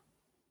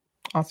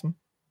 Awesome.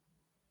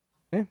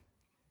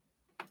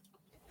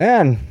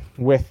 And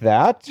with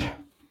that,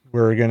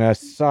 we're going to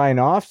sign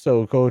off.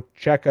 So go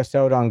check us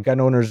out on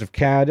Gun Owners of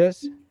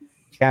Canada's.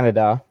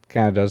 Canada.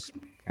 Yeah.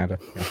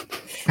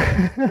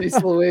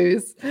 Jeez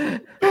Louise.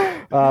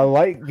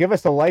 Give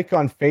us a like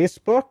on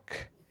Facebook.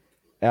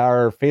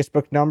 Our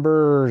Facebook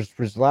numbers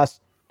was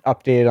last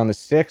updated on the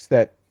 6th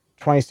at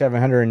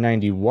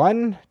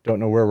 2,791. Don't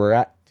know where we're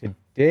at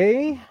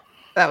today.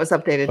 That was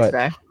updated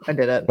today. I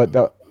did it.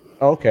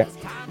 Okay.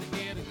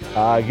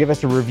 Give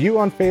us a review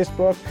on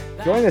Facebook.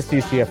 Join the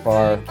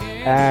CCFR,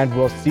 and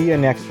we'll see you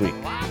next week.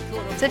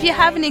 So if you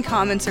have any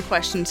comments or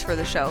questions for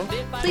the show,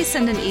 please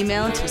send an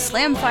email to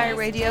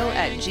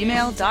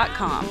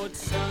slamfireradio@gmail.com.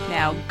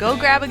 Now go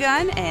grab a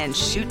gun and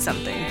shoot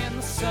something.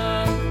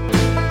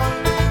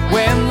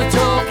 When the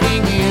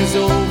talking is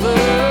over,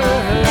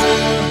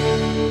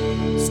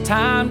 it's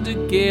time to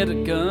get a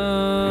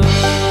gun.